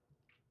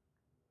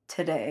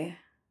today,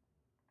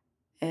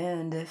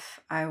 and if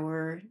I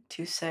were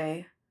to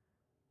say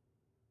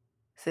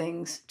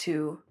things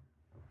to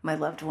my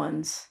loved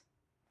ones,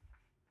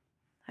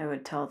 I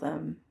would tell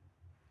them,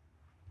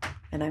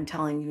 and I'm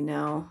telling you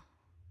now,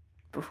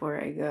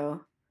 before I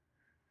go,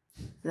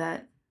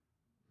 that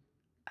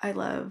I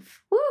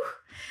love. Woo!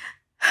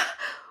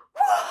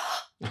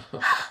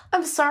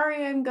 I'm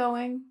sorry I'm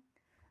going.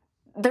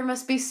 There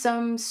must be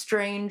some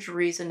strange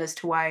reason as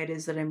to why it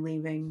is that I'm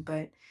leaving,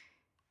 but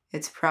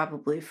it's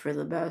probably for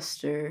the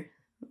best or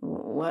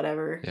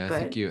whatever. Yeah, I but...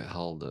 think you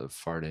held a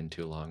fart in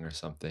too long or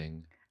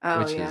something,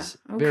 which is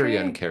very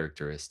okay.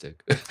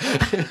 uncharacteristic.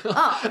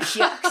 Oh,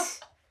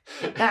 shucks.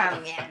 Oh,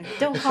 man.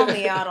 Don't call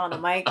me out on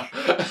a mic.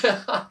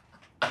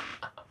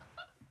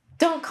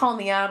 Don't call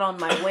me out on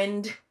my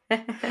wind.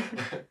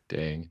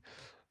 Dang.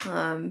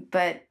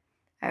 But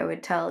I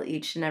would tell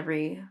each and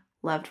every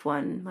loved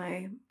one,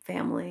 my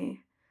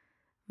family,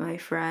 my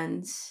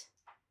friends,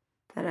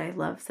 that I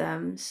love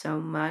them so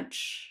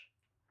much.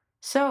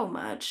 So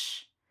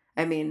much.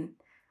 I mean,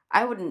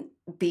 I wouldn't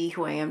be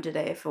who I am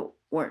today if it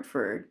weren't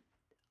for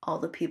all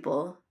the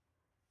people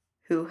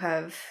who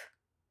have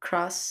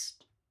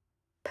crossed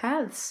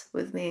paths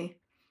with me.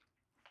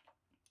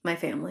 My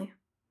family.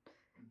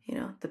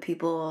 The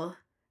people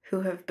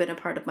who have been a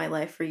part of my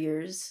life for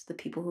years, the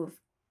people who've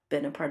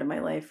been a part of my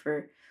life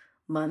for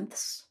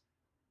months,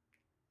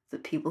 the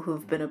people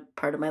who've been a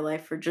part of my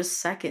life for just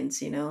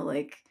seconds,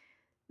 like,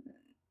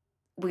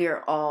 we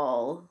are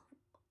all,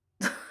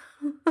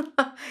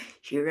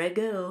 here I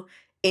go,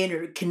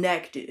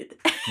 interconnected.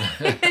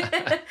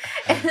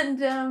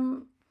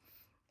 And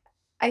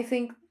I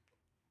think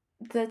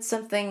that's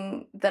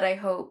something that I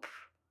hope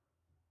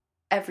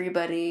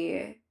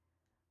everybody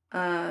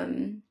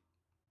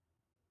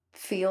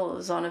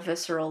feels on a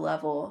visceral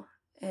level.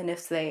 And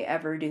if they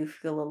ever do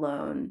feel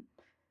alone,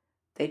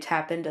 they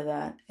tap into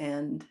that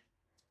and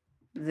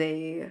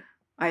they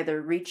either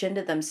reach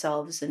into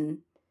themselves and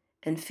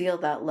feel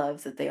that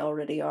love that they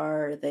already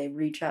are, or they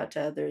reach out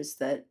to others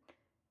that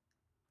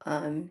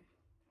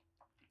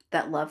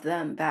love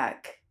them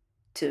back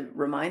to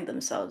remind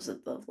themselves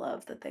of the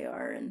love that they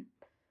are.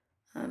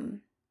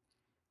 And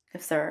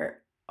if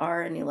there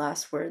are any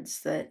last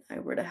words that I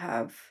were to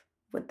have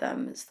with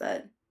them, is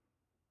that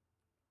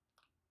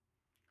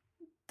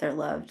they're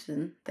loved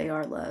and they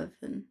are loved.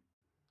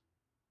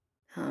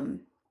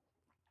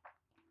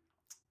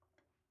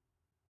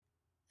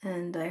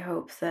 And I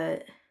hope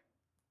that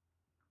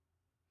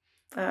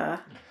oh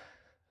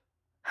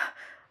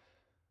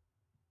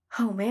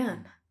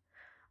man,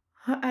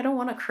 I don't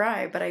want to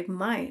cry, but I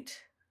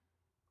might.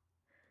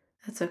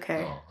 That's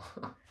okay.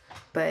 Oh.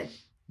 But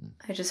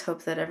I just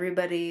hope that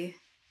everybody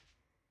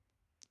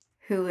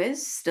who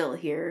is still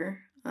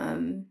here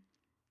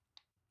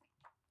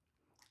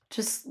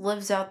just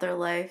lives out their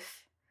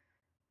life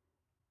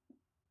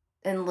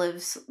and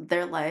lives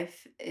their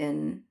life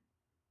in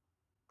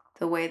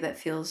the way that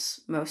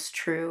feels most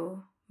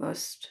true,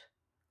 most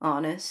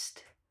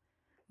honest,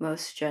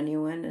 most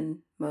genuine, and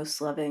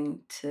most loving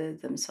to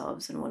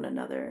themselves and one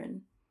another.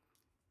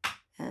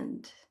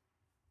 And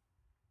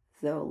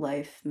though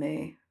life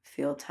may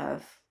feel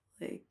tough,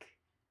 like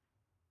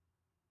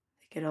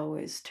they could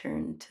always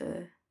turn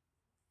to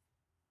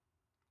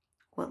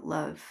what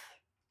love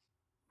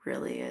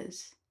really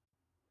is.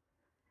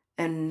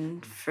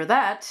 And for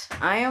that,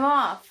 I am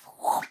off.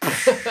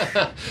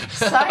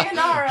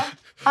 Sayonara.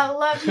 I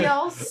love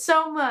y'all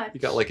so much. You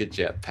got like a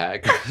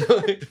jetpack.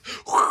 Gonna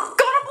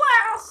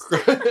blast!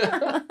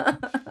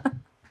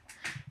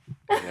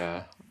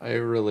 Yeah, I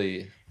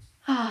really,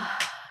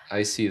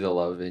 I see the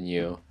love in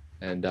you,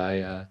 and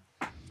I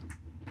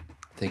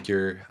think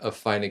you're a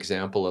fine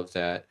example of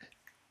that.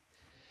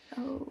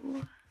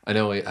 Oh. I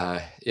know,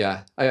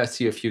 yeah, I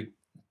asked you a few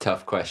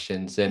tough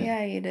questions, and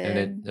Yeah, you did.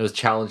 and it was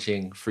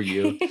challenging for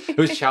you. It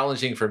was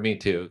challenging for me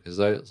too, because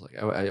I was like,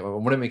 I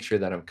want to make sure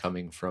that I'm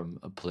coming from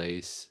a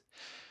place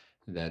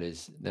that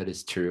is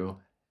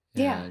true.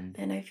 Yeah,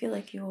 and I feel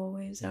like you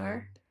always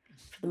are,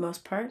 for the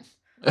most part.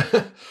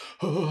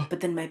 But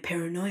then my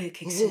paranoia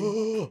kicks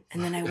in,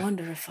 and then I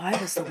wonder if I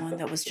was the one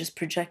that was just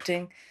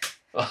projecting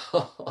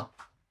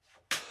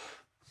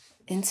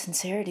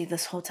insincerity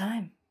this whole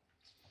time.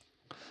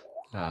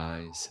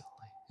 Nice.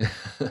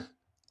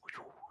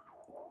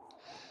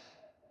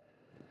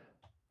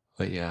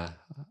 But yeah,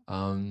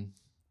 on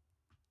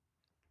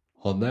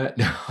that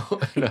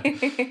note,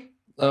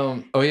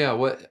 oh yeah,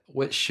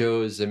 what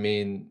shows? I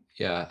mean,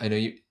 yeah, I know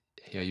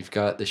you've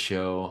got the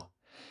show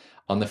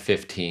on the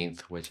 15th,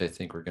 which I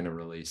think we're gonna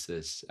release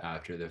this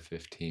after the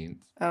 15th.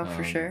 Oh,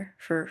 for sure,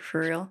 for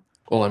real.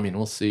 Well, I mean,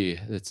 we'll see.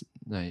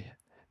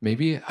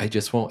 Maybe I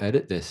just won't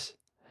edit this.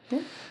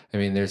 Yeah. I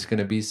mean, there's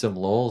gonna be some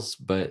lulls,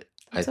 but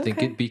I think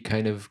okay. it'd be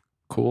kind of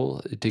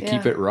cool to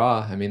keep it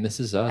raw. I mean,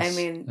 this is us. I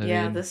mean,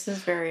 this is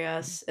very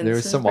us. And there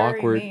was some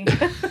awkward,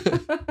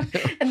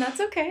 and that's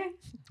okay.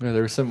 Yeah,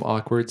 there was some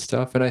awkward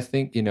stuff, and I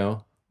think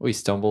we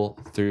stumble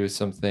through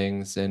some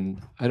things,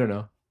 and I don't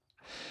know.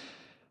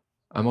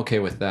 I'm okay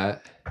with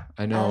that.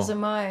 I know. As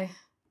am I.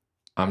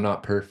 I'm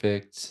not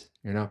perfect.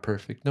 You're not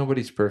perfect.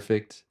 Nobody's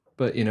perfect,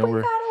 but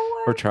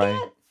we're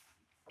trying.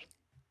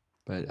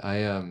 But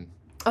I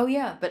Oh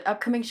yeah, but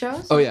upcoming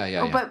shows? Oh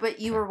yeah.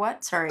 But you were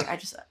what? Sorry, I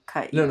just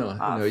cut you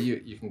off. No,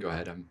 you can go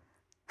ahead.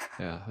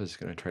 I was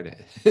gonna try to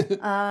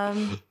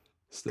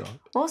still.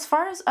 Well, as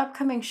far as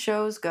upcoming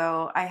shows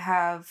go, I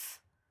have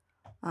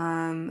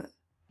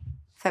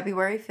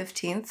February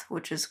 15th,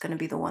 which is gonna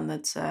be the one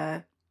that's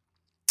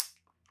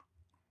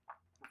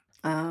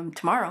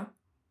tomorrow.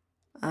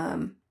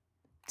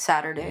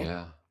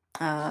 Saturday.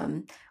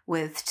 Yeah.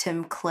 With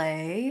Tim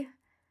Clay.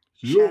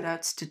 Yeah. Shout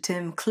outs to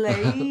Tim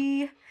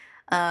Clay.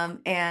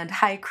 And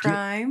High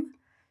Crime.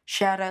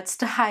 Shout outs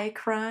to High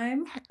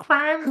Crime.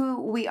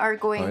 Who we are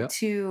going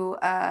to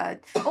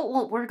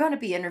we're going to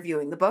be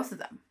interviewing the both of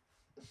them.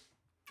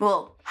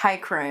 Well, High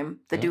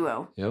Crime, the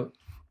duo. Yep.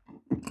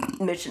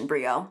 Mitch and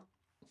Brielle.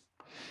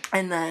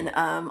 And then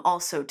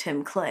also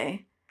Tim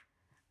Clay.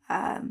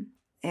 So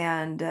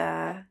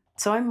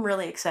I'm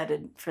really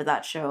excited for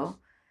that show.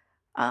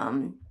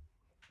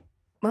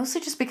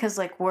 Mostly just because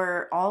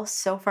we're all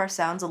So Far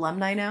Sounds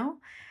alumni now.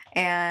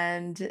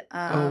 And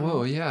oh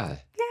whoa, yeah.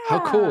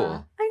 How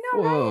cool. I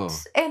know, whoa.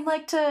 right? And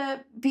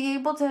to be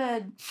able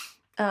to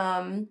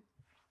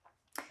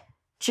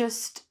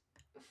just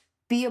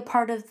be a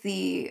part of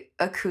the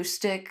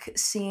acoustic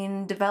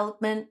scene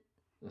development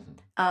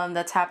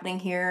that's happening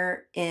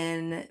here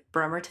in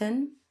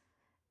Bremerton.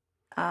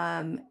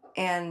 And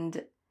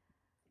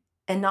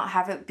not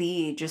have it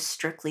be just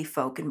strictly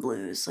folk and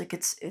blues.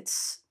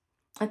 It's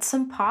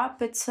some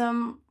pop, it's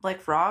some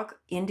rock,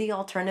 indie,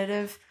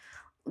 alternative,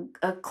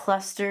 a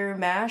cluster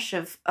mash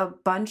of a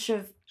bunch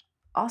of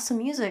awesome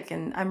music,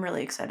 and I'm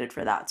really excited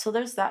for that. So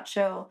there's that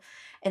show.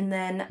 And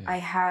then I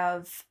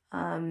have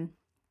the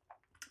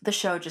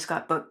show just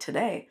got booked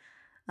today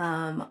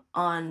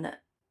on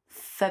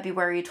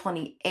February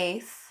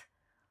 28th.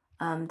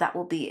 That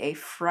will be a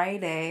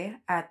Friday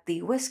at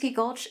the Whiskey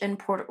Gulch in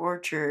Port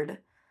Orchard.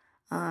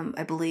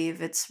 I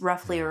believe it's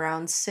roughly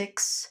around 7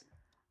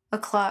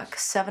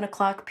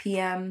 o'clock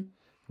p.m.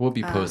 We'll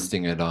be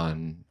posting it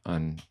on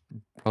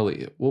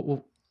probably.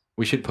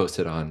 We should post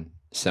it on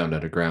Sound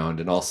Underground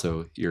and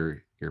also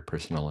your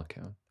personal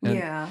account.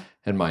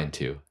 And mine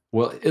too.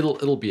 Well,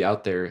 it'll be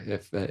out there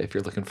if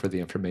you're looking for the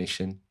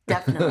information.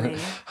 Definitely.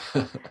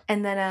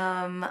 And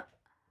then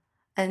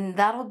and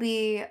that'll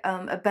be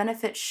a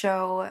benefit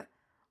show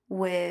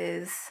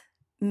with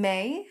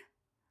May.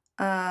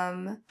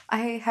 I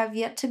have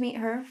yet to meet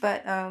her,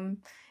 but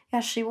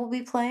she will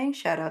be playing.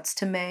 Shout outs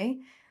to May.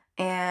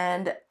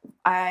 And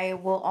I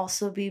will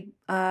also be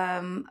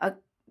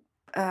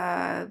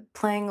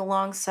playing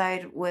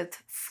alongside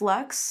with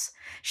Flux.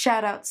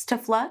 Shout outs to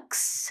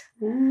Flux.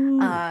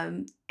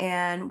 And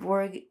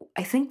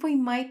I think we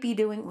might be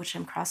doing, which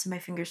I'm crossing my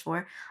fingers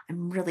for.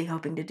 I'm really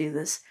hoping to do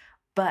this,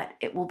 but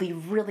it will be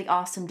really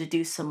awesome to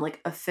do some like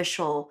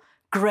official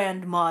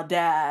Grandma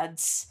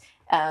Dads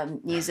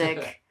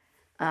music.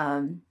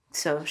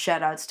 So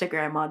shout outs to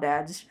Grandma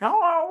Dads.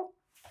 Hello.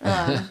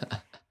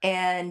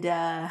 And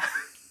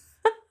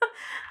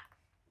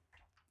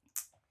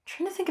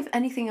trying to think of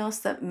anything else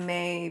that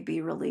may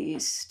be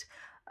released.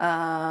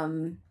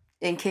 In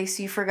case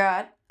you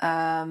forgot,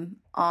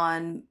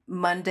 on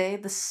Monday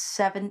the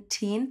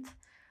 17th,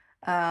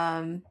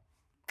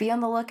 be on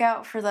the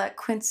lookout for that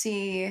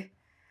Quincy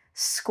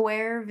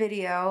Square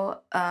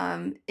video.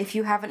 If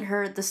you haven't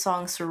heard the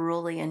song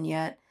Cerulean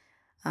yet,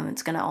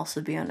 it's going to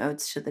also be on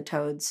Odes to the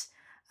Toads.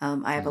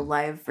 I have a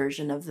live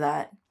version of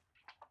that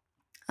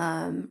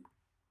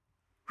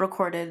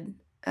recorded.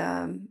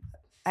 I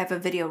have a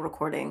video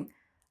recording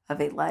of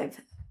a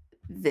live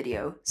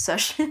video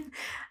session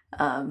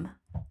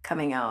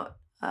coming out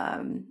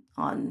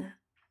on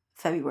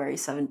February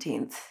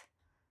 17th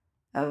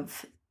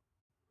of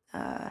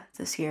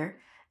this year.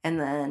 And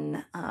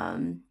then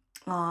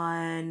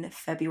on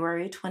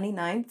February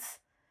 29th,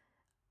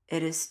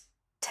 it is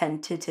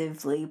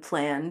tentatively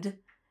planned.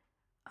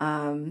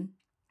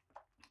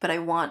 But I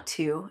want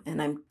to,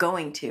 and I'm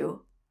going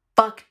to,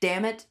 fuck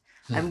damn it,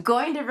 I'm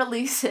going to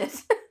release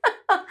it.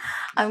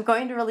 I'm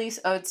going to release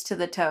Odes to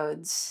the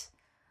Toads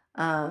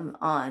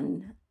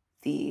on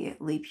the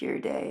leap year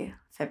day,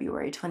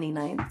 February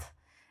 29th.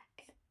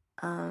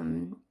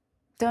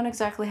 Don't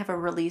exactly have a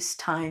release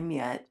time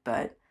yet,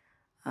 but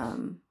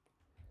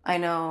I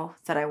know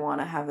that I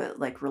want to have it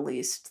like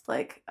released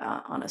like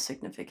on a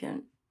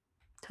significant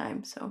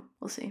time, so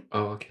we'll see.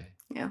 Oh, okay.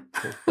 Yeah.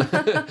 Cool.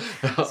 So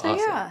Awesome.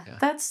 yeah,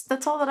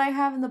 that's all that I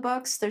have in the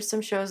books. There's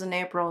some shows in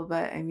April,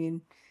 but I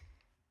mean,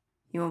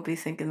 you won't be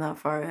thinking that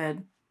far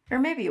ahead. Or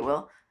maybe you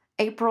will.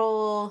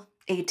 April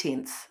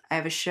 18th, I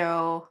have a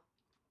show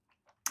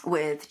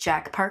with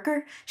Jack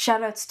Parker.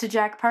 Shoutouts to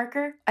Jack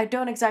Parker. I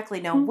don't exactly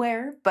know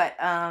where, but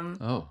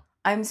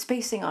I'm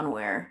spacing on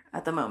where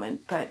at the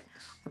moment, but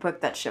I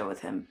booked that show with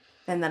him.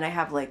 And then I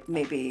have like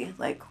maybe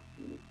like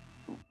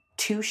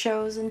 2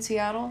 shows in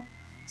Seattle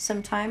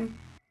sometime.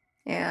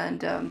 And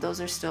those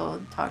are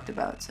still talked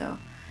about, so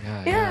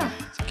yeah.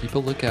 So keep a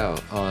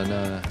lookout on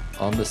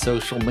the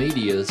social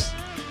medias,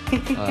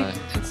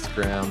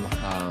 Instagram,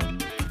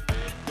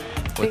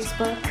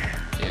 Facebook.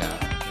 Yeah.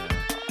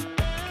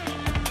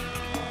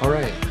 All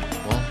right.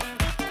 Well,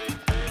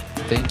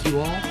 thank you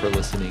all for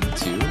listening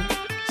to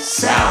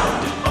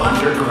Sound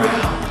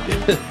Underground.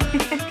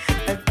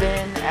 I've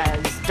been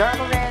as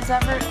Darla Rae as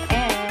ever,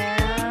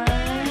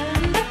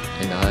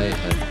 And I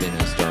have been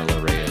as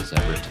Darla Rae as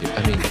ever too.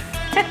 I mean,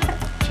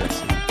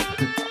 Jesse.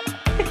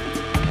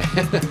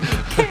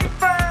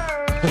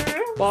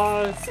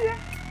 Bye.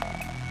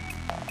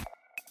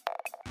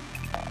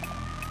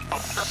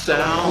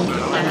 Sound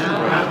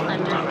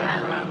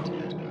Underground.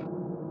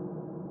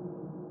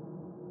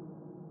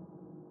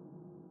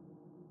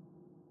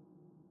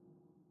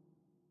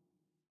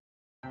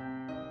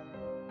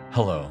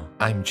 Hello,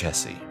 I'm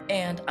Jesse,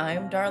 and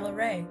I'm Darla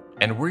Rae.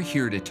 and we're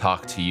here to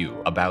talk to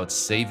you about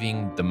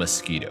saving the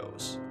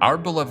mosquitoes. Our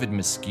beloved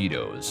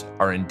mosquitoes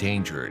are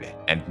endangered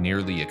and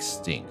nearly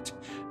extinct,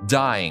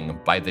 dying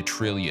by the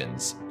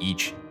trillions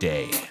each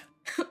day.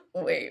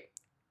 Wait,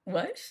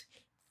 what?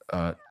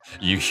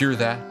 You hear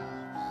that?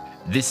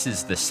 This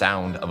is the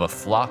sound of a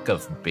flock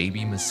of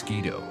baby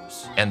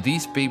mosquitoes. And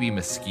these baby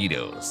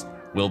mosquitoes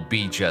will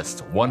be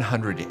just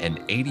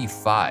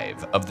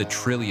 185 of the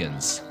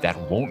trillions that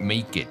won't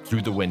make it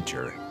through the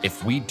winter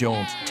if we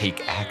don't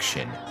take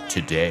action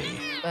today.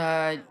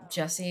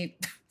 Jesse,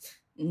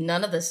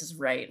 none of this is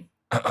right.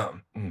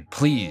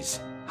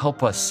 Please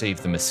help us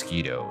save the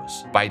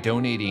mosquitoes by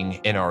donating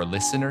in our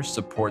listener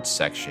support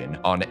section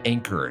on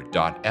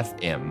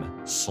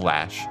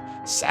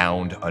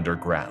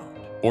anchor.fm/soundunderground.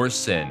 Or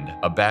send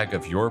a bag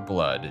of your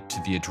blood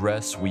to the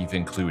address we've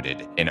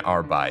included in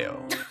our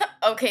bio.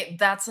 Okay,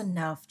 that's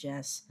enough,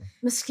 Jess.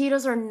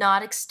 Mosquitoes are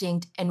not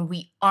extinct, and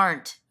we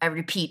aren't, I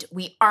repeat,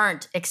 we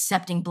aren't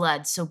accepting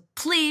blood, so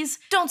please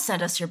don't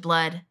send us your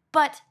blood.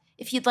 But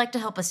if you'd like to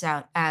help us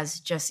out, as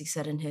Jesse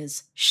said in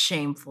his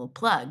shameful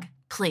plug,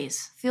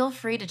 please feel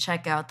free to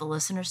check out the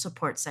listener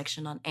support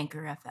section on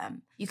Anchor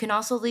FM. You can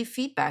also leave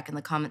feedback in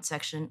the comment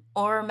section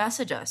or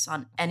message us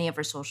on any of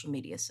our social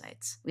media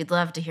sites. We'd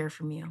love to hear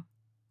from you.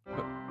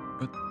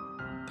 But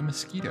the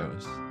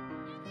mosquitoes.